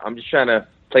Gunnar. I'm just trying to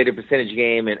play the percentage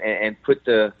game and put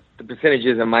the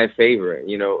percentages in my favor.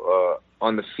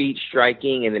 on the feet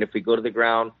striking, and then if we go to the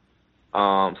ground,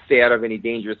 stay out of any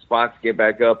dangerous spots, get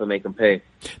back up, and make them pay.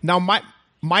 Now,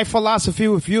 my philosophy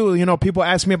with you, people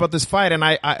ask me about this fight, and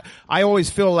I always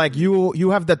feel like you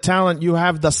have the talent, you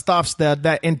have the stuffs,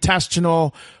 that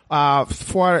intestinal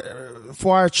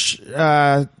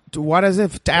what is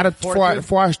it? To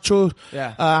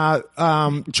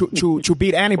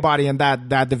beat anybody in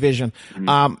that division.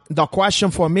 The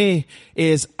question for me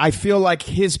is, I feel like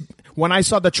when I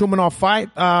saw the Chumanov fight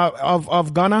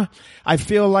of Gunnar, I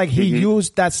feel like he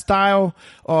used that style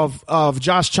of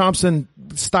Josh Thompson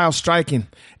style striking,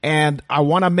 and I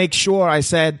want to make sure. I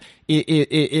said,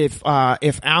 if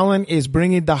Allen is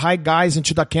bringing the high guys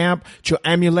into the camp to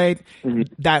emulate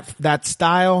that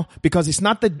style, because it's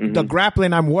not the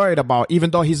grappling I'm worried about,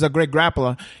 even though he's a great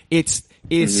grappler.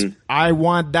 I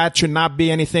want that to not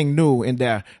be anything new in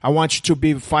there. I want you to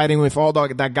be fighting with all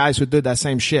the guys who did that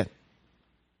same shit.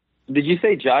 Did you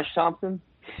say Josh Thompson?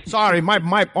 Sorry,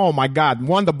 oh my God,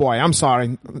 Wonder Boy. I'm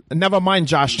sorry. Never mind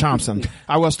Josh Thompson.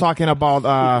 I was talking about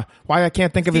why I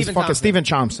can't think of his fucking Stephen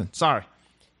Thompson. Sorry.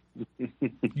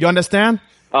 You understand?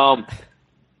 Yeah,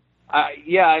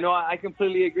 I know. I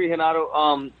completely agree, Renato.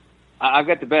 I've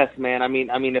got the best, man. I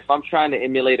mean, if I'm trying to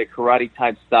emulate a karate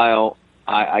type style,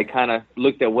 I kind of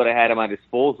looked at what I had at my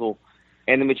disposal,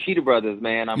 and the Machida brothers,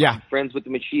 man. I'm friends with the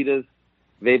Machidas.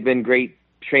 They've been great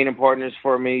training partners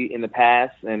for me in the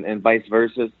past, and vice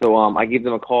versa. So I give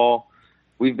them a call.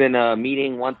 We've been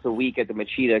meeting once a week at the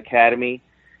Machida Academy,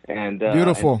 and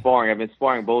beautiful. And sparring. I've been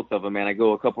sparring both of them, man. I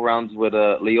go a couple rounds with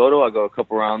Lyoto. I go a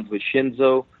couple rounds with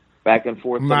Shinzo, back and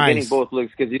forth. So nice. I'm getting both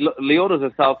looks, because Lyoto's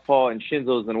a southpaw and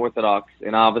Shinzo's an orthodox,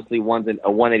 and obviously one's a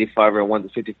 185er and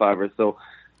one's a 55er. So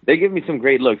they give me some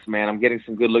great looks, man. I'm getting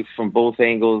some good looks from both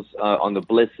angles on the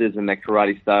blitzes and that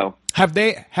karate style. Have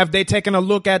they taken a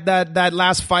look at that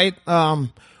last fight,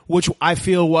 which I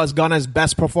feel was Gunnar's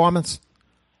best performance?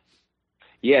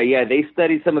 Yeah. They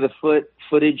studied some of the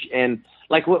footage, and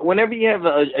like whenever you have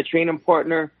a training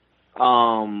partner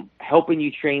helping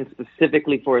you train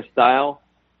specifically for a style,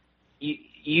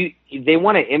 they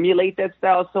want to emulate that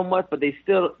style so much, but they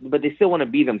still want to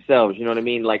be themselves. You know what I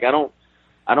mean? Like I don't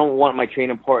want my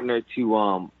training partner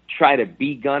to try to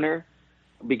be Gunnar,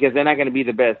 because they're not going to be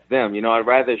the best them. I'd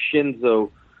rather Shinzo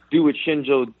do what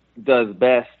Shinzo does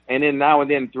best, and then now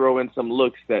and then throw in some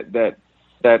looks that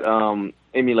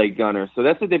emulate Gunnar. So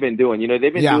that's what they've been doing.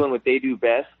 They've been doing what they do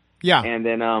best. Yeah. And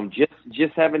then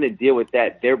just having to deal with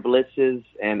that, their blitzes,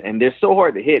 and they're so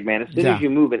hard to hit, man. As soon as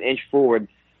you move an inch forward,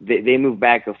 they move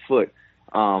back a foot.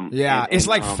 It's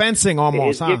like fencing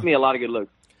almost. It gives me a lot of good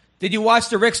looks. Did you watch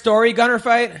the Rick Story Gunnar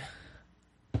fight?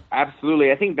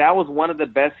 Absolutely. I think that was one of the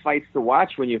best fights to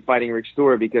watch when you're fighting Rick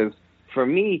Story, because for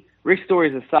me, Rick Story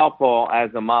is a southpaw,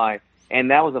 as am I,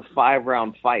 and that was a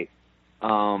 5-round fight.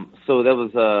 So there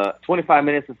was 25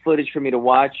 minutes of footage for me to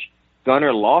watch.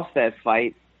 Gunnar lost that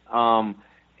fight, and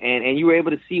you were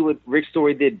able to see what Rick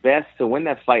Story did best to win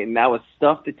that fight, and that was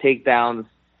stuff the takedowns,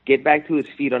 get back to his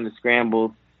feet on the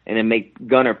scrambles, and then make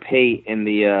Gunnar pay in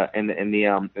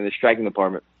the striking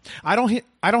department. I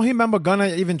don't remember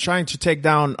Gunnar even trying to take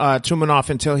down Tumanov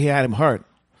until he had him hurt.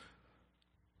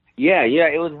 Yeah,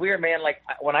 it was weird, man. Like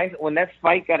when that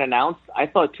fight got announced, I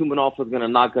thought Tumanov was going to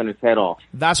knock Gunnar's head off.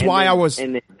 That's why I was.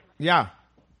 Yeah,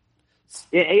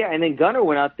 and then Gunnar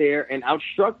went out there and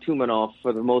outstruck Tumanov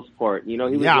for the most part. He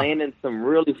was landing some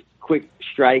really quick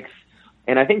strikes,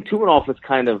 and I think Tumanov was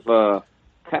kind of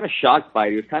shocked by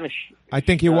it. He was kind of. I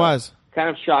think he was kind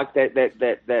of shocked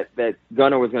that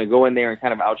Gunnar was going to go in there and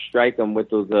kind of outstrike him with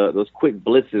those quick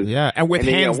blitzes. Yeah, and with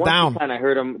hands down. Once he kind of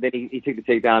hurt him, then he took the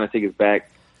takedown and took his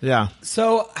back. Yeah.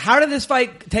 So how did this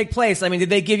fight take place? I mean, did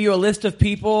they give you a list of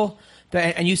people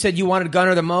and you said you wanted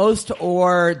Gunnar the most,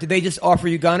 or did they just offer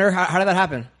you Gunnar? How did that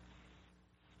happen?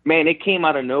 Man, it came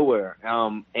out of nowhere,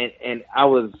 and I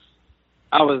was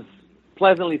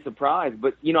pleasantly surprised.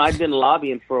 But I've been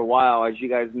lobbying for a while, as you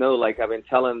guys know. Like I've been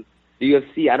telling the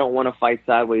UFC, I don't want to fight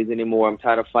sideways anymore. I'm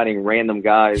tired of fighting random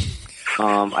guys.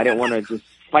 I didn't want to just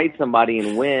fight somebody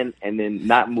and win and then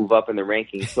not move up in the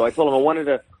rankings. So I told him I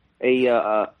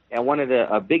wanted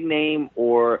a big name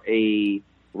or a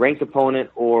ranked opponent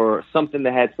or something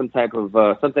that had some type of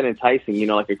something enticing,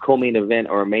 like a co-main event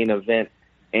or a main event.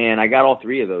 And I got all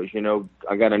three of those.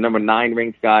 I got a number 9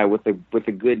 ranked guy with a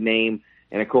good name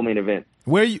and a co-main event.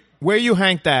 Where you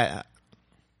Hank that?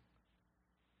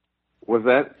 What's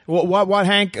that? What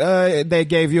Hank they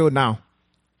gave you now?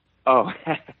 Oh.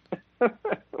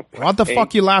 What the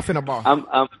fuck you laughing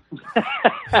about?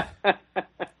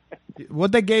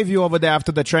 What they gave you over there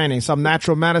after the training? Some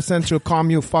natural medicine to calm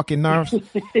you fucking nerves?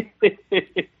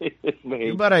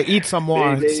 You better eat some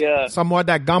more. Some more of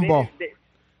that gumbo.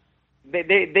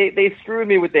 they screwed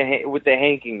me with the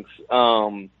Hankings.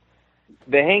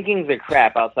 The Hankings are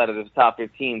crap outside of the top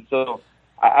 15. So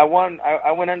I went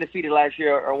undefeated last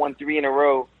year. I won 3 in a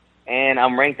row, and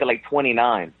I'm ranked at like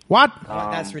 29. What?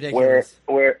 That's ridiculous.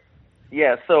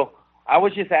 Yeah. So I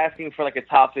was just asking for like a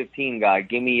top 15 guy.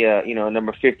 Give me a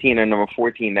number 15 or number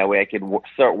 14. That way I could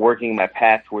start working my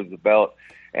path towards the belt.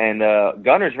 And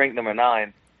Gunner's ranked number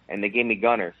 9, and they gave me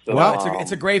Gunner. So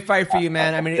it's a great fight for you,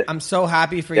 man. I mean, I'm so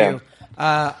happy for you.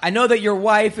 I know that your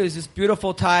wife is this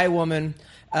beautiful Thai woman,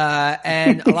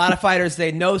 and a lot of fighters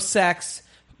say no sex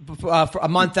for a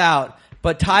month out.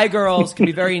 But Thai girls can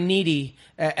be very needy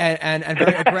and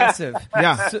very aggressive.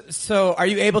 Yeah. So are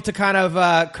you able to kind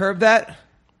of curb that?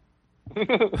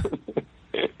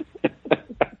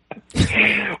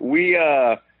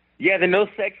 The no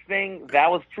sex thing, that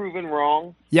was proven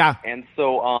wrong. Yeah. And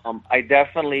so I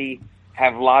definitely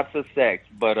have lots of sex,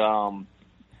 but I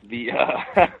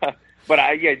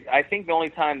think the only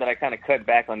time that I kind of cut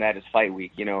back on that is fight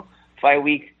week. Fight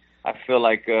week, I feel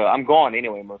like I'm gone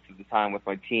anyway most of the time with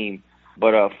my team.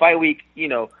 But fight week,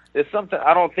 there's something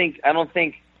I don't think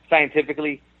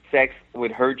scientifically sex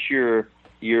would hurt your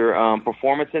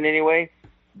performance in any way.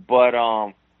 But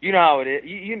you know how it is.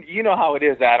 You know how it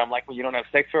is, Adam. Like when you don't have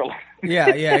sex for a while.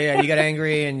 Yeah. You get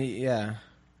angry and yeah.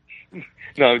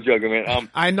 No, I'm joking, man.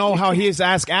 I know how he's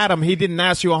asked Adam. He didn't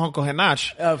ask you Uncle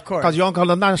Henach. Of course. Because your Uncle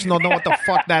Henach don't know what the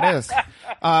fuck that is.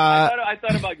 I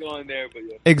thought about going there, but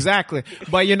yeah. Exactly.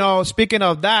 But, speaking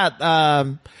of that,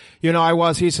 I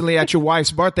was recently at your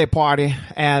wife's birthday party,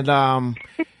 and, I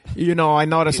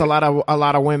noticed a lot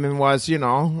of women was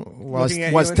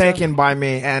taken by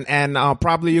me, and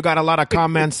probably you got a lot of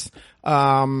comments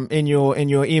in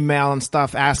your email and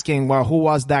stuff asking, well, who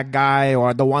was that guy,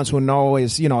 or the ones who know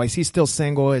is he still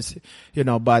single,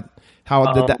 but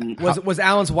how did that was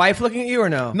Alan's wife looking at you or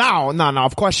no? No,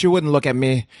 of course she wouldn't look at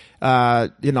me.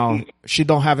 She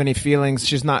don't have any feelings.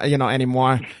 She's not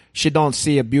anymore. She don't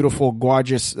see a beautiful,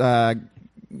 gorgeous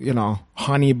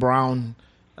honey brown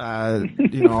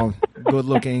good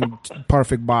looking,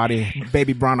 perfect body,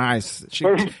 baby brown eyes.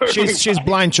 She's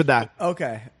blind to that.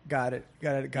 Okay. Got it.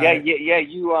 Yeah.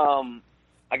 You,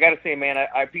 I gotta say, man,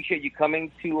 I appreciate you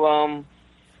coming to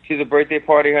the birthday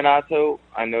party, Renato.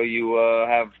 I know you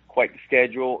have quite the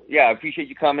schedule. Yeah, I appreciate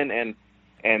you coming, and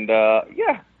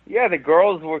the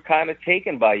girls were kind of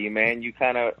taken by you, man. You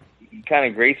kind of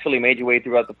gracefully made your way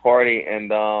throughout the party,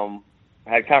 and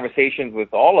had conversations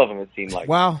with all of them. It seemed like.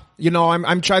 Well,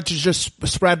 I'm trying to just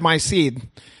spread my seed,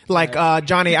 like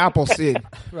Johnny Appleseed.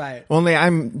 Right. Only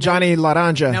I'm Johnny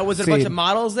Laranja. Now, was it a bunch of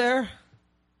models there?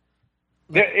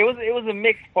 It was a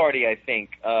mixed party, I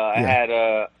think. I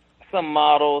had some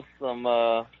models, some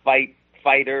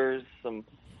fighters, some.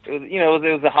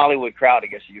 It was a Hollywood crowd, I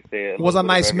guess you could say. It was a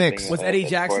nice mix. Was Eddie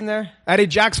Jackson there? Eddie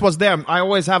Jacks was there. I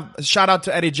always have shout out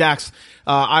to Eddie Jacks.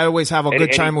 I always have a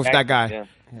good time with that guy. Yeah.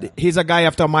 Yeah. He's a guy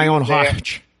after my own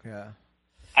heart. Yeah.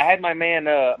 I had my man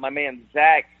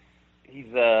Zach. He's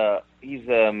a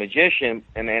magician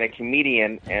and a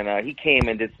comedian, and he came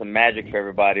and did some magic for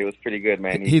everybody. It was pretty good,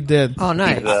 man. He did. Oh,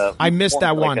 nice. I missed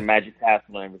that one. The magic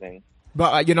castle and everything.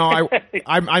 But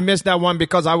I missed that one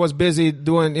because I was busy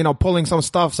doing pulling some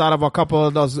stuffs out of a couple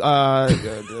of those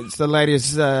the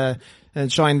ladies and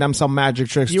showing them some magic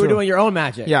tricks. You were doing your own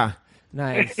magic. Yeah.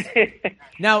 Nice.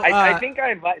 Now, I think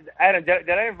I invited Adam. Did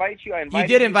I invite you? You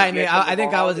did invite me. I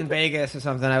think I was in Vegas or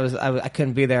something. I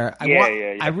couldn't be there.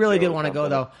 I really did want to go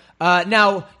though.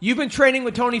 Now you've been training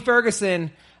with Tony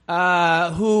Ferguson,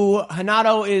 who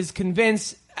Renato is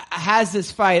convinced has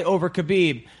this fight over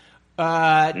Khabib.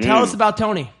 Tell us about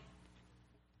Tony.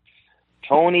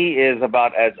 Tony is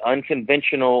about as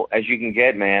unconventional as you can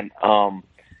get, man.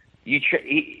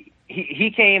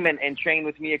 He came and trained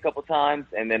with me a couple times,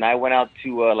 and then I went out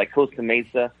to Costa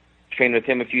Mesa, trained with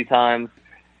him a few times,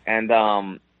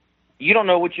 and you don't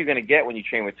know what you're going to get when you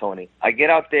train with Tony. I get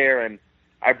out there and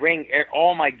I bring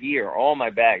all my gear, all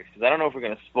my bags, because I don't know if we're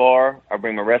going to spar. I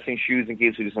bring my wrestling shoes in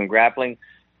case we do some grappling.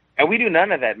 And we do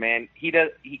none of that, man. He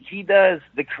does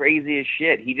the craziest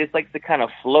shit. He just likes to kind of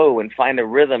flow and find a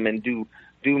rhythm and do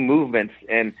movements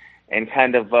and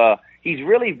kind of he's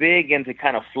really big into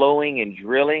kind of flowing and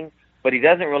drilling, but he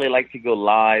doesn't really like to go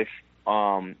live.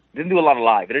 Didn't do a lot of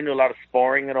live. He didn't do a lot of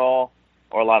sparring at all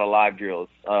or a lot of live drills,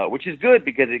 which is good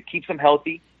because it keeps him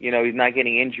healthy. He's not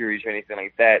getting injuries or anything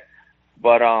like that.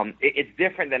 But it's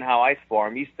different than how I spar.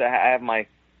 I'm used to have my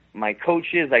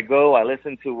coaches. I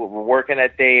listen to what we're working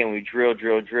that day, and we drill.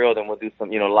 Then we'll do some,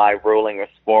 live rolling or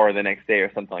spar the next day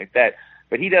or something like that.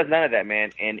 But he does none of that,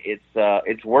 man, and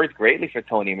it's worked greatly for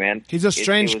Tony, man. He's a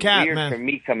strange cat, weird man. For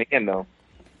me coming in though.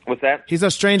 What's that? He's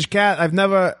a strange cat.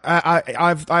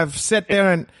 I've sat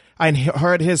there and I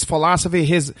heard his philosophy,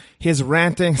 his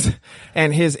rantings,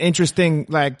 and his interesting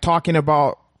talking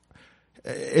about.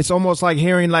 It's almost like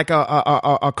hearing like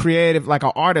a creative, like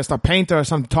an artist, a painter, or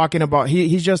something talking about.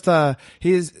 He's just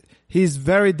he's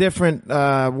very different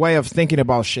way of thinking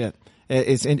about shit.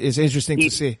 It's interesting to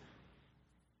see.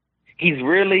 He's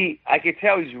really, I could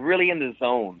tell he's really in the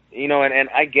zone, and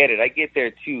I get it. I get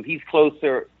there too. He's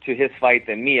closer to his fight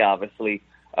than me, obviously.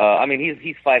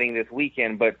 He's fighting this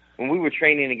weekend, but when we were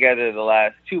training together the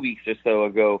last 2 weeks or so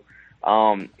ago,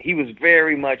 he was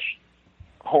very much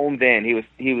homed in. He was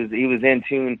in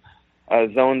tune,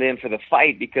 zoned in for the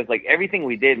fight because like everything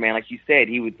we did, man, like you said,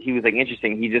 he was like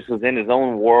interesting. He just was in his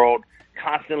own world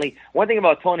constantly. One thing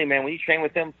about Tony, man, when you train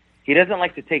with him, he doesn't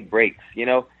like to take breaks,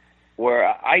 where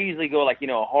I usually go like,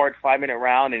 a hard 5-minute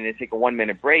round and then take a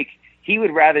 1-minute break. He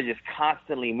would rather just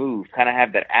constantly move, kind of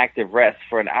have that active rest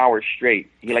for an hour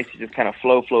straight. He likes to just kind of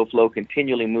flow,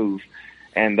 continually move.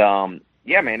 And,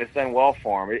 yeah, man, it's done well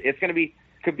for him. It's going to be,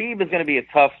 Khabib is going to be a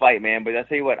tough fight, man. But I'll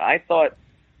tell you what, I thought,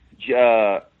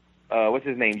 what's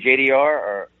his name,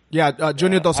 JDR?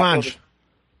 Junior Dos Anjos.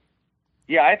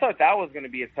 Yeah, I thought that was going to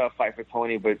be a tough fight for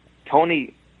Tony, but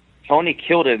Tony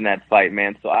killed it in that fight,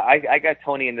 man. So I got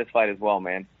Tony in this fight as well,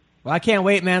 man. Well, I can't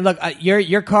wait, man. Look,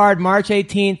 your card, March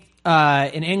 18th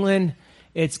in England.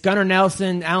 It's Gunnar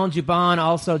Nelson, Alan Jouban,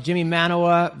 also Jimmy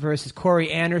Manoa versus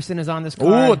Corey Anderson is on this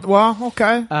card. Ooh, well,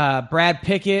 okay. Brad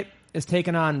Pickett is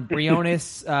taking on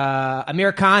Briones.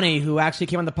 Amir Khani, who actually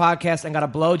came on the podcast and got a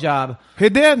blowjob. He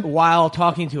did? While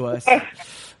talking to us.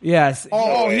 Yes.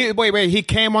 Wait. He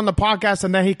came on the podcast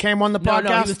and then he came on the podcast?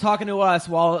 No, he was talking to us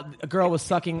while a girl was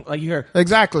sucking, like you heard.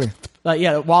 Exactly.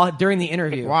 During the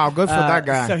interview. Wow, good for that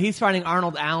guy. So he's fighting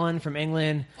Arnold Allen from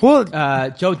England. Who?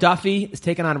 Joe Duffy is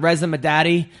taking on Reza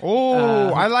Madadi. Oh,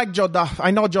 I like Joe Duffy. I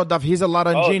know Joe Duffy. He's a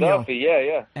Laranjino. Oh, Duffy,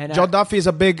 yeah. And, Joe Duffy is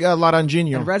a big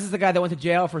Laranjino. And Reza's the guy that went to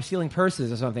jail for stealing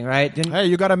purses or something, right? Hey,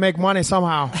 you got to make money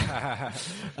somehow.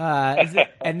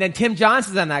 And then Tim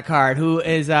Johnson's on that card, who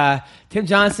is Tim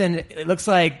Johnson. It looks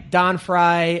like Don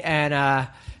Fry and.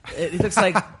 It looks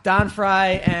like Don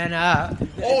Fry and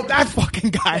that fucking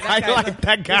guy. I like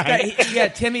that guy.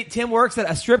 Tim works at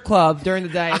a strip club during the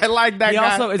day. I like that guy.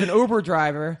 He also is an Uber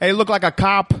driver. He looked like a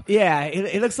cop. Yeah,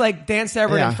 he looks like Dan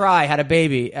Severn and Fry had a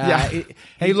baby.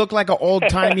 He looked like an old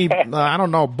timey,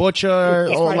 butcher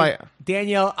or like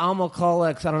Daniel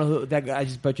Almokolix. I don't know who that guy. I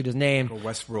just butchered his name. A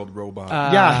Westworld robot.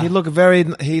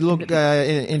 He looked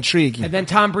intriguing. And then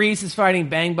Tom Breeze is fighting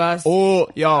Bang Bus. Oh,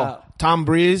 Tom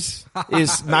Breeze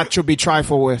is not to be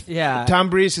trifled with. Yeah. Tom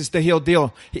Breeze is the heel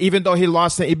deal. Even though he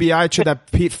lost the EBI to that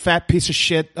fat piece of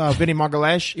shit, Vinny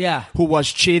Margalesh, who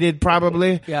was cheated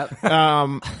probably.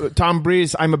 Tom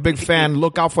Breeze, I'm a big fan.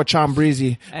 Look out for Tom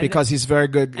Breezy because he's very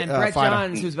good and Brett fighter.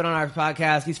 Johns, who's been on our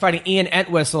podcast, he's fighting Ian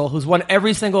Entwistle, who's won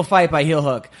every single fight by heel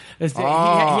hook.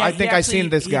 I think I've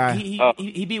seen this guy.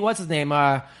 He beat, what's his name?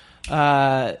 You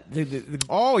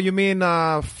mean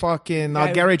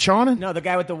Gary Chonin? No, the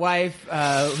guy with the wife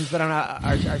who's been on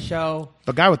our show.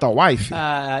 The guy with the wife.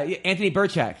 Anthony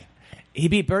Burchak. He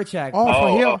beat Burchak. For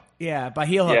heel? Yeah, by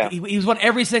heel hook. Yeah. He's won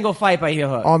every single fight by heel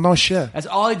hook. Oh, no shit. That's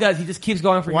all he does. He just keeps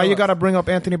going for Why heel you got to hooks. bring up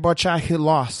Anthony Burchak? He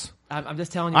lost. I'm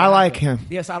just telling you. I like him.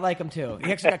 Yes, I like him too.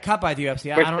 He actually got cut by the UFC.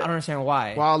 I don't understand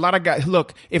why. Well, a lot of guys.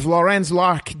 Look, if Lorenz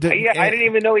Lark, I didn't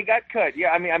even know he got cut. Yeah,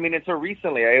 I mean, until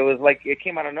recently, it was like it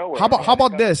came out of nowhere. How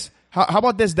about this? How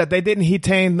about this? That they didn't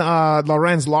detain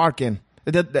Lorenz Larkin.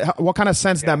 What kind of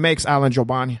sense that makes, Alan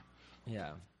Jouban?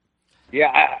 Yeah,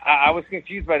 I was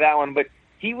confused by that one, but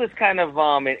he was kind of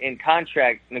in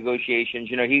contract negotiations.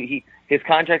 His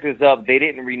contract was up. They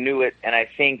didn't renew it, and I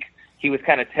think he was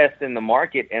kind of testing the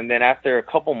market, and then after a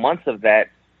couple months of that,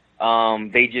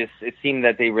 it seemed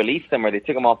that they released him or they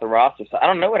took him off the roster. So I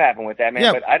don't know what happened with that,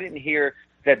 man, but I didn't hear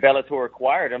that Bellator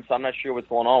acquired him, so I'm not sure what's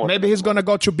going on with him. Maybe he's going to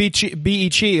go to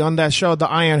BEC on that show, The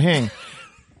Iron Hang.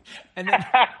 And then,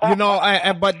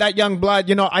 but that young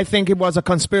blood, I think it was a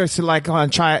conspiracy like on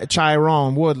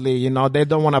Chiron Woodley. They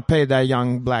don't want to pay that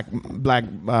young black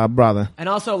brother. And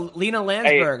also Lena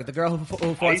Landsberg, the girl who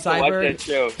fought Cyborg.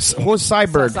 Who's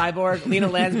Cyborg? Cyborg, Lena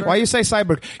Landsberg. Why you say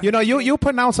Cyborg? You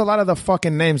pronounce a lot of the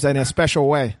fucking names in a special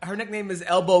way. Her nickname is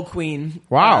Elbow Queen.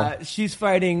 Wow. She's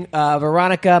fighting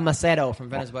Veronica Macedo from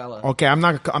Venezuela. Okay, I'm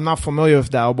not familiar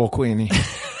with the Elbow Queen.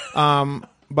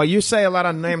 But you say a lot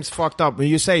of names fucked up.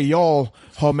 You say Yoel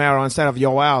Homero instead of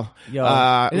Yoel. Isn't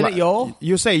it Yoel?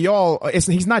 You say Yoel.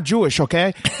 He's not Jewish,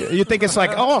 okay? You think it's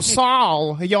like,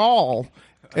 Saul, Yoel.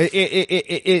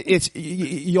 It's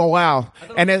Yoel.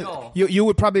 And then you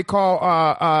would probably call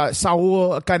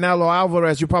Saul Canelo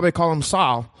Alvarez. You probably call him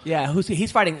Saul. Yeah,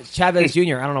 he's fighting Chavez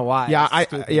Jr. I don't know why.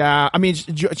 Yeah, I mean,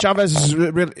 Chavez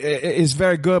is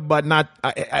very good, but not.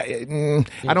 I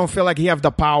don't feel like he have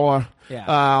the power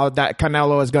that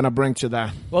Canelo is going to bring to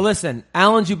that. Well, listen,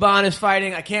 Alan Jouban is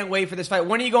fighting. I can't wait for this fight.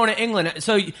 When are you going to England?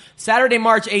 So Saturday,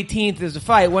 March 18th is the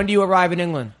fight. When do you arrive in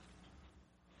England?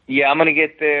 Yeah, I'm going to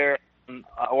get there,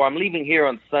 or I'm leaving here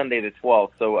on Sunday the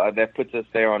 12th, so that puts us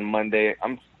there on Monday.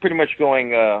 I'm pretty much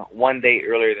going one day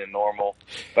earlier than normal,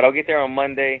 but I'll get there on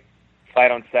Monday,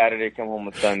 fight on Saturday, come home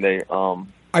on Sunday.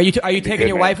 Are you taking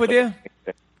your wife with you?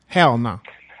 Hell no.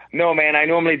 No, man, I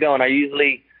normally don't. I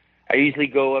usually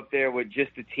go up there with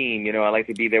just the team. You know, I like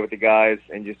to be there with the guys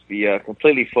and just be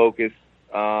completely focused.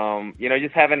 You know,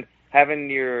 just having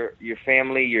your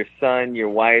family, your son, your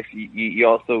wife. You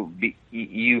also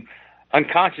you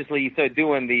unconsciously you start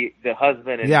doing the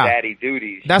husband and daddy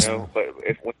duties. You know? But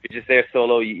when you're just there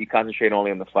solo, you concentrate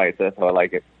only on the fight. So that's how I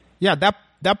like it. Yeah,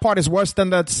 that part is worse than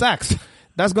the sex.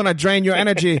 That's going to drain your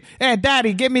energy. Hey,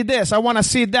 daddy, give me this. I want to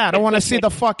see that. I want to see the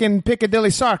fucking Piccadilly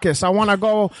Circus. I want to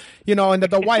go, you know, and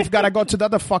the wife got to go to the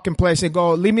other fucking place and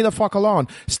go, leave me the fuck alone.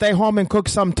 Stay home and cook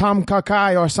some tom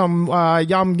kakai or some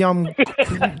yum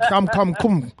kum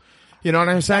kum. You know what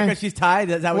I'm saying? Because she's tied?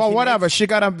 Is that what well, whatever.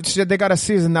 Makes? They got to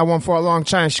season that one for a long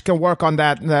time. She can work on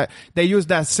that. They use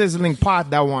that sizzling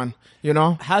pot, that one, you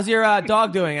know? How's your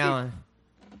dog doing, Alan?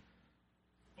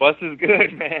 Buster's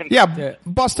good, man. Yeah,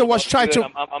 Buster was trying to.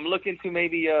 I'm looking to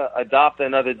maybe adopt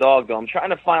another dog, though. I'm trying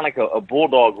to find like a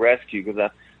bulldog rescue because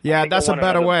that's a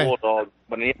better way. Bulldog,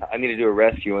 but I need to do a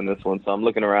rescue in this one, so I'm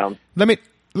looking around. Let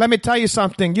me tell you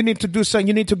something. You need to do something.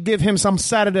 You need to give him some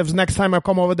sedatives next time I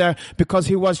come over there because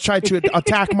he was trying to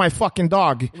attack my fucking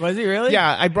dog. Was he really?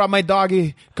 Yeah, I brought my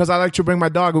doggy because I like to bring my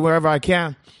dog wherever I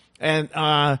can. And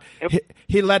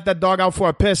he let that dog out for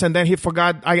a piss, and then he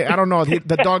forgot. I don't know.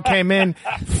 The dog came in,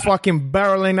 fucking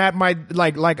barreling at my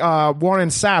like Warren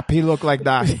Sapp. He looked like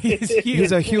that.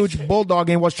 He's a huge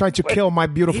bulldog and was trying to kill my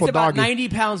beautiful doggy. He's about 90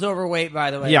 pounds overweight, by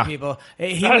the way, people.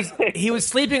 He was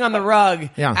sleeping on the rug.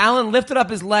 Yeah. Alan lifted up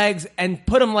his legs and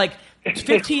put him like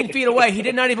 15 feet away. He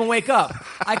did not even wake up.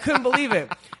 I couldn't believe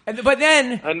it. But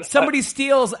then somebody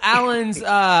steals Alan's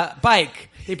bike.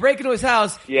 They break into his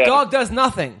house. Yeah. Dog does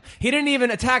nothing. He didn't even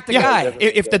attack the guy.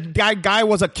 If the guy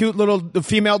was a cute little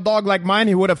female dog like mine,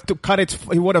 he would have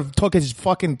He would have took his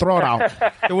fucking throat out.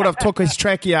 He would have took his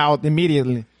trachea out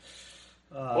immediately.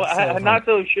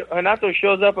 Renato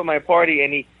shows up at my party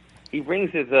and he brings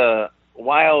his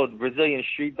wild Brazilian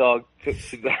street dog.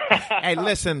 Hey,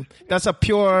 listen, that's a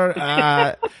pure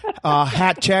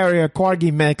hat terrier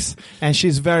corgi mix, and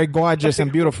she's very gorgeous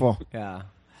and beautiful. Yeah.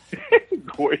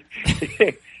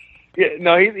 Yeah,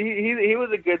 no, he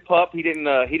was a good pup. He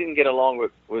didn't get along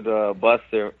with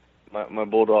Buster, my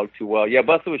bulldog, too well. Yeah,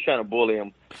 Buster was trying to bully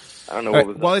him. I don't know what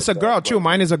was. Well, it's a girl too.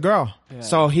 Mine is a girl,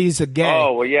 so he's a gay.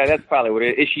 Oh well, yeah, that's probably what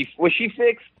it is. Was she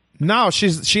fixed? No, she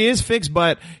is fixed,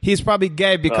 but he's probably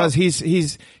gay because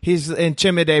he's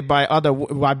intimidated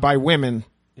by women.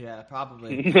 Yeah,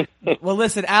 probably. Well,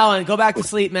 listen, Alan, go back to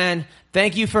sleep, man.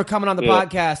 Thank you for coming on the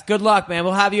podcast. Good luck, man.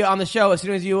 We'll have you on the show as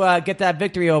soon as you get that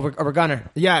victory over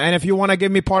Gunnar. Yeah, and if you want to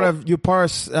give me part of your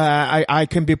purse, I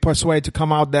can be persuaded to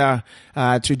come out there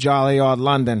to Jolly or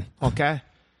London, okay?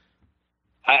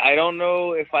 I don't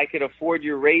know if I could afford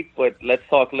your rate, but let's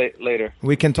talk later.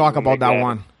 We can talk about that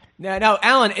one. Now,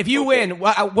 Alan, if you win,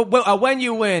 when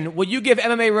you win, will you give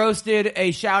MMA Roasted a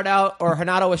shout-out or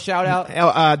Renato a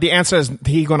shout-out? The answer is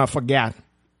he's going to forget.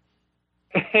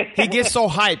 He gets so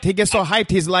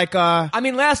hyped. He's like... I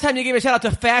mean, last time you gave a shout-out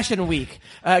to Fashion Week.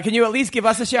 Can you at least give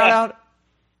us a shout-out?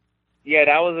 Yeah,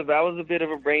 that was a bit of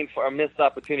a missed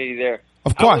opportunity there.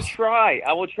 Of course.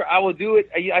 I will try. I will do it.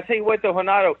 I tell you what, though,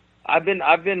 Renato, I've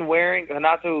been wearing...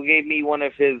 Renato gave me one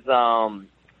of his...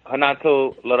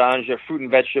 Renato Laranja fruit and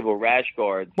vegetable rash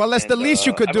guard. Well, that's the least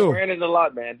you could do. I've been wearing it a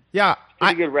lot, man. Yeah.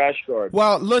 Pretty good rash guard.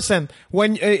 Well, listen,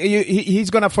 when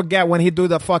he's going to forget when he do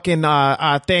the fucking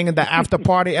thing in the after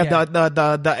party at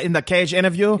the in the cage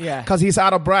interview because he's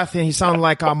out of breath and he sound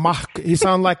like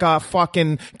a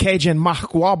fucking Cajun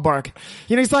Mark Wahlberg.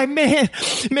 You know, he's like, man,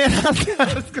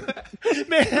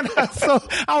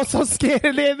 I was so scared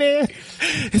of that, man.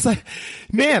 It's like,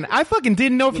 man, I fucking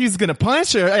didn't know if he was going to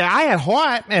punch her. I had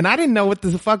heart and I didn't know what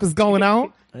the fuck was going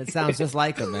on. It sounds just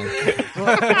like him, man.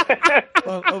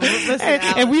 Listen,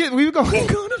 and we were going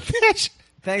to fish.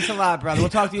 Thanks a lot, brother. We'll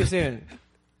talk to you soon.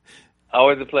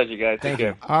 Always a pleasure, guys. Thank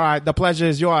you. All right, the pleasure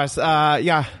is yours.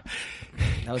 Yeah.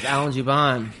 That was Alan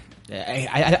Jouban.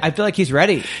 I feel like he's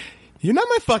ready. You're not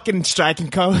my fucking striking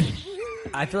coach.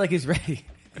 I feel like he's ready.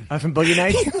 From Boogie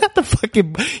Nights. You're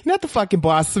not the fucking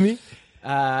boss to me.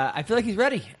 I feel like he's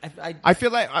ready. I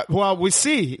feel like we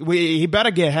see. He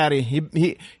better get Hattie.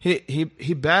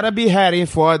 He better be Hattie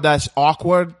for that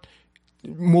awkward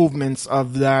movements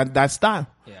of that style.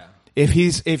 Yeah.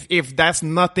 If that's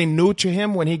nothing new to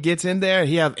him when he gets in there,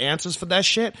 he have answers for that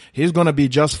shit. He's gonna be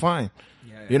just fine.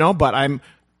 Yeah. You know, but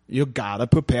you gotta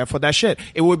prepare for that shit.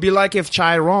 It would be like if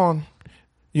Chiron,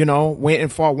 waiting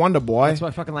for Wonder Boy. That's what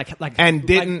I fucking like and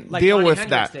didn't deal Johnny with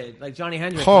Hendricks that. Did. Like Johnny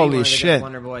Hendricks. Holy shit.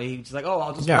 Wonder Boy. He's just like,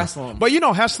 I'll just wrestle him. But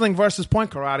Hustling versus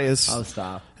Point Karate is. Oh,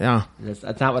 stop. Yeah.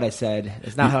 That's not what I said.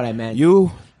 It's not what I meant.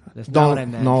 That's not don't what I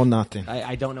meant. know nothing.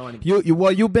 I don't know anything.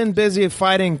 You've been busy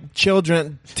fighting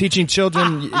children, teaching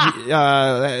children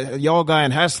yoga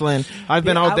and hustling. I've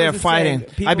been out there fighting.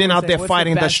 I've been out there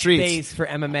fighting the streets. Base for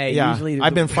MMA. Yeah, Usually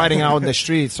I've been fighting out in the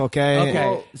streets. Okay.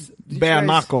 Well, bare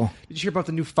knuckle. Did you hear about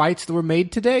the new fights that were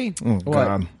made today? Oh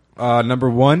God. Number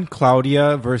 1,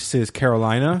 Claudia versus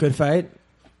Carolina. Good fight.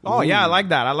 Oh yeah, I like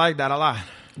that a lot.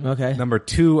 Okay. Number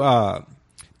 2,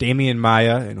 Damian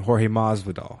Maia and Jorge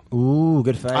Masvidal. Ooh,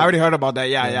 good fight. I already heard about that.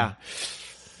 Yeah.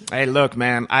 Hey, look,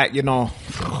 man. If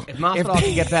Masvidal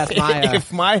can get past Maia,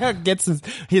 if Maia gets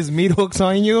his meat hooks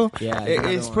on you,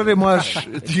 it's pretty much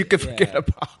you can forget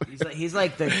about it. He's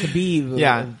like the Khabib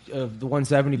of the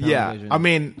 170 pound division. I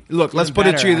mean, look, let's put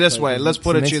it to you this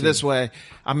way.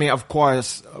 I mean, of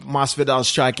course, Masvidal's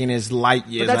striking is light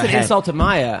years But that's ahead. an insult to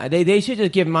Maia. They should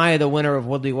just give Maia the winner of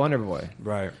Woodley Wonderboy.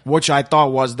 Right. Which I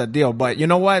thought was the deal. But you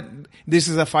know what? This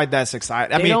is a fight that's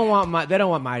exciting. They don't want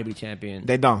Maia to be champion.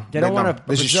 They don't. They don't want a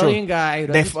Brazilian guy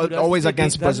who always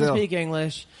against Brazil. Doesn't speak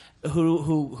English,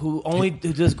 who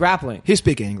does grappling. He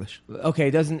speaks English. Okay,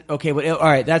 but all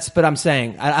right. But I'm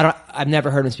saying I've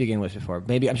never heard him speak English before.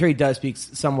 Maybe I'm sure he does speak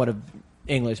somewhat of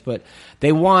English, but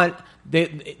they want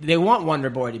Wonder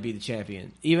Boy to be the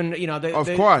champion. Even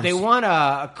of course they want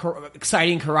a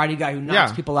exciting karate guy who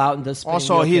knocks people out and does.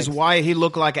 Also, he's white. He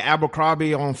looked like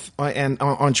Abercrombie on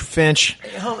Finch.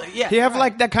 Yeah, he have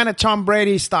like that kind of Tom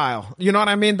Brady style. You know what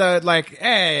I mean?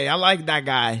 Hey, I like that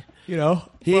guy.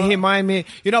 He remind me.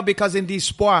 Because in these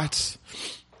sports,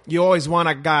 you always want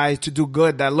a guy to do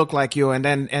good that look like you, and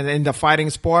in the fighting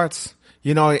sports,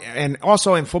 and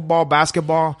also in football,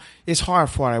 basketball, it's hard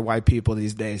for white people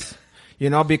these days.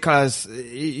 Because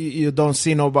you don't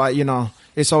see nobody,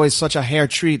 it's always such a hair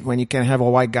treat when you can have a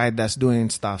white guy that's doing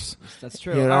stuff. That's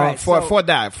true. All right, for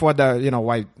the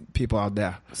white people out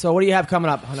there. So what do you have coming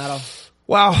up, Renato?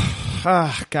 Well,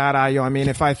 God, I mean,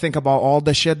 if I think about all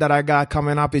the shit that I got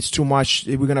coming up, it's too much.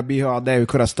 If we're going to be here all day, we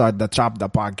could have started the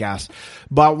podcast.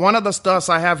 But one of the stuffs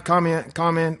I have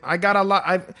coming, I got a lot.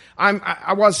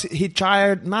 I was not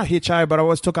hitchhired, but I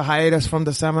was took a hiatus from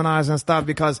the seminars and stuff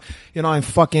because, I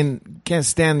fucking can't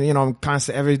stand, I'm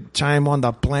constant every time on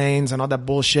the planes and all that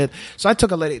bullshit. So I took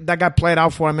that got played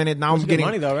out for a minute. Now I'm getting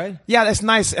money though, right? Yeah, that's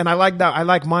nice. And I like that. I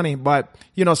like money, but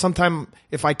sometimes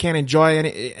if I can't enjoy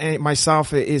any myself,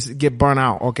 is get burnt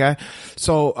out. Okay.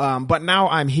 So, but now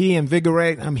I'm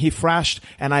invigorate. I'm fresh,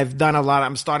 and I've done a lot.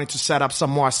 I'm starting to set up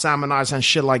some more seminars and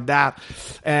shit like that.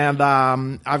 And,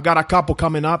 I've got a couple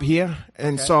coming up here.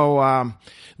 And so,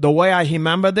 the way I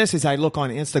remember this is I look on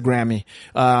Instagram,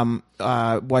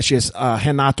 which is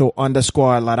Renato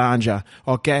 _Laranja.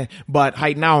 Okay. But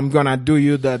right now I'm going to do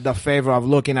you the favor of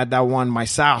looking at that one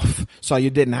myself. So you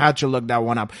didn't have to look that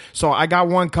one up. So I got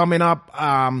one coming up,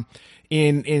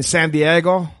 in San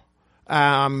Diego,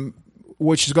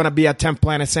 which is going to be at 10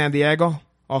 Planet San Diego.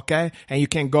 Okay. And you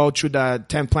can go to the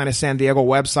 10 Planet San Diego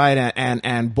website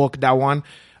and book that one.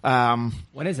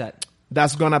 When is that?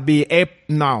 That's going to be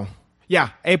April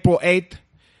 8th.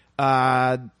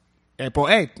 April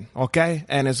 8th. Okay.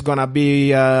 And it's going to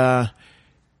be, the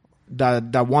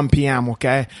 1 p.m.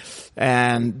 Okay.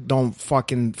 And don't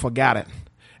fucking forget it.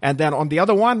 And then on the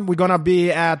other one, we're going to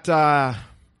be at,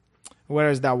 where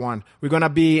is that one? We're going to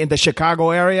be in the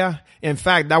Chicago area. In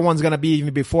fact, that one's going to be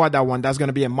even before that one. That's going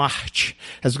to be in March.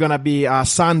 It's going to be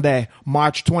Sunday,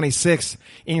 March 26th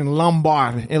in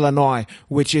Lombard, Illinois,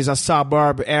 which is a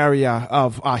suburb area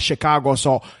of Chicago.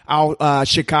 So our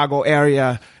Chicago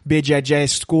area, BJJ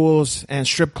schools and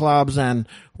strip clubs and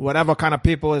whatever kind of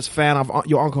people is fan of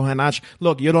your Uncle Hanach.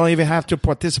 Look, you don't even have to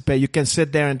participate. You can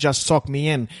sit there and just soak me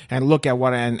in and look at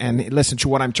what and listen to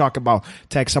what I'm talking about.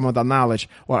 Take some of the knowledge.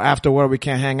 Or afterward, we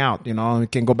can hang out. We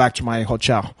can go back to my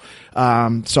hotel.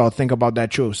 So think about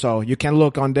that too. So you can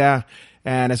look on there,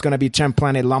 and it's going to be 10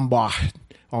 Planet Lombard.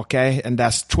 Okay, and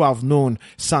that's 12 noon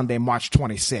Sunday, March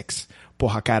 26th.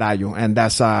 Porra Caralho. And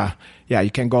that's,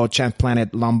 you can go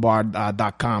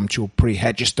champlanetlombard.com to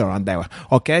pre-register on there.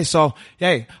 Okay, so,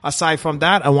 hey, aside from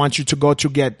that, I want you to go to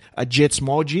get a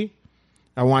Jitsmoji.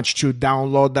 I want you to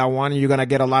download that one. You're going to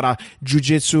get a lot of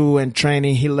jiu-jitsu and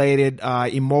training-related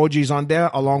emojis on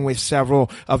there, along with several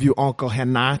of your Uncle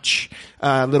Henach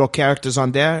little characters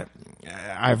on there.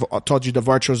 I've told you the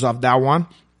virtues of that one.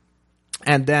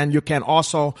 And then you can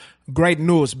also, great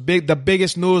news, the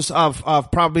biggest news of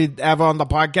probably ever on the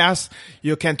podcast.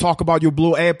 You can talk about your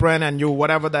Blue Apron and your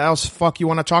whatever the else fuck you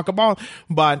want to talk about.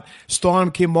 But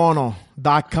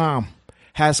stormkimono.com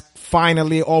has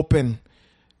finally opened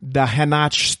the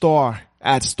Henach store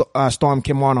at Storm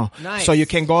Kimono. Nice. So you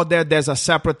can go there. There's a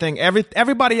separate thing.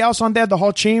 Everybody else on there, the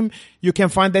whole team, you can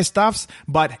find their stuffs,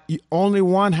 but only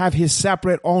one have his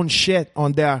separate own shit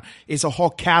on there. It's a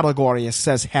whole category. It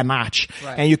says Henach.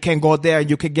 Right. And you can go there.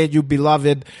 You can get your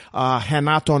beloved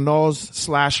Renato Nose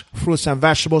 / fruits and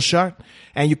vegetable shirt.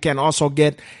 And you can also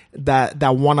get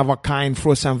that one-of-a-kind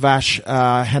fruits and veg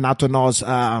Renato Nose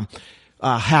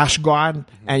hash guard,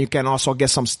 and you can also get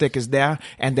some stickers there.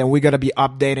 And then we're going to be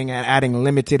updating and adding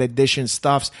limited edition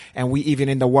stuffs. And we even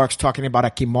in the works talking about a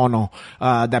kimono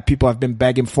that people have been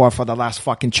begging for the last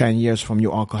fucking 10 years from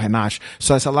your Uncle Henach.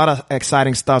 So it's a lot of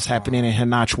exciting stuff happening in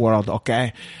Henach world,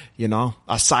 okay? You know,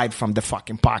 aside from the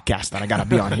fucking podcast that I got to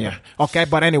be on here. Okay,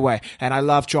 but anyway, and I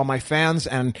love to all my fans,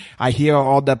 and I hear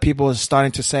all the people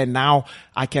starting to say now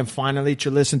I can finally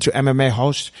to listen to MMA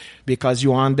hosts because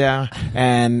you're on there,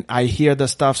 and I hear the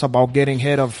stuffs about getting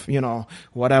rid of, you know,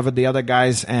 whatever the other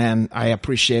guys, and I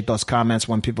appreciate those comments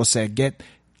when people say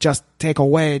just take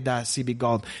away the CB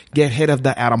Gold, get rid of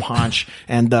the Adam Hunch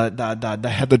and the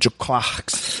Heather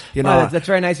Clarks. You know, that's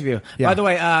very nice of you. Yeah. By the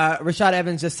way, Rashad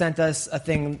Evans just sent us a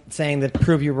thing saying that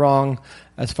prove you wrong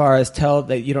as far as tell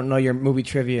that you don't know your movie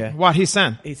trivia. What he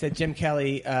sent? He said Jim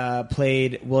Kelly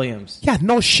played Williams. Yeah,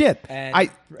 no shit. And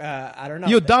I don't know.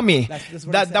 You dummy.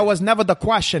 That was never the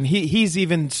question. He's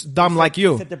even dumb like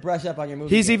you. He said to brush up on your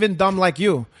movie. He's even dumb like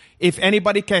you. If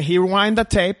anybody can rewind the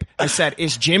tape, I said,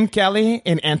 is Jim Kelly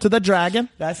in Enter the Dragon?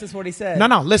 That's just what he said.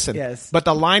 No, listen. Yes. But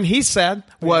the line he said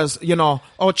was, you know,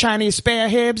 Chinese spare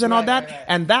ribs and all that. Right.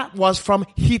 And that was from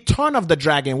Return of the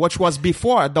Dragon, which was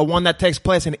before the one that takes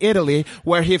place in Italy,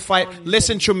 where he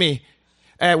listen to me.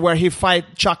 Where he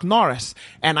fight Chuck Norris.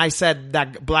 And I said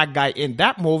that black guy in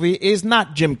that movie is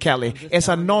not Jim Kelly. It's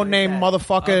a no-name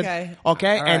motherfucker.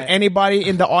 Okay? All And right. anybody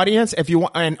in the audience, if you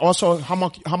want, and also how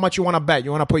much you want to bet?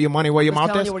 You want to put your money where your mouth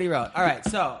telling is? you what he wrote. All right,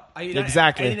 so are you done?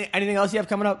 Exactly. Anything else you have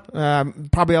coming up?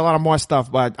 Probably a lot of more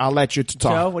stuff, but I'll let you to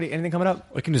talk. Joe, anything coming up?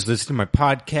 I can just listen to my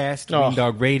podcast, Ween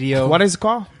Dog Radio. What is it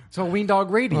called? So Ween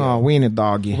Dog Radio. Oh, Weenie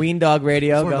Doggy. Ween Dog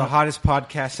Radio. It's one of the hottest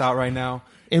podcasts out right now.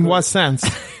 In what sense?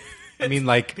 I mean,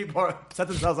 like, People set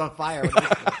themselves on fire.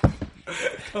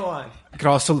 Go on. you can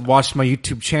also watch my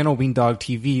YouTube channel, Ween Dog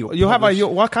TV. You have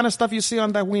what kind of stuff you see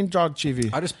on that Ween Dog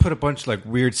TV? I just put a bunch of like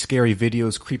weird, scary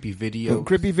videos, creepy videos.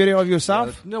 Creepy video of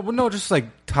yourself? No, just like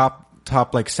top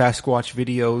like Sasquatch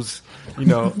videos. You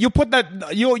know, You put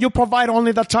that. You provide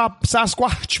only the top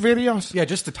Sasquatch videos. yeah,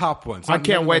 just the top ones. I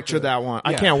can't wait to that one.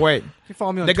 I Yeah. can't wait. You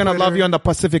follow me on They're gonna love Twitter. you in the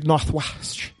Pacific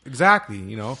Northwest. Exactly.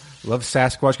 You know, love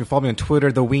Sasquatch. You can follow me on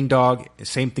Twitter, The Ween Dog.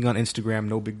 Same thing on Instagram.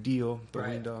 No big deal. The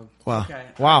Ween Dog. Wow. Okay.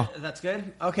 Wow. That's good?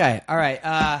 Okay. All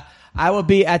right. I will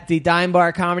be at the Dime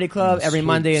Bar Comedy Club every Sweet,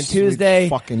 Monday and sweet Tuesday.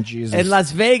 fucking Jesus. In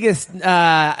Las Vegas,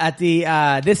 at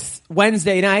the this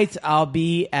Wednesday night, I'll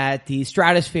be at the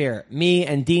Stratosphere. Me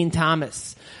and Dean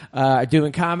Thomas are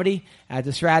doing comedy at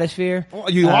the Stratosphere. Oh,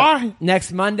 you are?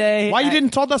 Next Monday. Why you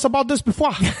didn't told us about this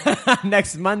before?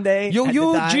 Next Monday. at the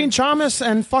You, Dime. Gene Thomas,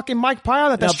 and fucking Mike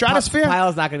Pyle at the No, Stratosphere?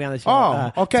 Pyle's not going to be on the show.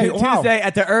 Oh, okay. Wow. Tuesday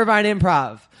at the Irvine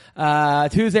Improv.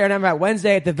 Tuesday at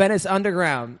Wednesday at the Venice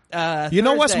Underground. You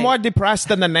know what's Thursday- more depressed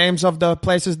than the names of the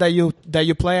places that you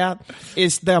play at?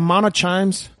 Is the amount of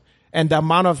chimes and the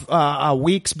amount of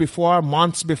weeks before,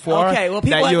 months before Okay, well,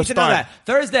 people that you need to know start. that.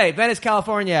 Thursday, Venice,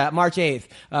 California, March 8th.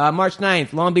 March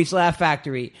 9th, Long Beach Laugh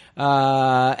Factory.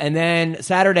 And then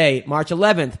Saturday, March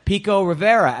 11th, Pico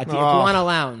Rivera at the Iguana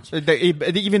Lounge.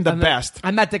 Even the best.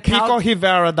 I'm at the Pico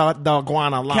Rivera, the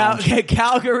Iguana Lounge.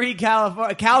 Calgary,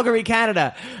 California, Calgary,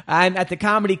 Canada. I'm at the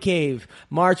Comedy Cave,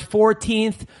 March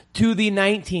 14th to the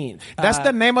 19th. That's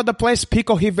the name of the place,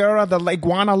 Pico Rivera, the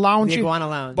Iguana Lounge? The Iguana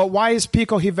Lounge. But why is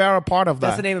Pico Rivera part of that?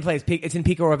 That's the name of the place. It's in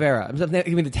Pico Rivera. I'm just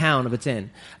giving the town of it's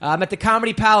in. I'm at the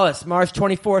Comedy Palace, March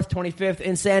 24th, 25th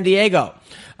in San Diego.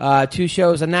 2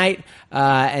 shows a night.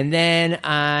 And then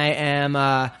I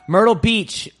am Myrtle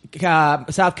Beach,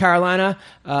 South Carolina,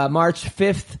 March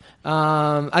 5th.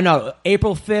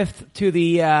 April 5th to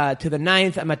the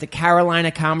 9th. I'm at the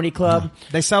Carolina Comedy Club.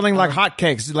 They're selling like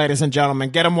hotcakes, ladies and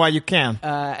gentlemen. Get them while you can.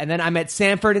 And then I'm at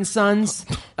Stanford and Sons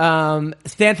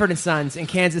in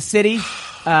Kansas City.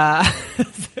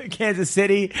 Kansas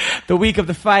City, the week of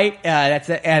the fight. That's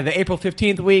the April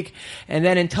 15th week. And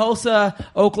then in Tulsa,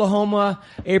 Oklahoma,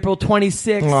 April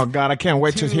 26th. Oh, God, I can't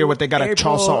wait to hear what they got at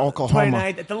Tulsa, Oklahoma.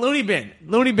 29th at the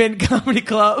Looney Bin Comedy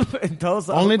Club in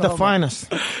Tulsa, Only Oklahoma. the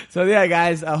finest. So, yeah,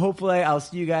 guys, hopefully I'll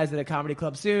see you guys at a comedy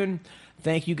club soon.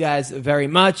 Thank you guys very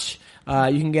much.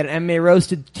 You can get an MMA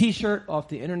Roasted t-shirt off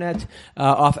the internet,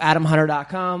 off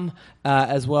AdamHunter.com,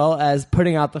 as well as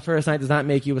putting out the first night does not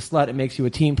make you a slut, it makes you a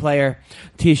team player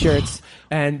t-shirts.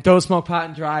 And Don't Smoke Pot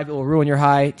and Drive, it will ruin your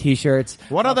high t-shirts.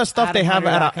 What other stuff they have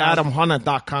at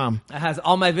AdamHunter.com? It has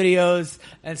all my videos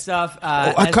and stuff.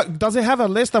 Does it have a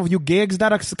list of you gigs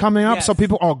that are coming up? Yes. So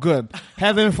people, good.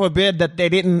 Heaven forbid that they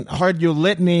didn't heard your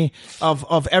litany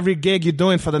of every gig you're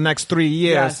doing for the next 3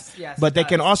 years. Yes, but they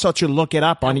can also look it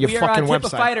up on your fucking we are on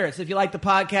Tip website. of Fighters. If you like the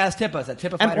podcast, tip us at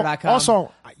tipafighter.com. And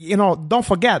also, don't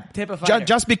forget,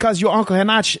 just because your Uncle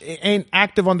Henach ain't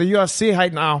active on the UFC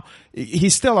right now,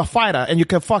 he's still a fighter, and you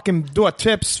can fucking do a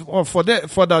tips for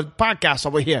the podcast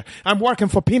over here. I'm working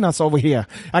for peanuts over here.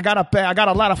 I gotta pay. I got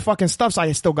a lot of fucking stuff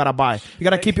I still gotta buy. You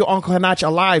gotta keep your Uncle Henach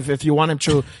alive if you want him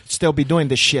to still be doing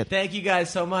this shit. Thank you guys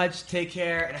so much. Take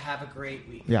care and have a great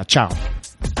week. Yeah, ciao.